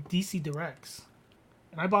the old DC Directs,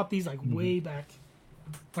 and I bought these like way back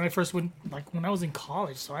when I first went, like when I was in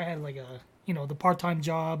college. So I had like the part-time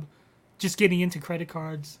job, just getting into credit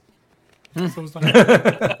cards. So it was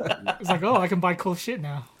like, oh, I can buy cool shit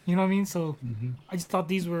now. You know what I mean? So I just thought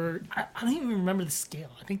these were. I don't even remember the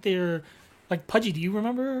scale. I think they're like Pudgy. Do you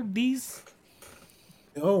remember these?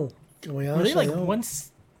 Oh, were they like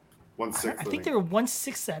 1/6? I think they were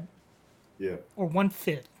 1/6 at. Yeah. Or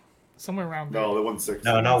 1/5, somewhere around there. No, they're 1/6.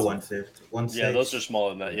 No, not 1/5. 1/6. Yeah, those are smaller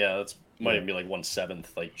than that. Yeah, that's might even be like 1/7,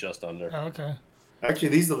 like just under. Oh, okay. Actually,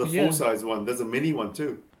 these are the Yeah. full size one. There's a mini one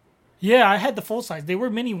too. Yeah, I had the full size. They were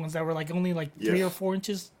mini ones that were like only like 3 Yes. or 4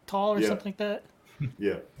 inches tall or Yeah. something like that.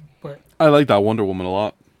 Yeah. But I like that Wonder Woman a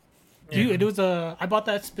lot. dude, it was I bought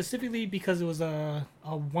that specifically because it was a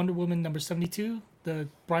Wonder Woman number 72, the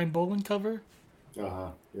Brian Boland cover. Yeah.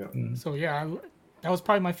 So yeah, that was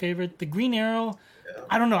probably my favorite. The Green Arrow,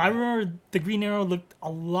 I don't know. I remember the Green Arrow looked a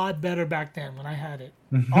lot better back then when I had it.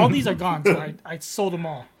 All these are gone, so I sold them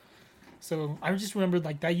all. So I just remember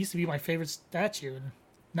like that used to be my favorite statue. And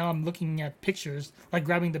now I'm looking at pictures, like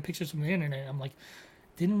grabbing the pictures from the internet. I'm like,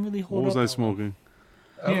 didn't really hold What was up I that smoking?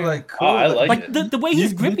 I'm Yeah. like, cool. Oh, I like it. the way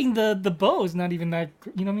he's gripping the bow is not even that.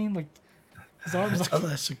 You know what I mean? Like his arms. Like,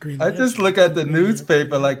 That's a green. I just look at the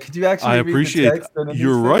newspaper. Like, could you actually I read the appreciate. text in the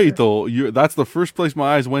You're newspaper? right, though. That's the first place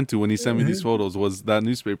my eyes went to when he sent me these photos was that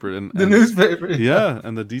newspaper and The newspaper. Yeah,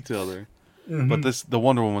 and the detail there. But the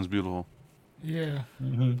Wonder Woman's beautiful. yeah.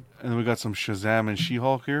 And then we got some Shazam and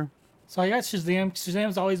She-Hulk here. So I got Shazam.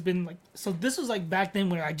 Shazam's always been like. So this was like back then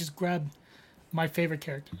when I just grabbed my favorite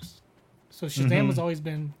characters. So Shazam has always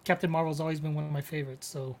been Captain Marvel's always been one of my favorites.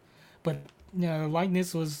 So, but the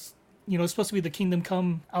likeness was it's supposed to be the Kingdom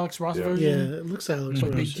Come Alex Ross Yeah, version. it looks Alex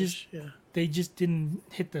But Ross. they just didn't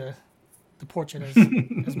hit the portrait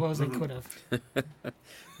as well as they could have.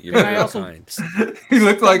 You're And I very also kind. He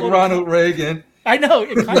looked like Ronald Reagan. I know.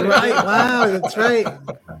 It kind of Right. Wow, that's right.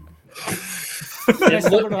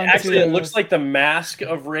 It looks like the mask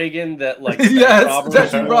of Reagan that like Yes, Roberts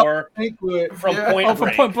that you wore Pinkwood. from Yeah. Point Oh, from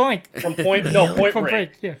Break. Point Blank. From Point From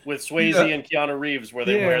Break, yeah. with Swayze Yeah. and Keanu Reeves, where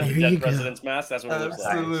they Yeah. wear the There you dead go. president's mask. That's what it looks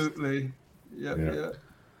like. Absolutely. Yep, Yeah.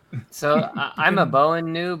 yeah. So I'm a Bowen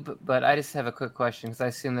noob, but I just have a quick question because I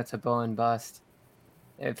assume that's a Bowen bust.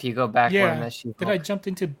 If you go back one, Yeah. that She-Hulk. Then I jumped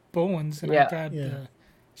into Bowens and Yeah. I got Yeah.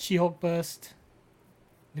 She-Hulk bust.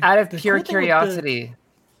 Out of The pure cool thing with curiosity,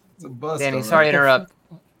 It's a bust. Danny, alright. sorry to interrupt.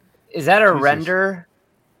 Is that a Jesus. render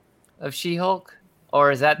of She-Hulk,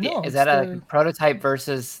 or is that No, is that it's a the- prototype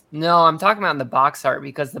versus? No, I'm talking about in the box art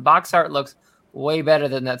because the box art looks way better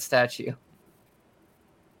than that statue.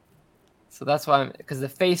 So that's why because the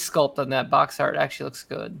face sculpt on that box art actually looks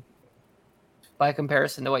good by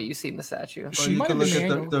comparison to what you see in the statue. Or She you might can have look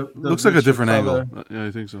been at the Looks like a richer different color. angle. Yeah,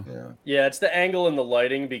 I think so. Yeah. Yeah, it's the angle and the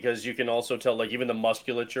lighting because you can also tell like even the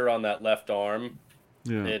musculature on that left arm.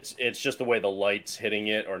 Yeah. It's just the way the light's hitting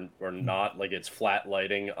it or not. Like it's flat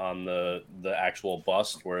lighting on the actual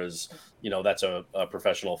bust, whereas that's a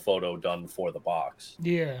professional photo done for the box.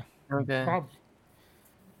 Yeah, Okay. probably.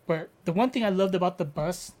 But the one thing I loved about the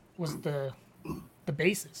bust was the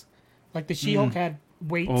bases. Like the She-Hulk had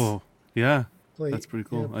weights. Oh, yeah. Plate. That's pretty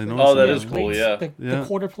cool. Yeah, I know. Oh, that Yeah, is cool. plates, Yeah. The Yeah.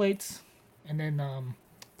 quarter plates, and then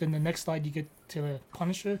the next slide you get to the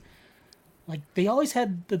Punisher. Like they always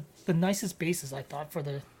had the nicest bases, I thought, for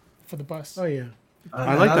the bust. Oh yeah.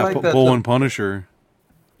 I like that Bowen Punisher.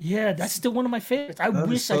 Yeah, that's still one of my favorites. I That is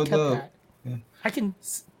wish I so kept dope. that. Yeah.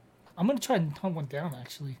 I'm gonna try and hunt one down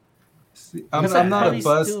actually. See, Because I'm I not a probably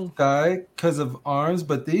bust still- guy because of arms,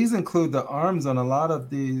 but these include the arms on a lot of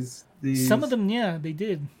these. Some of them, yeah, they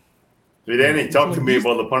did. Hey, Danny, talk to me These-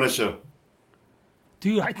 about the Punisher.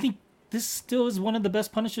 Dude, I think this still is one of the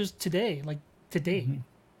best Punishers today. Like today.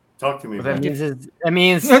 Talk to me. That Man.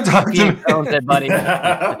 means Talk to he me. owns it, buddy.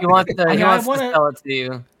 He wants to. I He mean, I wants wanna- to sell it to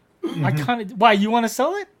you. I kind of. Why you want to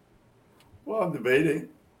sell it? Well, I'm debating.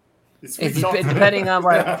 It's It's sweet talk. depending on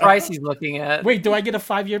what price he's looking at. Wait, do I get a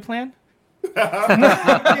 5-year plan?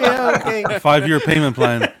 Yeah. Okay. 5-year payment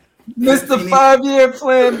plan. Mr. 5-year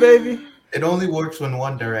plan, baby. It only works in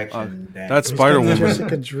one direction. Dan. That's Spider Woman.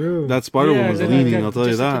 Jessica Drew. That Spider Woman's then I leaning. got I'll tell you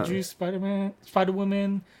Jessica that. Drew, Spider-Man,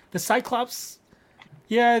 Spider-Woman, the Cyclops.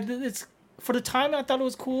 Yeah, it's for the time I thought it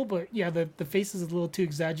was cool, but yeah, the face is a little too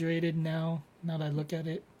exaggerated now. Now that I look at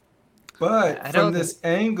it, But I from don't- this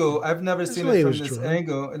angle, I've never That's seen the way it it from was this drawn.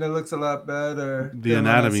 angle, and it looks a lot better. The than when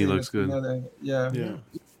I've anatomy seen it looks from good. that angle. Yeah.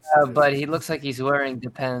 Yeah. But he looks like he's wearing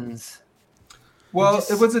Depends. Well,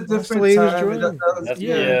 Just- it was a that's the different way it was time. and drawn. that was- That's,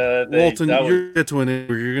 Yeah. yeah, Walton, that was- you're get to an age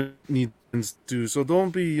where you're gonna need things to. So don't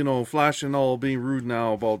be, flashing all, being rude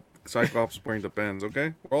now about Cyclops wearing the pens.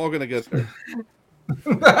 Okay, we're all gonna get there.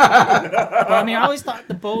 but I mean, I always thought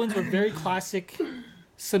the Bowens were very classic,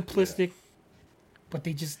 simplistic, but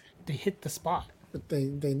they hit the spot. But they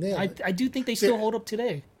nailed I it. I do think they still hold up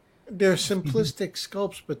today. They're simplistic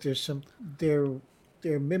sculpts, but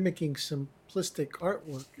they're mimicking simplistic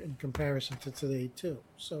artwork in comparison to today too.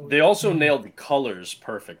 So They also nailed the colors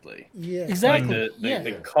perfectly. yeah, Exactly. Like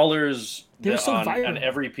the yeah. colors They're so on vibrant.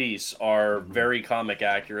 every piece are very comic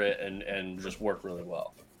accurate and just work really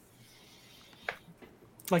well.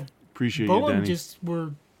 Like Appreciate you, Bowen Danny. just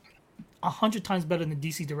were 100 times better than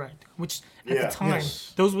DC Direct, which at Yeah. the time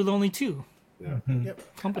Yes. those were the only two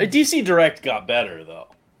Yep. companies. DC Direct got better though.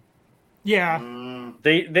 Yeah, Mm,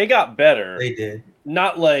 They got better. They did.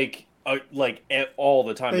 Not like all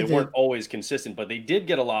the time. They They weren't did. always consistent, but they did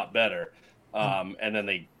get a lot better. And then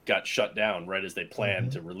they got shut down right as they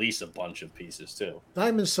planned to release a bunch of pieces too.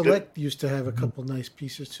 Diamond Select used to have a couple nice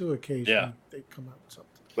pieces too. Occasionally, Yeah. they come out with something.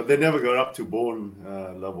 but they never got up to Bone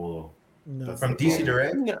level. No, That's From the DC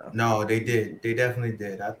problem. Direct? No, they did. They definitely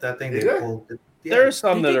did. I think They they did? pulled. There are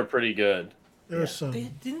some They that did. are pretty good. there are some.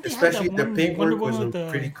 didn't they Especially have the that one paintwork Wonder was Woman with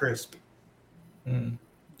pretty crisp.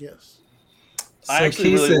 Yes. I So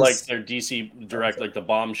actually really Keith like is- their DC Direct, like the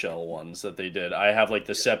bombshell ones that they did. I have like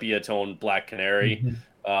the sepia tone Black Canary,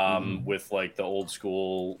 with like the old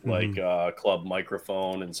school like club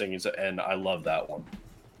microphone and singing, and I love that one.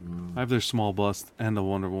 I have their small bust and the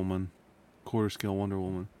Wonder Woman, quarter scale Wonder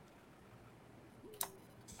Woman.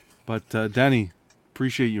 But Danny,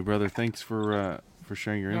 appreciate you, brother. Thanks for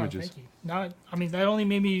sharing your No, images. thank you. Now, I mean, that only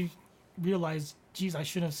made me realize, geez, I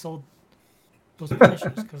should have sold those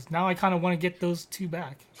Punishers because now I kind of want to get those two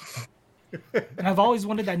back. And I've always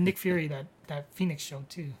wanted that Nick Fury, that Phoenix show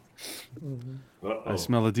too. I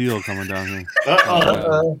smell a deal coming down here.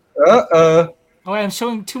 Uh-oh. Oh, I'm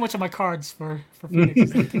showing too much of my cards for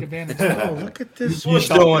Phoenix to take advantage. Oh, look at this. You're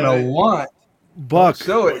showing a want. Buck,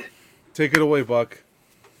 Show it. Take it away, Buck.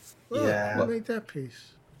 Oh, Yeah. who made that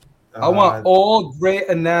piece? I want all great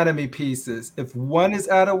anatomy pieces. If one is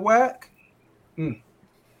out of whack,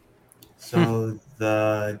 So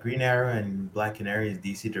the Green Arrow and Black Canary is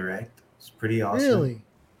DC Direct. It's pretty awesome. Really?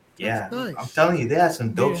 Yeah, That's nice. I'm telling you, they had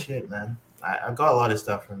some dope Yeah. shit, man. I got a lot of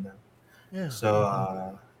stuff from them. Yeah.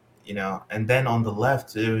 So you know, and then on the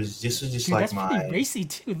left, it was just Dude, like that's my. pretty racy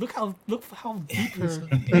too. Look how deep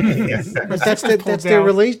her. But that's their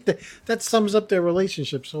relation. That sums up their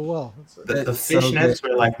relationship so well. The It's so fishnets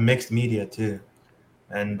good. were like mixed media too,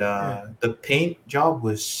 and the paint job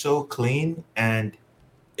was so clean and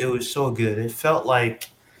it was so good. It felt like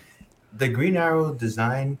the Green Arrow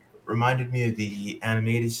design reminded me of the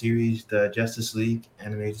animated series, the Justice League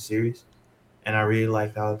animated series, and I really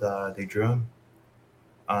liked how they drew him.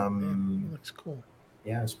 Looks cool.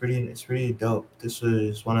 Yeah, it's pretty dope. This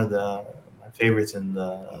was one of my favorites in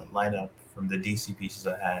the lineup from the DC pieces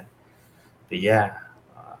I had. But yeah,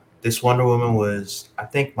 this Wonder Woman was, I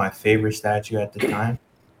think, my favorite statue at the time.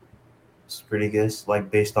 It's pretty good. It's like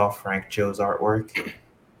based off Frank Cho's artwork.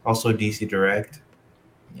 Also DC Direct.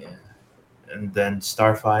 Yeah. And then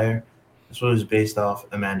Starfire. This was based off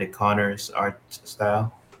Amanda Connor's art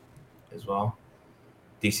style as well.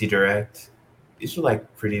 DC Direct. These were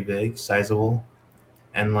like pretty big, sizable,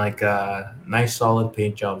 and like nice solid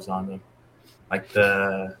paint jobs on them. Like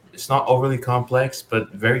it's not overly complex,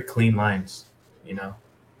 but very clean lines, you know.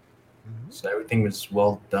 So everything was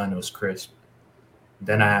well done. It was crisp.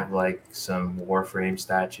 Then I have like some Warframe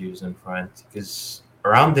statues in front because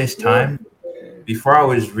around this time, before I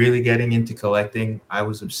was really getting into collecting, I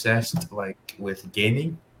was obsessed like with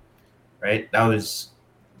gaming. Right, that was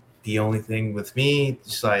the only thing with me.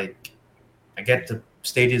 Just like I get to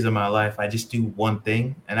stages of my life, I just do one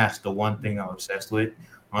thing, and that's the one thing I'm obsessed with.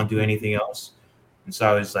 I don't do anything else. And so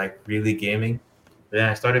I was like really gaming. But then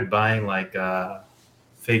I started buying like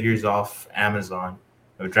figures off Amazon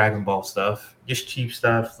of Dragon Ball stuff, just cheap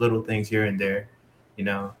stuff, little things here and there. You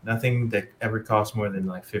know, nothing that ever cost more than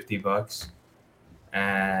like $50.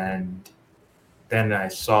 And then I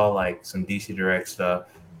saw like some DC Direct stuff,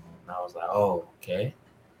 and I was like, oh, okay.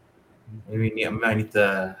 Maybe I might need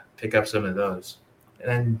to pick up some of those. And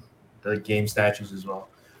then the game statues as well.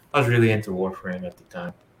 I was really into Warframe at the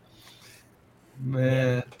time.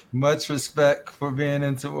 Man, much respect for being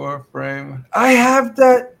into Warframe. I have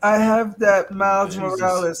that Miles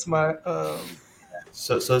Morales.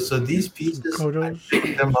 So these pieces, I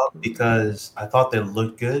picked them up because I thought they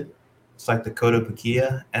looked good. It's like the Kodo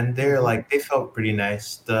Pakia, and they felt pretty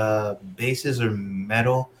nice. The bases are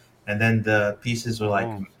metal, and then the pieces are like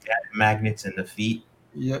magnets in the feet.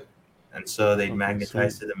 Yep. And so they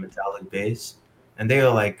magnetize to the metallic base, and they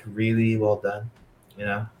are like really well done, you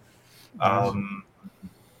know.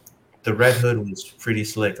 The Red Hood was pretty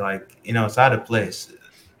slick, like, you know, it's out of place.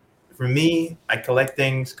 For me, I collect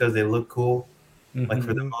things because they look cool, like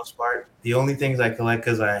for the most part. The only things I collect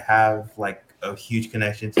because I have like a huge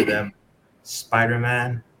connection to them,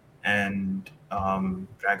 Spider-Man and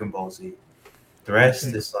Dragon Ball Z. The rest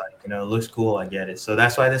is like, you know, it looks cool, I get it. So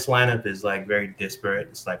that's why this lineup is like very disparate.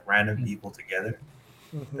 It's like random people together.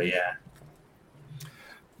 But yeah.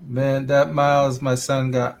 Man, that Miles my son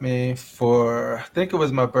got me for, I think it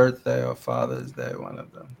was my birthday or Father's Day, one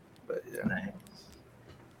of them. But yeah. Nice.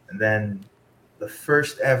 And then the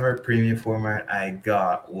first ever premium format I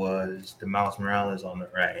got was the Miles Morales on the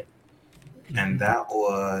right. And that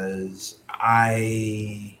was, at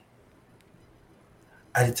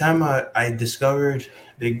the time I discovered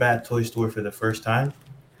Big Bad Toy Store for the first time.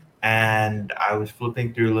 And I was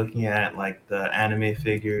flipping through looking at like the anime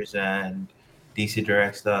figures and DC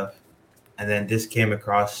Direct stuff, and then this came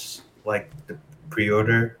across like the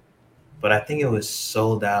pre-order, but I think it was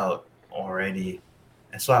sold out already.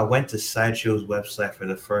 And so I went to Sideshow's website for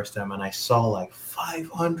the first time, and I saw like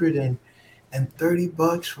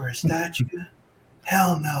 $530 for a statue.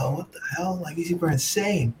 Hell no! What the hell? Like, these people are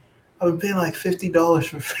insane. I've been paying like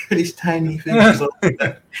 $50 for these tiny figures, like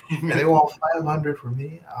that, and they want $500 for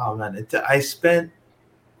me. Oh man! I spent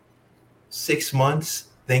 6 months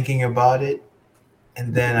thinking about it.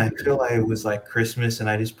 And then I feel like it was like Christmas, and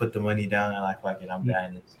I just put the money down and like, fuck it, I'm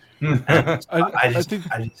buying this. I just,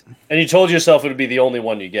 and you told yourself it would be the only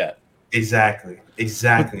one you get. Exactly.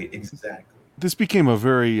 This became a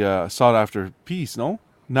very sought after piece, no?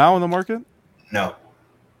 Now in the market? No.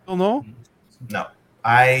 Still no? No.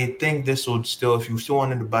 I think this would still, if you still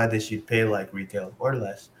wanted to buy this, you'd pay like retail or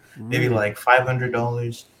less. Maybe like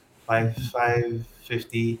 $500,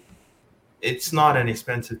 $550. It's not an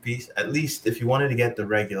expensive piece, at least if you wanted to get the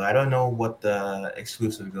regular. I don't know what the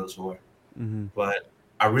exclusive goes for, but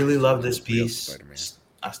I really love this piece.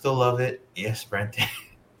 I still love it. Yes, Brenton.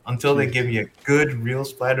 Until they give me a good real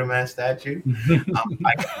Spider-Man statue,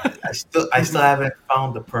 I still haven't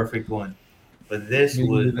found the perfect one. But this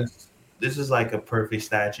is like a perfect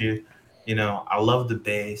statue. You know, I love the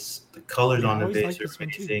base. The colors on the base are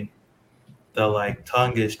amazing. The like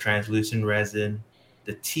tongue is translucent resin.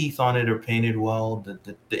 The teeth on it are painted well.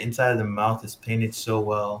 The inside of the mouth is painted so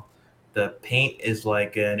well. The paint is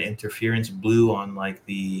like an interference blue on like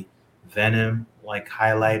the Venom, like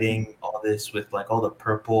highlighting all this with like all the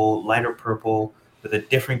purple, lighter purple with a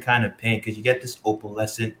different kind of paint because you get this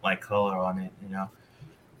opalescent like color on it, you know.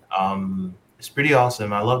 It's pretty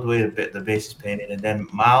awesome. I love the way the base is painted. And then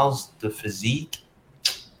Miles, the physique,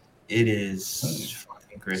 it is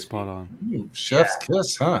fucking crispy. Spot on. Chef's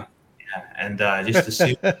kiss, huh? Yeah, and just the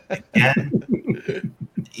suit again.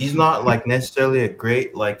 He's not like necessarily a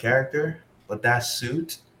great like character, but that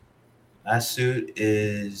suit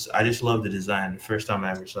is. I just love the design. The first time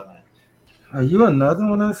I ever saw it. Are you another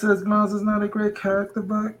one that says Miles is not a great character,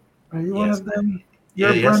 Buck? Are you one of them?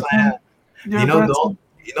 Yes, I am. You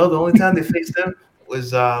know the only time they faced him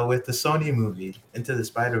was with the Sony movie Into the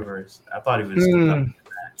Spider-Verse. I thought he was.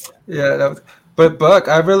 Yeah, that was. But Buck,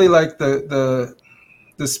 I really like the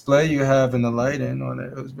display you have and the lighting on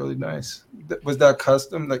it. It was really nice. Was that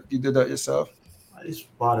custom? Like you did that yourself? I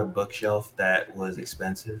just bought a bookshelf that was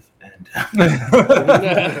expensive, and you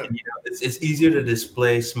know, it's easier to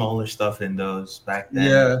display smaller stuff in those back then.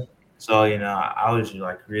 Yeah. So you know, I was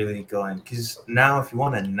like really going because now if you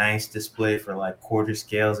want a nice display for like quarter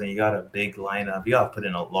scales and you got a big lineup, you got to put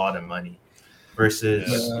in a lot of money. Versus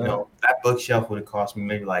you know that bookshelf would have cost me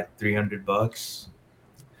maybe like $300,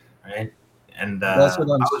 right? And that's what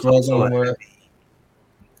I'm struggling with.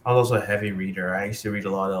 I was also a heavy reader. I used to read a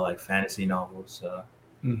lot of like fantasy novels.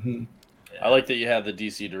 I like that you have the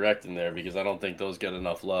DC Direct in there because I don't think those get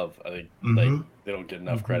enough love. I think like they don't get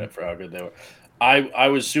enough credit for how good they were. I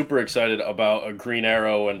was super excited about a Green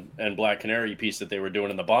Arrow and Black Canary piece that they were doing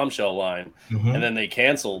in the Bombshell line, and then they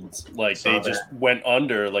canceled. Like they just went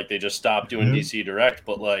under. Like they just stopped doing DC Direct.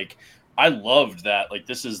 But like I loved that. Like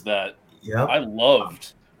this is that. Yeah. I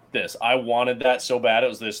loved this. I wanted that so bad. It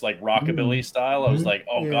was this like rockabilly style. I was like,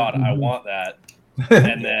 oh god, I want that.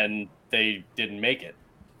 And then they didn't make it.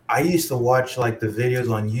 I used to watch like the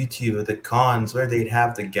videos on YouTube of the cons where they'd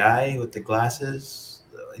have the guy with the glasses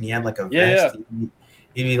and he had like a vest.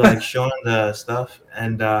 He'd be like showing the stuff,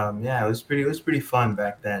 and it was pretty fun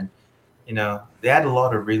back then. You know, they had a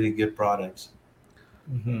lot of really good products.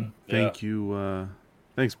 Thank you,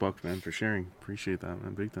 thanks Buck, man, for sharing. Appreciate that,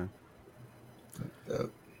 man, big time.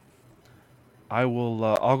 I will.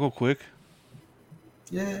 I'll go quick.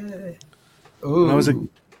 Yay!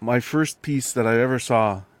 My first piece that I ever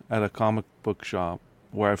saw at a comic book shop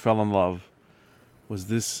where I fell in love was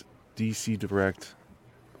this DC Direct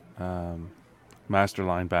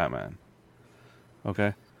Masterline Batman.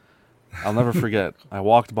 Okay, I'll never forget. I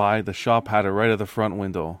walked by, the shop had it right at the front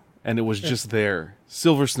window, and it was just there.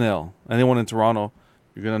 Silver Snail. Anyone in Toronto,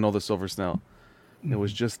 you're gonna know the Silver Snail. It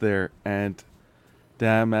was just there, and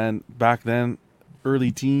damn, man, back then,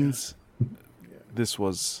 early teens, this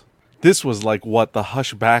was like what the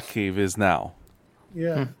Hush Batcave is now.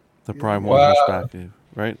 Yeah. The Prime 1 Hush Batcave,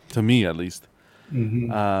 right? To me, at least.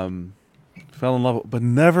 Fell in love, but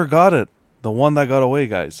never got it. The one that got away,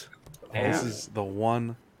 guys. This is the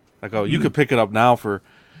one that got. You could pick it up now for,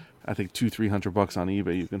 I think, $200-$300 on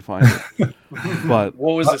eBay. You can find it. But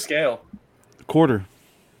what was the scale? Quarter.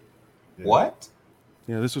 What?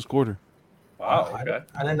 Yeah, this was quarter. Wow. Okay.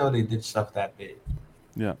 I didn't know they did stuff that big.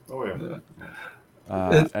 Yeah. Oh yeah.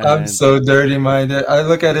 I'm so dirty minded. I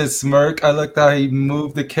look at his smirk. I looked how he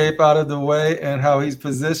moved the cape out of the way and how he's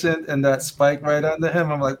positioned and that spike right under him.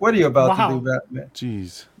 I'm like, what are you about to do, Batman?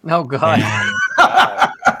 Jeez. Oh God.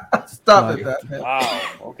 Stop it, Batman. Wow.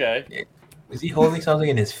 Okay. Is he holding something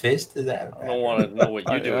in his fist? Is that? I don't want to know what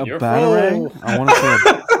you do in your batarang. I want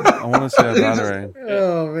to say a batarang.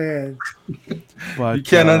 Oh man. But you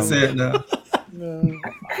can't unsay it now. No.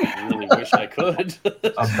 I really wish I could.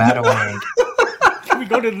 A batarang. Can we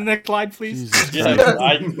go to the next slide, please? Yeah,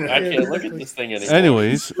 I can't look at this thing anymore.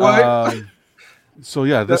 Anyways, so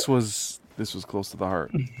yeah, this was close to the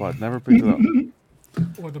heart, but never picked it up.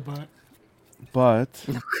 Or the butt. But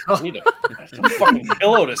I need a fucking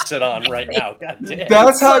pillow to sit on right now. God damn.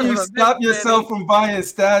 That's how you stop yourself from buying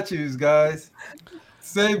statues, guys.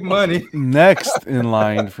 Save money. Next in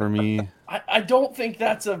line for me. I don't think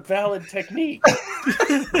that's a valid technique.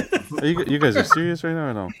 You guys are serious right now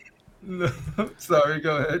or no? No, sorry,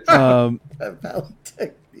 go ahead. A valid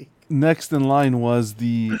technique. Next in line was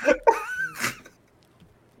the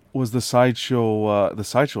sideshow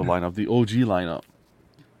lineup, the OG lineup.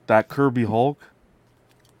 that Kirby Hulk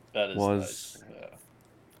That is was nice. Yeah.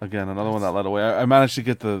 again another one that led away. I managed to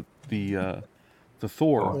get the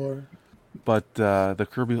Thor, Or but the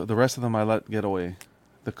rest of them I let get away.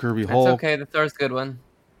 The Kirby That's Hulk, okay. The Thor's a good one.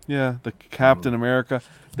 yeah, the Captain America.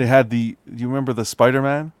 They had you remember the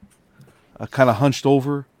Spider-Man, kind of hunched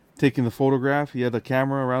over, taking the photograph. He had the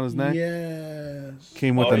camera around his neck. yes.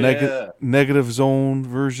 Came with Oh, the yeah. negative zone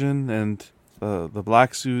version and the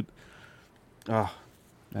black suit. Ah,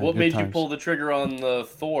 man, What good made you times. pull the trigger on the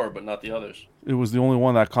Thor, but not the others? It was the only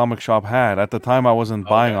one that comic shop had. At the time, I wasn't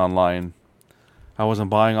buying online. I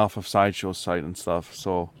wasn't buying off of Sideshow's site and stuff.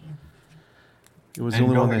 So it was the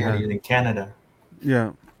only one they had. in Canada. Yeah,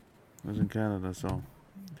 it was in Canada. So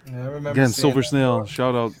Yeah, I remember again, seeing Silver that. Snail,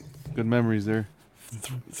 shout out, good memories there.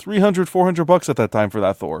 $300-$400 at that time for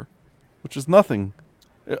that Thor, which is nothing.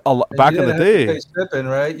 And Back you in the didn't have to day, pay shipping,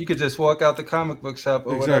 right? You could just walk out the comic book shop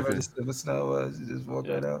or whatever Exactly. the Silver Snow was. You just walk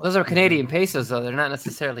right out. Those are Canadian pesos, though. They're not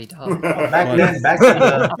necessarily dollars. Back then,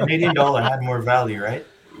 the Canadian dollar had more value, right?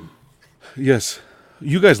 yes.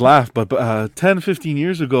 You guys laugh, but 10, 15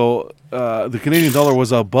 years ago, the Canadian dollar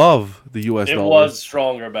was above the U.S. It dollar. was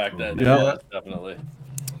stronger back then. Yeah. Yeah, definitely.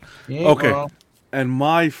 You ain't Okay. wrong. And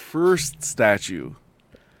my first statue,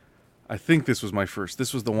 I think this was my first.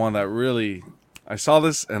 This was the one that really, I saw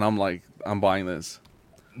this and I'm like, I'm buying this.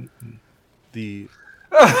 The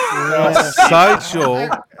Sideshow,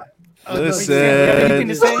 Anything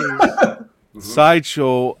to say?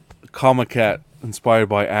 Sideshow Comic Cat, inspired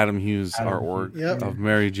by Adam Hughes' artwork Yep. of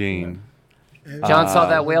Mary Jane. John saw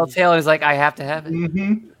that whale tail and was like, I have to have it.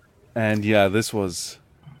 Mm-hmm. And yeah, this was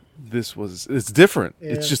it's different.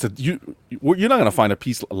 It's Yeah. just you're not gonna find a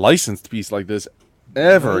licensed piece like this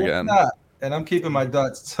ever No, again. not. And I'm keeping my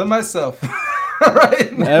dots to myself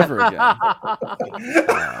right now. Ever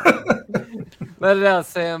again. Let it out,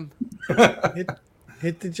 Sam.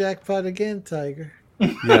 Hit the jackpot again, Tiger.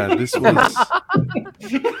 Yeah, this was.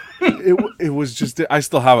 It was just. I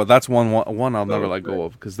still have it. That's one I'll never let go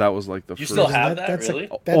of because that was like the You first. still have that, That's really?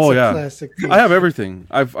 that's Oh a yeah, classic piece. I have everything.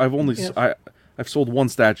 I've only Yeah. I've sold one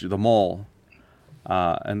statue, the mall,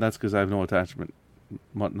 and that's because I have no attachment,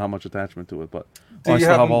 not much attachment to it. But Do I you still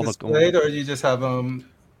have have them all the. displayed, or you just have them?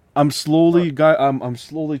 I'm slowly I'm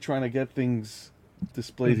slowly trying to get things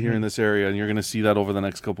displayed here Mm-hmm. in this area, and you're gonna see that over the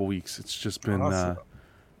next couple weeks. It's just been Awesome.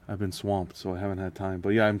 I've been swamped, so I haven't had time. But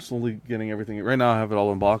yeah, I'm slowly getting everything. Right now, I have it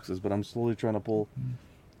all in boxes, but I'm slowly trying to pull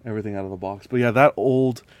everything out of the box. But yeah, that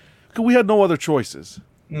old, 'cause we had no other choices.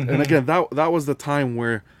 Mhm. And again, that was the time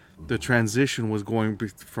where the transition was going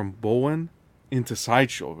from Bowen into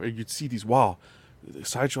Sideshow. You'd see these, wow,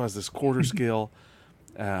 Sideshow has this quarter scale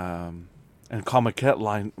and Comic-Cat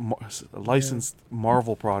line licensed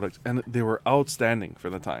Marvel product, and they were outstanding for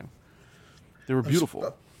the time. They were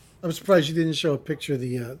beautiful. I'm surprised you didn't show a picture of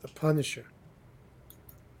the Punisher.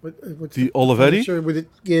 What's The Olivetti? Punisher with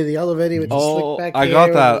the Olivetti with the Oh, slick back I hair got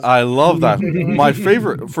and that. the- I love that. My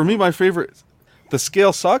favorite, the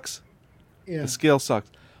scale sucks. Yeah. The scale sucks,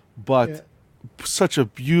 but Yeah. such a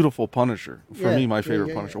beautiful Punisher. For Yeah, me, my yeah, favorite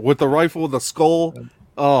yeah, Punisher with the rifle, the skull.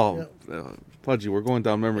 Oh, Yeah. Pudgy, we're going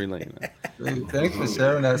down memory lane. Hey, thanks for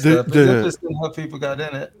sharing that The- stuff. It's the- interesting how people got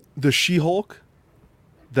in it. The She-Hulk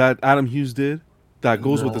that Adam Hughes did, that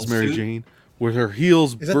goes with this Mary suit? Jane, with her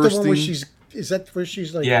heels Is that bursting. the one where she's? Is that where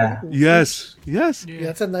she's like? Yeah. Yes, yes. Yeah,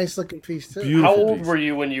 that's a nice looking piece too. Beautiful. How old piece. were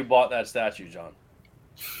you when you bought that statue, John?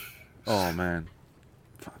 Oh man,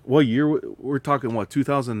 what year? We're talking what?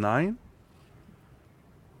 2009.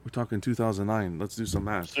 We're talking 2009. Let's do some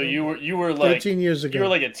math. So you were like 13 years ago. You were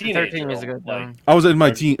like a teenager. 13 years ago, like, John. I was in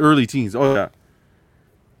my early teens. Oh yeah.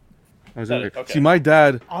 I was in That- there. okay. See, my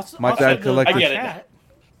dad Also, My also dad the collected- I get it. cat.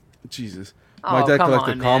 Jesus. My Oh, dad come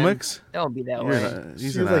collected on, man. comics. Don't be that You're way.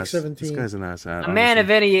 he's You're an like ass. 17. This guy's an ass. A man of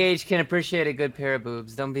any age can appreciate a good pair of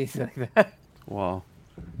boobs. Don't be like that. Wow,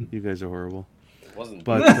 you guys are horrible. wasn't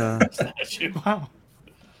But statue. Wow.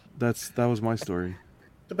 that was my story.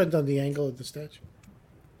 Depends on the angle of the statue.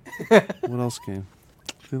 What else came?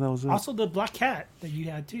 I think that was it. Also, the black cat that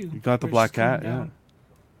you had too. You got the where black she's coming cat, yeah. down.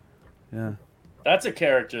 Yeah. That's a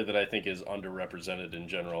character that I think is underrepresented in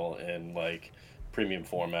general in like premium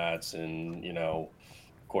formats and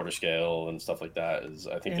quarter scale and stuff like that. I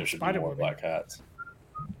think And there should be more Spider-Woman. black hats.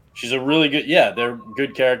 She's a really good. Yeah, they're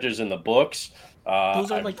good characters in the books.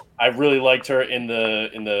 Those are I, like I really liked her in the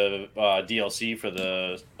DLC for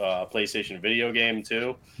the PlayStation video game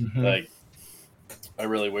too. Mhm. Like, I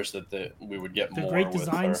really wish that we would get the more great with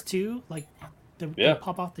designs her. too. Like they Yeah.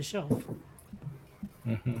 pop off the shelf.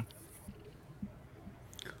 Mhm.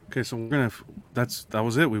 Okay, so we're gonna. That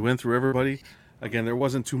was it. We went through everybody. Again, there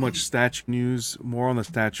wasn't too much statue news. More on the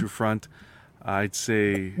statue front. I'd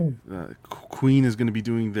say Queen is going to be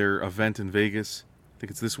doing their event in Vegas. I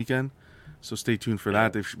think it's this weekend. So stay tuned for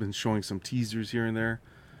that. They've been showing some teasers here and there.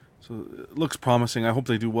 So it looks promising. I hope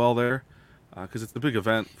they do well there because it's a big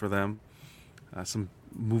event for them. Some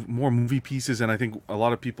more movie pieces, and I think a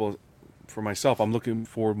lot of people, for myself, I'm looking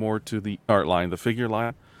forward more to the art line, the figure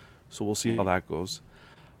line. So we'll see how that goes.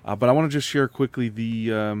 But I want to just share quickly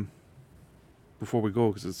the before we go,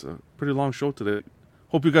 because it's a pretty long show today.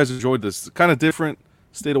 Hope you guys enjoyed this. Kind of different.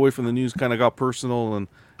 Stayed away from the news. Kind of got personal and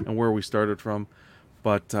where we started from.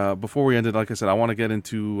 But before we ended, like I said, I want to get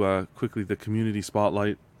into quickly the community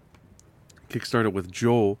spotlight. Kickstarted with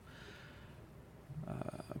Joe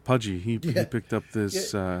Pudgy. He picked up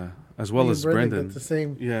this as well as Brendan. The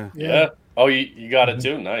same. Yeah. Oh, you got it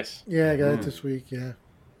too. Nice. Yeah, I got it this week. Yeah.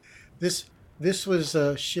 This was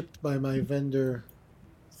shipped by my vendor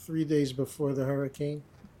 3 days before the hurricane.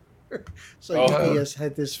 So UPS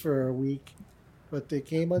had this for a week, but they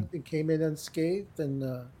came in unscathed,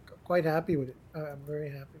 and quite happy with it. I'm very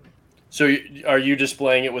happy with it. So are you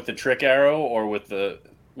displaying it with the trick arrow or with the?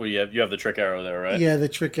 Well, you have the trick arrow there, right? Yeah, the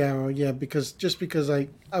trick arrow. Yeah, because I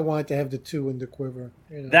wanted to have the 2 in the quiver.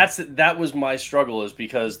 You know? That was my struggle, is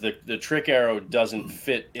because the trick arrow doesn't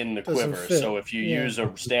fit in the quiver. So if you use a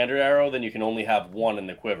standard arrow, then you can only have 1 in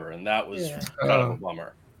the quiver, and that was kind of a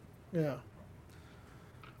bummer. Yeah.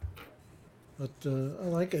 But I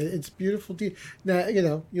like it. It's beautiful. Now,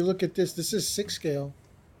 you look at this. This is 6 scale,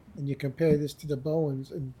 and you compare this to the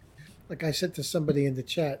Bowens. And like I said to somebody in the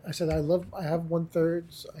chat, I said, I have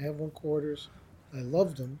 1/3s, I have 1/4s. I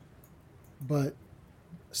love them. But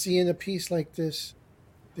seeing a piece like this,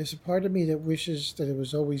 there's a part of me that wishes that it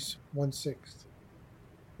was always 1/6.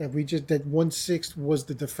 That 1/6 was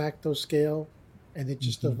the de facto scale, and it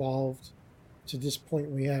just evolved to this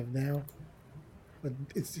point we have now. But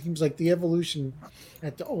it seems like the evolution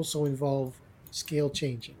had to also involve scale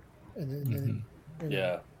changing.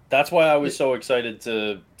 Yeah, that's why I was so excited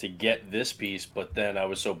to get this piece, but then I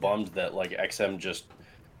was so bummed that like XM just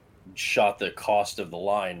shot the cost of the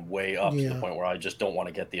line way up to the point where I just don't want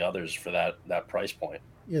to get the others for that price point.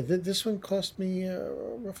 Yeah, this one cost me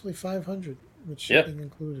roughly $500, with shipping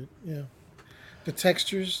included. Yeah, the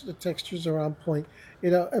textures are on point.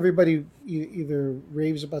 Everybody either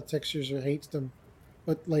raves about textures or hates them.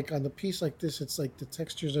 But like on a piece like this, it's like the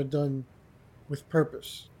textures are done with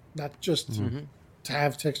purpose, not just to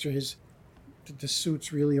have texture. The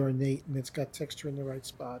suit's really ornate, and it's got texture in the right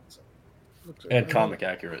spot. So and comic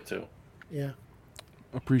accurate too. Yeah.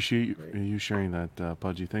 Appreciate you sharing that,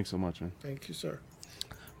 Pudgy. Thanks so much, man. Thank you, sir.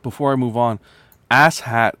 Before I move on, Ass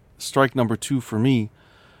Hat, strike number 2 for me.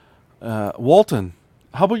 Walton,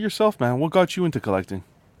 how about yourself, man? What got you into collecting?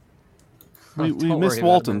 We missed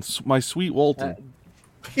Walton, my sweet Walton.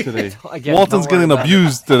 Today, Walton's getting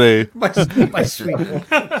abused today. my sweet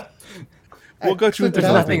Walton. What got you into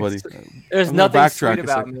collecting, buddy? There's nothing sweet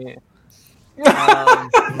about me.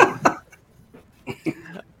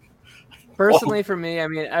 Personally, for me, I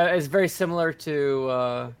mean, it's very similar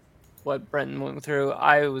to what Brenton went through.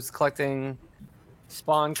 I was collecting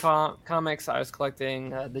Spawn comics. I was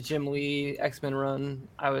collecting the Jim Lee X-Men run.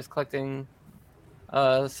 I was collecting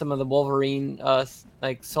some of the Wolverine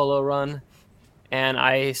solo run. And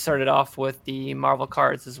I started off with the Marvel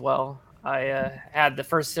cards as well. I had the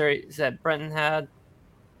first series that Brenton had.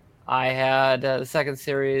 I had the second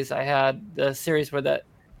series. I had the series where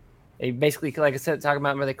they basically, like I said, talking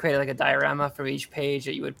about where they created like a diorama from each page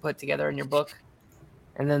that you would put together in your book.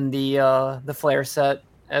 And then the flare set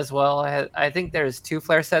as well. I think there's 2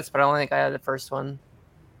 flare sets, but I don't think I had the first one.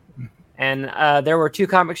 And there were 2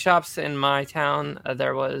 comic shops in my town.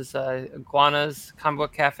 There was Iguana's Comic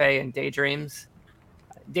Book Cafe and Daydreams.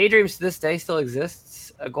 Daydreams to this day still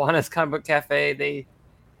exists. Iguana's Comic Book Cafe.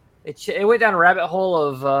 It went down a rabbit hole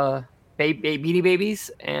of Beanie Babies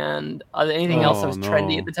and anything else that was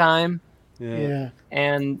trendy at the time. Yeah.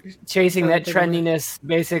 And chasing that trendiness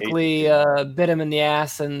basically bit them in the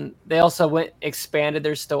ass. And they also expanded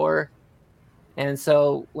their store. And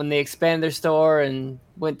so when they expanded their store and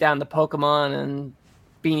went down the Pokemon and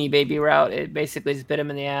Beanie Baby route, it basically just bit them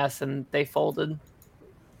in the ass and they folded.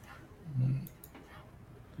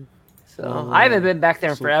 So I haven't been back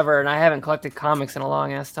there in forever, and I haven't collected comics in a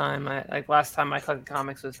long ass time. Last time I collected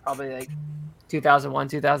comics was probably like 2001,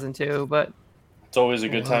 2002. But it's always a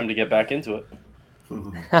good time to get back into it.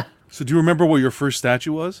 So do you remember what your first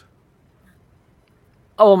statue was?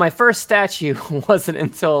 Oh, well, my first statue wasn't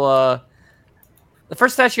until the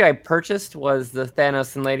first statue I purchased was the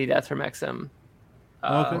Thanos and Lady Death from XM.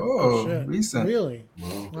 Recent. Really?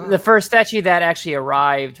 Wow. The first statue that actually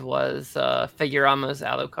arrived was Figurama's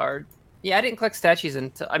Alucard. Yeah, I didn't collect statues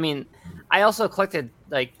until... I mean, I also collected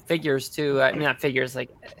like figures too. I mean, not figures, like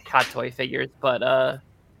hot toy figures, but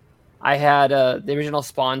I had the original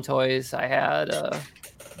Spawn toys. I had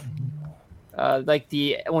like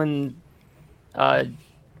when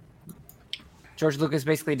George Lucas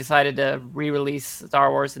basically decided to re-release Star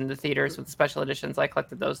Wars in the theaters with special editions. I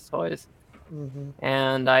collected those toys,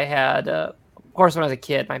 and I had, of course, when I was a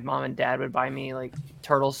kid, my mom and dad would buy me like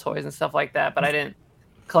Turtles toys and stuff like that. But I didn't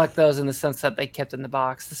collect those in the sense that they kept in the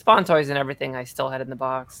box. The Spawn toys and everything I still had in the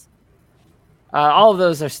box. All of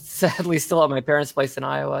those are sadly still at my parents' place in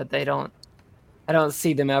Iowa. I don't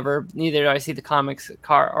see them ever. Neither do I see the comics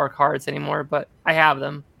or cards anymore. But I have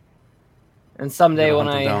them. And someday when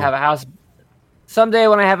I have a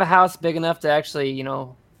house big enough to actually,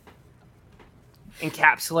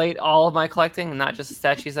 encapsulate all of my collecting and not just the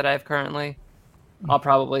statues that I have currently, I'll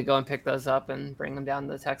probably go and pick those up and bring them down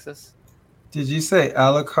to Texas. Did you say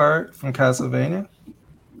Alucard from Castlevania?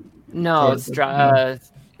 No, it's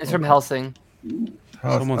from Helsing.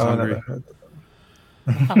 Someone's hungry.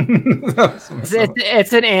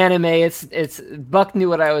 It's an anime. It's Buck knew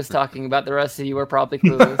what I was talking about. The rest of you were probably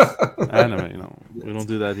clueless. Anime, we don't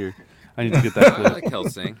do that here. I need to get that I clip. like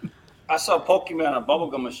Helsing. I saw Pokemon on a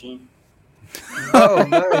bubblegum machine. Oh,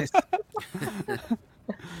 nice.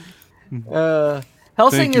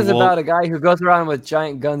 Helsing is Walt. about a guy who goes around with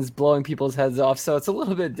giant guns blowing people's heads off, so it's a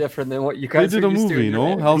little bit different than what you They guys did are a used movie, to.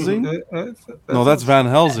 no? Helsing? No, that's Van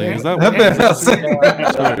Helsing. Is that what? Van Helsing.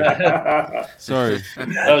 Sorry.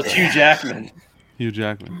 That was Hugh Jackman. Hugh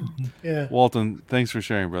Jackman. Yeah. Walton, thanks for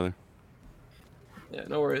sharing, brother. Yeah,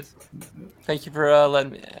 no worries. Thank you for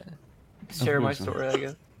letting me share my course, man. story, I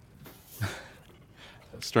guess.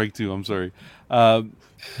 Strike two. I'm sorry. All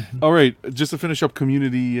right, just to finish up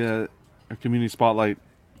community spotlight.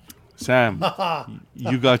 Sam,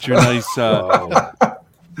 you got your nice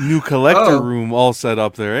new collector room all set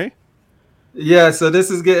up there, eh? Yeah, so this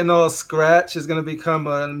is getting all scratched. It's gonna become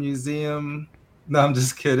a museum. No, I'm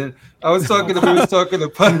just kidding. I was talking to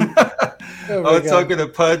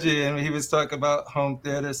Pudgy, and he was talking about home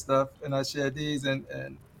theater stuff, and I shared these, and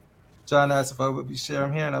John asked if I would be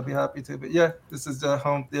sharing here, and I'll be happy to. But yeah, this is the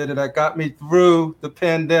home theater that got me through the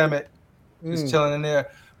pandemic. Just chilling in there.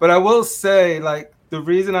 But I will say, like, the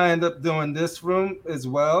reason I end up doing this room as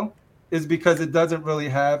well is because it doesn't really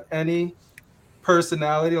have any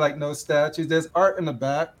personality, like no statues. There's art in the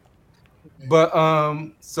back. But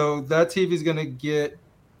so that TV is gonna get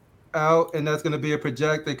out, and that's gonna be a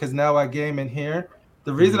projector because now I game in here.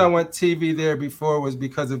 The reason I went TV there before was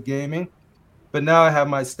because of gaming, but now I have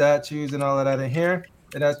my statues and all of that in here,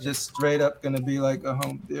 and that's just straight up gonna be like a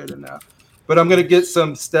home theater now. But I'm gonna get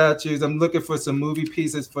some statues. I'm looking for some movie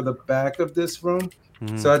pieces for the back of this room,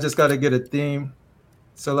 so I just got to get a theme.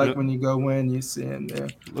 So like when you go in, you see in there.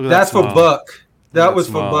 That's for Buck. That was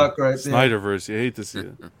for Buck right there. Snyderverse, you hate to see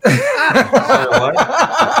it. Oh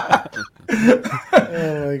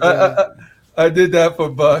my God. I did that for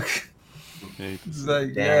Buck. It's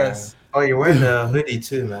like, yes. Oh, you're wearing the hoodie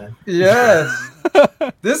too, man. Yes.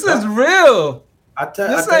 This is real.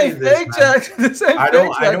 This ain't fake, Jack. This ain't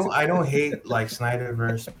fake, Jack. I don't hate like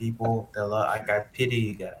Snyderverse people. That like I pity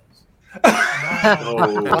you guys.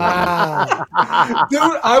 Wow.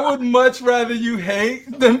 Dude, I would much rather you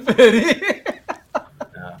hate than pity.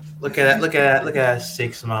 Look at that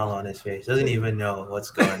sick smile on his face. Doesn't even know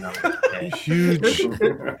what's going on. Okay.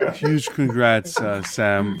 Huge congrats,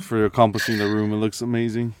 Sam, for accomplishing the room. It looks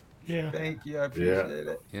amazing. Yeah. Thank you. I appreciate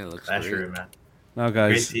it. Yeah, it looks That's great. true, man. Now,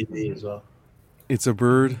 guys, Great TV as well. it's a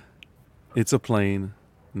bird. It's a plane.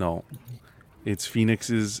 No, it's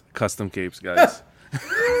Phoenix's custom capes, guys.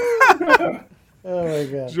 Oh my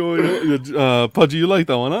God. Joey, Pudgy, you like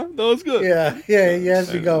that one, huh? That was good. Yeah, he has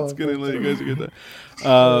to go. It's gonna let you guys get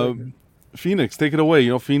that. Phoenix, take it away. You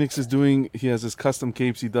know, Phoenix he has his custom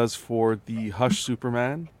capes he does for the Hush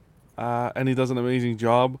Superman, and he does an amazing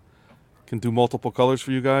job. Can do multiple colors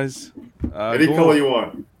for you guys. Any color you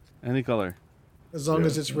want. Any color. As long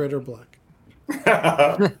as it's red or black.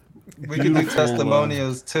 We can do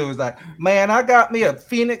testimonials too. It's like, man, I got me a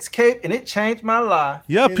Phoenix cape and it changed my life.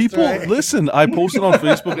 Yeah, That's people, right. listen, I posted on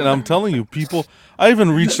Facebook and I'm telling you, people, I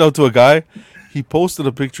even reached out to a guy. He posted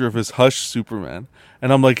a picture of his Hush Superman.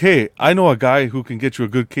 And I'm like, hey, I know a guy who can get you a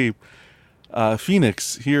good cape.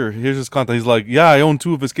 Phoenix, here's his contact. He's like, yeah, I own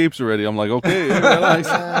 2 of his capes already. I'm like, okay, yeah, nice.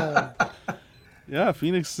 Yeah,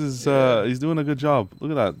 Phoenix is he's doing a good job.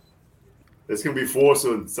 Look at that. There's gonna be 4,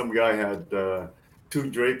 so some guy had 2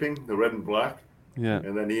 draping, the red and black. Yeah.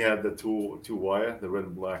 And then he had the two wire, the red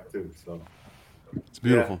and black too. So it's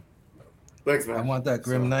beautiful. Yeah. Thanks, man. I want that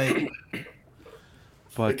Grim Knight.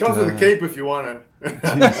 But it comes with a cape if you want it.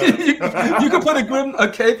 You can put a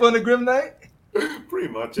cape on a Grim Knight? Pretty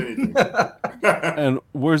much anything. And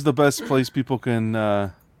where's the best place people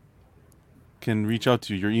can reach out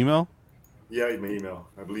to you? Your email? Yeah, my email.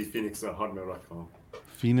 I believe phoenix@hotmail.com.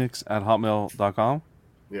 Phoenix@hotmail.com?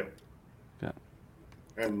 Yeah. Yeah.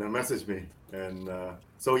 And message me. And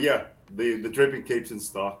so yeah, the draping capes in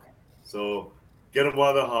stock. So get them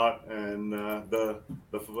while they're hot, and the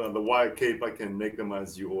wide cape, I can make them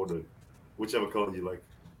as you ordered, whichever color you like.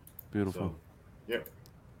 Beautiful. So, yeah.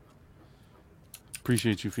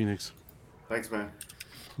 Appreciate you, Phoenix. Thanks, man.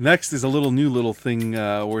 Next is a little thing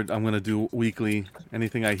where I'm going to do weekly.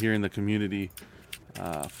 Anything I hear in the community,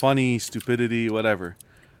 funny, stupidity, whatever.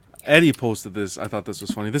 Eddie posted this. I thought this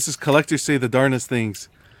was funny. This is Collectors Say the Darnest Things.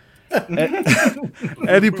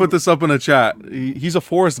 Eddie put this up in the chat. He's a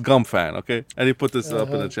Forrest Gump fan, okay? Eddie put this up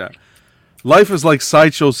in the chat. Life is like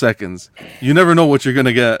sideshow seconds. You never know what you're going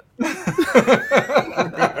to get. You're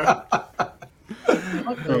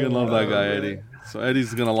going to love that guy, Eddie. So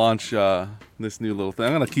Eddie's going to launch this new little thing.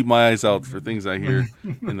 I'm going to keep my eyes out for things I hear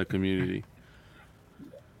in the community.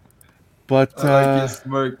 But I like your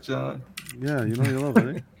smirk, John. Yeah, you love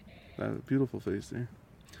it, eh? That beautiful face there.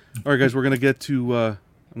 All right, guys, we're going to get to...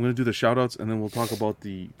 I'm going to do the shout-outs, and then we'll talk about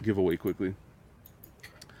the giveaway quickly.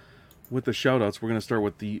 With the shout-outs, we're going to start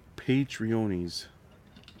with the Patreonies.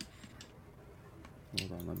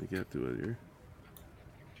 Hold on, let me get to it here.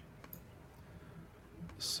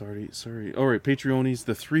 Sorry. All right, Patreonies,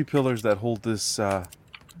 the three pillars that hold this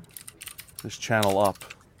this channel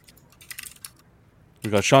up. We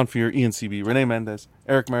got Sean Fear, Ian CB, Renee Mendez,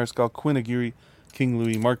 Eric Mariscal, Quinn Aguirre, King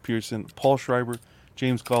Louis, Mark Pearson, Paul Schreiber,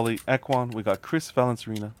 James Colley, Ekwan. We got Chris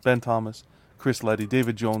Valencerina, Ben Thomas, Chris Letty,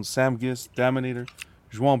 David Jones, Sam Gist, Daminator,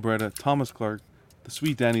 João Breda, Thomas Clark, The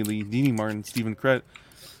Sweet Danny Lee, Deanie Martin, Stephen Kret,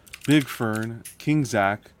 Big Fern, King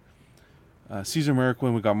Zach, Caesar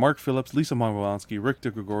Mariquin. We got Mark Phillips, Lisa Monvolansky, Rick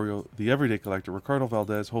DeGregorio, The Everyday Collector, Ricardo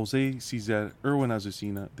Valdez, Jose Cizet, Erwin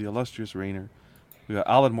Azucena, The Illustrious Rainer. We got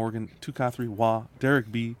Alan Morgan, Tukathri Wah,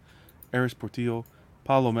 Derek B, Eris Portillo,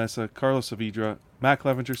 Paulo Mesa, Carlos Saavedra, Matt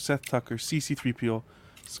Clevenger, Seth Tucker, CC3PO,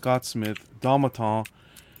 Scott Smith, Dalmaton,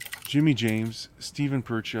 Jimmy James, Stephen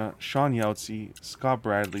Percha, Sean Yautsy, Scott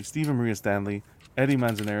Bradley, Stephen Maria Stanley, Eddie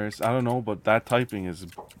Manzanares. I don't know, but that typing is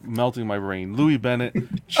melting my brain. Louis Bennett,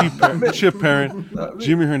 Chip Parent,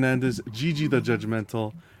 Jimmy Hernandez, Gigi the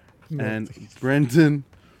Judgmental, and Brendan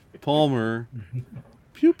Palmer.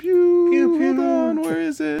 Pew pew. Pew, pew. Hold on, where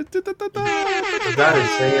is it? You gotta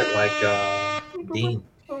say it like Dean.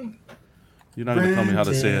 You're not gonna tell me how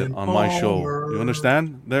to say it on my show. You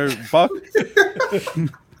understand? There, Buck.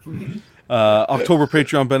 October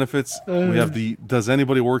Patreon benefits. We have the Does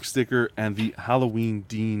Anybody Work sticker and the Halloween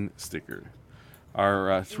Dean sticker.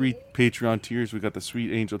 Our three Patreon tiers. We got the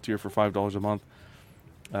Sweet Angel tier for $5 a month.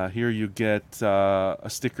 Here you get a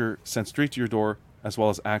sticker sent straight to your door, as well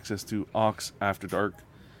as access to Ox After Dark.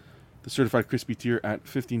 The Certified Crispy tier at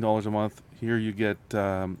 $15 a month. Here you get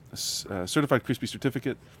a Certified Crispy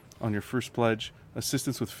certificate on your first pledge,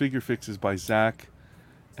 assistance with figure fixes by Zach,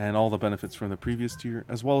 and all the benefits from the previous tier,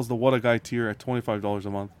 as well as the What a Guy tier at $25 a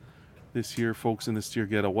month. This year, folks in this tier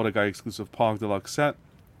get a What a Guy exclusive Pog Deluxe set,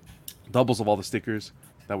 doubles of all the stickers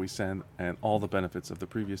that we send, and all the benefits of the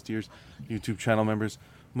previous tiers. YouTube channel members,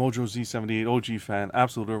 Mojo Z78, OG Fan,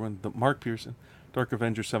 Absolute Irwin, Mark Pearson, Dark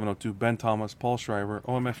Avenger 702, Ben Thomas, Paul Schreiber,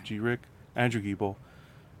 OMFG Rick, Andrew Giebel,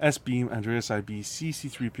 S-Beam, Andreas IB,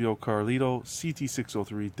 CC3PO, Carlito,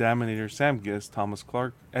 CT603, Daminator, Sam Gist, Thomas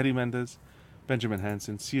Clark, Eddie Mendez, Benjamin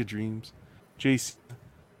Hansen, Sia Dreams, JC,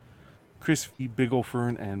 Chris V, Big O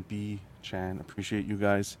Fern, and B Chan. Appreciate you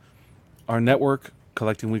guys. Our network,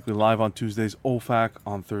 Collecting Weekly live on Tuesdays, OFAC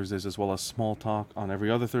on Thursdays, as well as Small Talk on every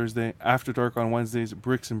other Thursday, After Dark on Wednesdays,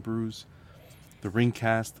 Bricks and Brews, The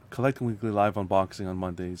Ringcast, Collecting Weekly live unboxing on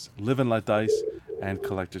Mondays, Live and Let Dice, and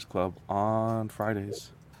Collectors Club on Fridays.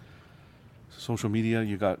 Social media,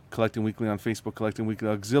 you got Collecting Weekly on Facebook, Collecting Weekly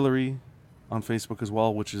Auxiliary on Facebook as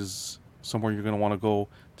well, which is somewhere you're going to want to go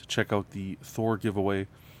to check out the Thor giveaway.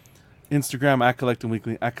 Instagram at Collecting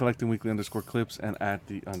Weekly _ clips, and at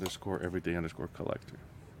the _ everyday _ collector.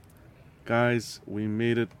 Guys, we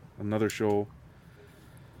made it. Another show.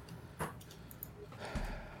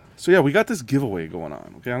 So yeah, we got this giveaway going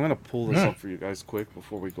on. Okay, I'm going to pull this up for you guys quick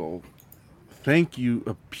before we go. Thank you,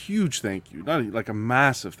 a huge thank you, not like a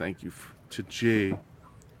massive thank you to Jay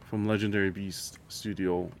from Legendary Beast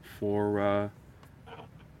Studio for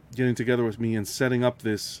getting together with me and setting up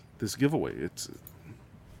this giveaway. It's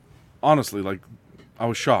honestly, like, I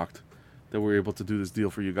was shocked that we were able to do this deal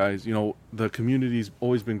for you guys. You know, the community's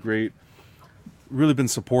always been great, really been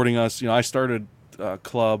supporting us. You know, I started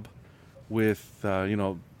club with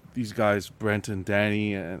these guys, Brent and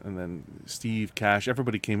Danny, and then Steve, Cash.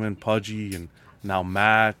 Everybody came in, Pudgy, and now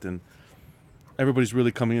Matt, and everybody's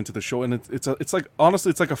really coming into the show. And it's like, honestly,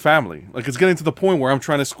 it's like a family. Like, it's getting to the point where I'm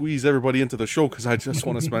trying to squeeze everybody into the show because I just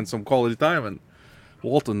want to spend some quality time. And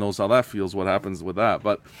Walton knows how that feels, what happens with that.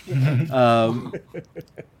 But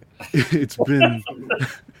it's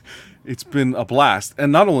been a blast.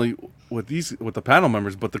 And not only with the panel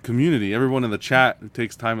members, but the community, everyone in the chat who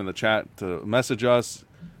takes time in the chat to message us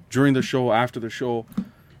during the show, after the show.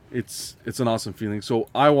 It's an awesome feeling. So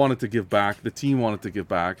I wanted to give back. The team wanted to give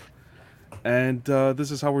back. And this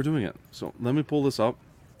is how we're doing it. So let me pull this up.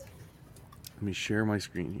 Let me share my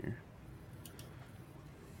screen here.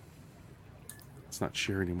 It's not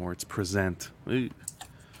share anymore. It's present.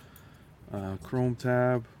 Chrome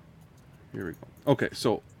tab. Here we go. Okay,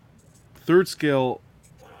 so 3rd scale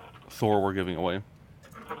Thor we're giving away.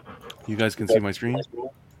 You guys can see my screen?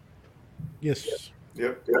 Yes.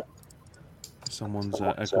 Yep. Someone's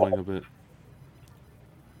echoing a bit.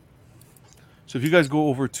 So if you guys go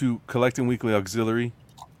over to Collecting Weekly Auxiliary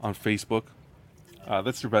on Facebook,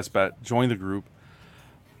 that's your best bet. Join the group.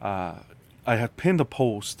 I have pinned a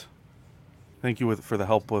post. Thank you for the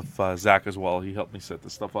help with Zach as well. He helped me set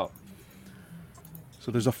this stuff up.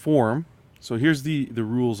 So there's a form. So here's the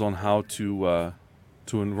rules on how to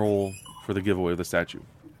enroll for the giveaway of the statue.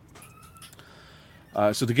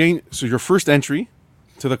 So your first entry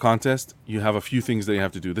to the contest, you have a few things that you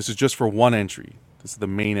have to do. This is just for one entry. This is the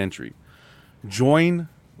main entry. Join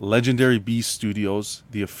Legendary Beast Studios,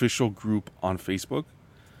 the official group on Facebook.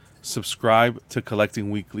 Subscribe to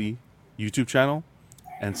Collecting Weekly YouTube channel,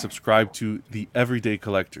 and subscribe to the Everyday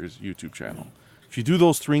Collectors YouTube channel. If you do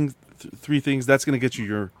those three things, that's going to get you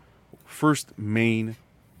your first main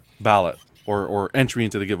ballot or entry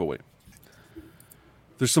into the giveaway.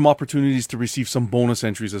 There's some opportunities to receive some bonus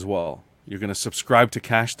entries as well. You're going to subscribe to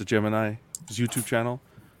Cash the Gemini's YouTube channel,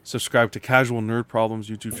 subscribe to Casual Nerd Problems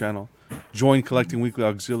YouTube channel, join Collecting Weekly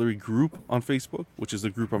Auxiliary group on Facebook, which is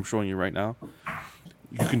the group I'm showing you right now.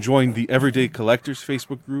 You can join the Everyday Collectors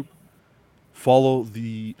Facebook group, follow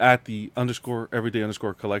the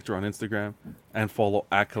 @the_everyday_collector on Instagram, and follow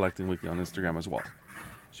 @Collecting Weekly on Instagram as well.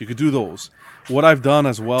 So you could do those. What I've done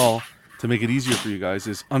as well to make it easier for you guys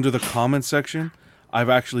is under the comment section, I've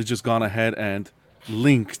actually just gone ahead and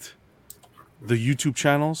linked the YouTube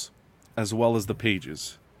channels as well as the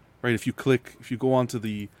pages. Right? If you go onto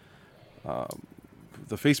the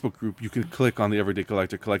Facebook group, you can click on the Everyday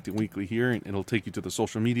Collector Collecting Weekly here, and it'll take you to the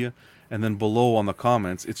social media. And then below on the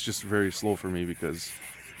comments, it's just very slow for me because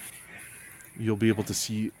you'll be able to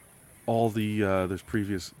see all the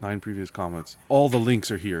there's 9 previous comments. All the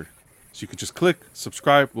links are here, so you can just click,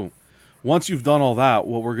 subscribe, boom. Once you've done all that,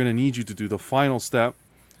 what we're going to need you to do, the final step,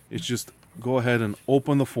 is just go ahead and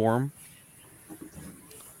open the form.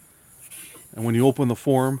 And when you open the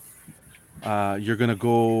form, you're going to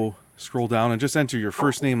go scroll down and just enter your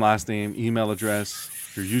first name, last name, email address,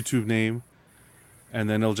 your YouTube name, and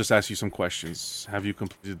then it'll just ask you some questions. Have you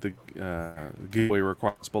completed the giveaway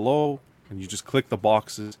requirements below? And you just click the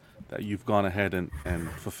boxes that you've gone ahead and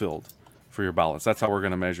fulfilled for your ballots. That's how we're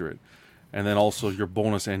going to measure it. And then also your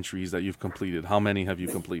bonus entries that you've completed. How many have you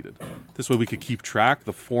completed? This way we could keep track.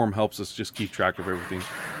 The form helps us just keep track of everything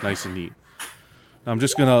nice and neat. Now I'm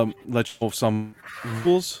just going to let you know some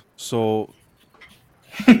rules. So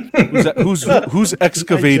who's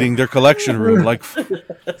excavating their collection room? Like,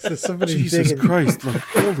 so Jesus digging. Christ! Like,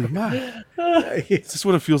 holy man! Is this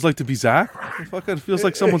what it feels like to be Zach? It feels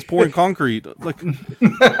like someone's pouring concrete. Like,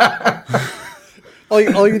 all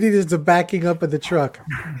you need is the backing up of the truck.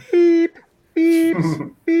 Beep, beep,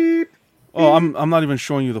 beep. Oh, I'm not even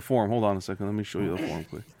showing you the form. Hold on a second. Let me show you the form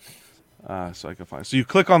quick, so I can find. So you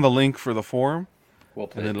click on the link for the form, and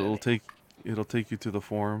then it'll take you to the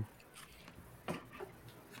form.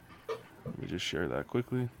 Let me just share that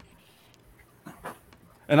quickly.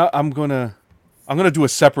 And I'm gonna do a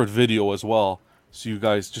separate video as well, so you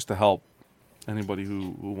guys, just to help anybody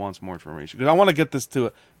who wants more information, because I want to get this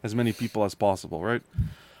to as many people as possible, right?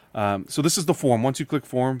 So this is the form. Once you click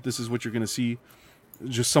form, this is what you're gonna see.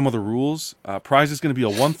 Just some of the rules. Prize is gonna be a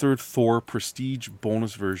 1/3 Thor Prestige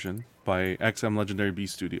bonus version by XM Legendary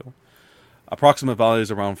Beast Studio. Approximate value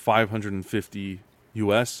is around $550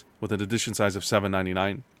 US with an edition size of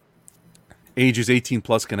 $7.99. Ages 18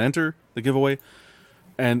 plus can enter the giveaway,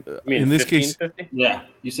 and in this case, yeah,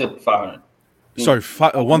 you said 500. Sorry,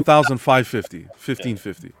 1,550,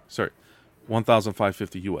 1550. Sorry,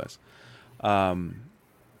 1,550 US.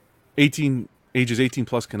 Ages 18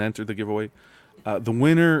 plus can enter the giveaway. The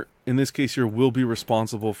winner in this case here will be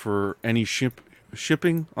responsible for any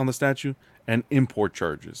shipping on the statue and import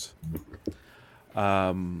charges.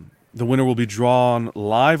 The winner will be drawn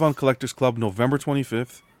live on Collectors Club November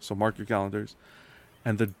 25th, so mark your calendars.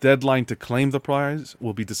 And the deadline to claim the prize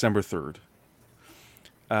will be December 3rd.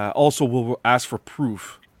 Also, we'll ask for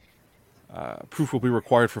proof. Proof will be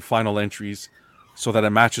required for final entries so that it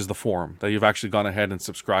matches the form, that you've actually gone ahead and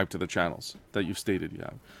subscribed to the channels that you've stated you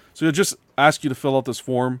have. So you'll just ask you to fill out this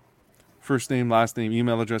form, first name, last name,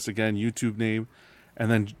 email address again, YouTube name,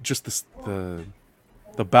 and then just the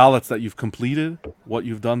ballots that you've completed, what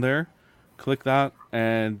you've done there. Click that,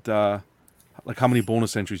 and like how many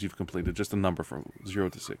bonus entries you've completed, just a number from 0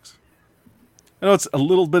 to 6. I know it's a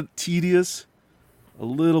little bit tedious,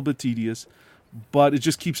 but it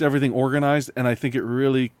just keeps everything organized, and I think it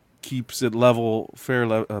really keeps it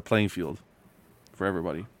fair playing field for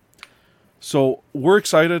everybody. So we're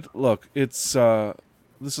excited. Look, it's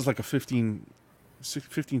this is like a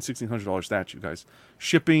 $1,600 statue, guys.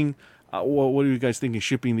 Shipping, what are you guys thinking?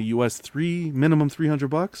 Shipping the US minimum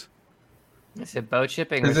 $300? Is it boat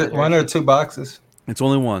shipping? Is it one or two boxes? It's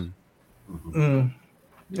only one.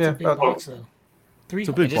 It's a big box though. It's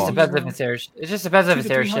a big It just box. depends if it's air. It just depends if it's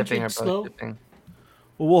air 200 shipping or slow. boat shipping.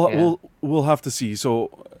 Well, we'll have to see.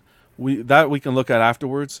 So we can look at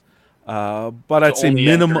afterwards. But I'd say only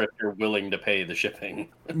enter minimum if you're willing to pay the shipping.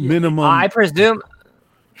 minimum. I presume.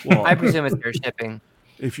 Well, I presume it's air shipping.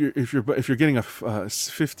 if you're getting a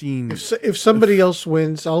 15. If somebody else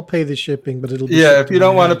wins, I'll pay the shipping, but it'll be Yeah, shipped if you to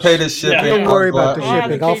don't my want to house. pay the shipping, Don't worry about the I'll have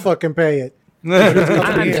shipping. it I'll paid. fucking pay it.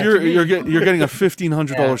 If you're getting a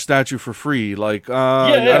 $1,500 statue for free, like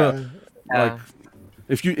like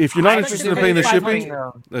if you're not I interested in presume paying the it's shipping,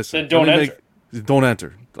 500. listen, Then don't let me enter. don't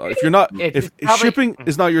enter. If you're not, It's if probably- shipping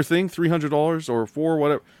is not your thing, $300 or $400,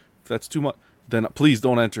 whatever, if that's too much, then please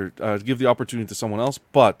don't enter. Give the opportunity to someone else.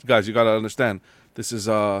 But guys, you got to understand, this is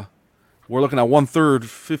we're looking at 1/3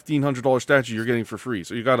 $1,500 statue you're getting for free.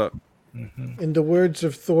 So you got to. In the words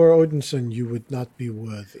of Thor Odinson, you would not be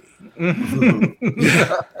worthy.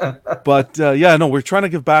 But yeah, no, we're trying to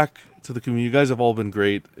give back to the community. You guys have all been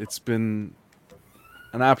great. It's been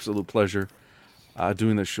an absolute pleasure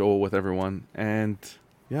doing this show with everyone. And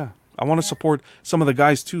yeah, I want to support some of the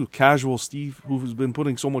guys too. Casual Steve, who's been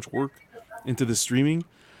putting so much work into this streaming.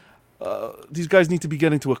 These guys need to be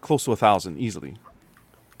getting to close to 1,000 easily,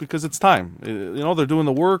 because it's time. They're doing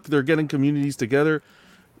the work. They're getting communities together,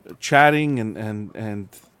 chatting and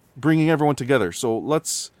bringing everyone together. So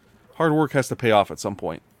hard work has to pay off at some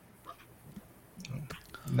point.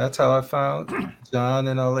 That's how I found John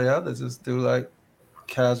and all the others, is through like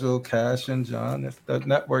Casual, Cash, and John. If the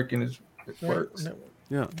networking works.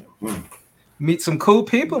 Yeah. Meet some cool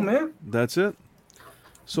people, man. That's it.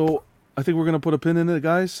 So I think we're going to put a pin in it,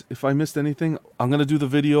 guys. If I missed anything, I'm going to do the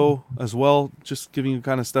video as well, just giving you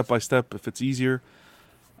kind of step by step if it's easier.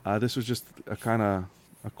 This was just a kind of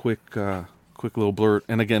a quick little blurt.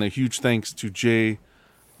 And again, a huge thanks to Jay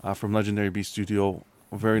from Legendary Beast Studio.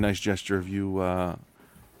 A very nice gesture of you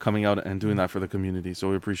coming out and doing that for the community. So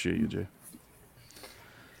we appreciate you, Jay.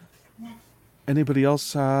 Anybody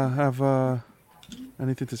else have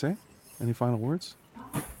anything to say? Any final words?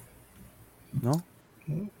 No?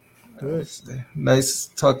 Good. Nice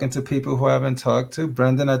talking to people who I haven't talked to.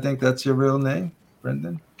 Brendan, I think that's your real name,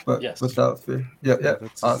 Brendan. But Yes. without fear. Yep.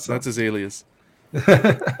 Awesome. That's his alias.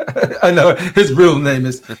 I know his real name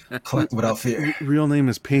is Collect Without Fear. Real name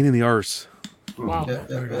is Pain in the Arse. Wow.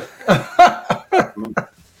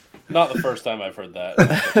 Not the first time I've heard that.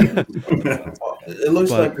 It looks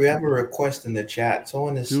But- like we have a request in the chat.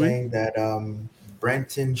 Someone is Do we? saying that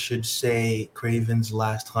Brenton should say Craven's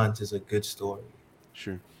Last Hunt is a good story.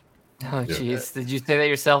 Sure. Oh, jeez. Did you say that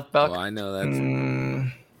yourself, Buck? Well, I know that's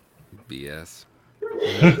Mm, BS.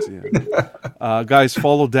 Guys,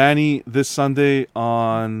 follow Danny this Sunday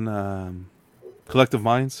on Collective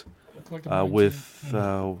Minds with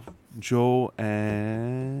Joe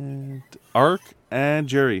and Ark and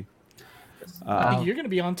Jerry. I think you're gonna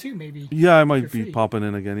be on too, maybe. Yeah, I You're might be free. popping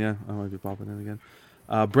in again. Yeah, I might be popping in again.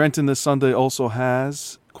 Brenton this Sunday also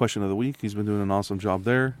has Question of the Week. He's been doing an awesome job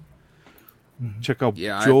there. Check out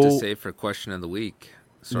Yeah, Joe. I have to say for question of the week.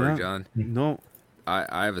 Sorry, Yeah. John. No.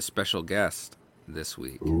 I have a special guest this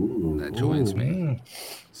week that joins me.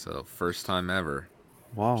 So first time ever.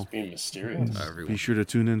 Wow. Being mysterious. Be sure to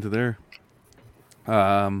tune into there.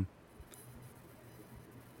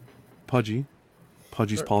 Pudgy's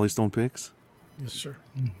Polystone Picks. Yes, sir.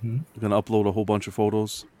 We're gonna upload a whole bunch of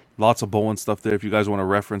photos. Lots of Bowen stuff there. If you guys want to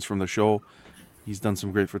reference from the show, he's done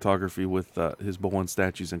some great photography with his Bowen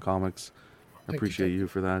statues and comics. I Thank you, appreciate thank you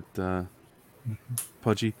for that,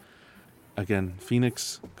 Pudgy. Again,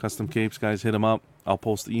 Phoenix Custom Capes, guys, hit him up. I'll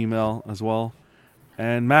post the email as well.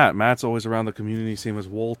 And Matt's always around the community, same as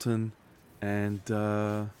Walton and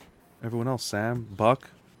everyone else. Sam, Buck,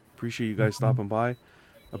 appreciate you guys stopping by.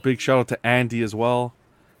 A big shout out to Andy as well.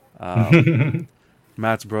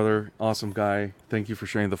 Matt's brother, awesome guy. Thank you for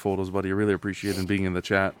sharing the photos, buddy. I really appreciate it and being in the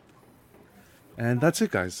chat. And that's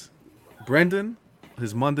it, guys. Brendan,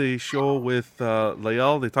 his Monday show with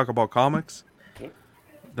Lael, they talk about comics.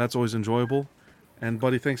 That's always enjoyable. And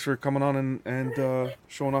buddy, thanks for coming on and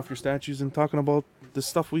showing off your statues and talking about the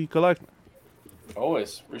stuff we collect.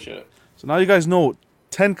 Always appreciate it. So now you guys know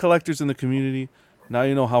 10 collectors in the community. Now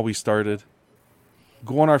you know how we started.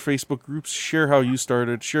 Go on our Facebook groups, share how you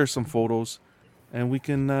started, share some photos, and we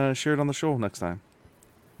can share it on the show next time.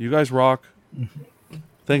 You guys rock.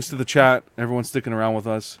 Thanks to the chat, everyone sticking around with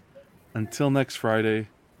us. Until next Friday,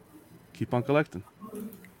 keep on collecting.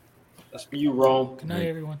 That's for you, Rome. Good night,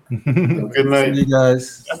 everyone. Good night. See you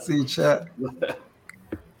guys. See you, chat.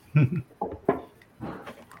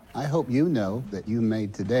 I hope you know that you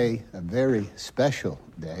made today a very special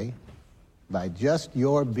day by just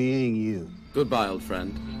your being you. Goodbye, old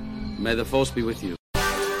friend. May the force be with you.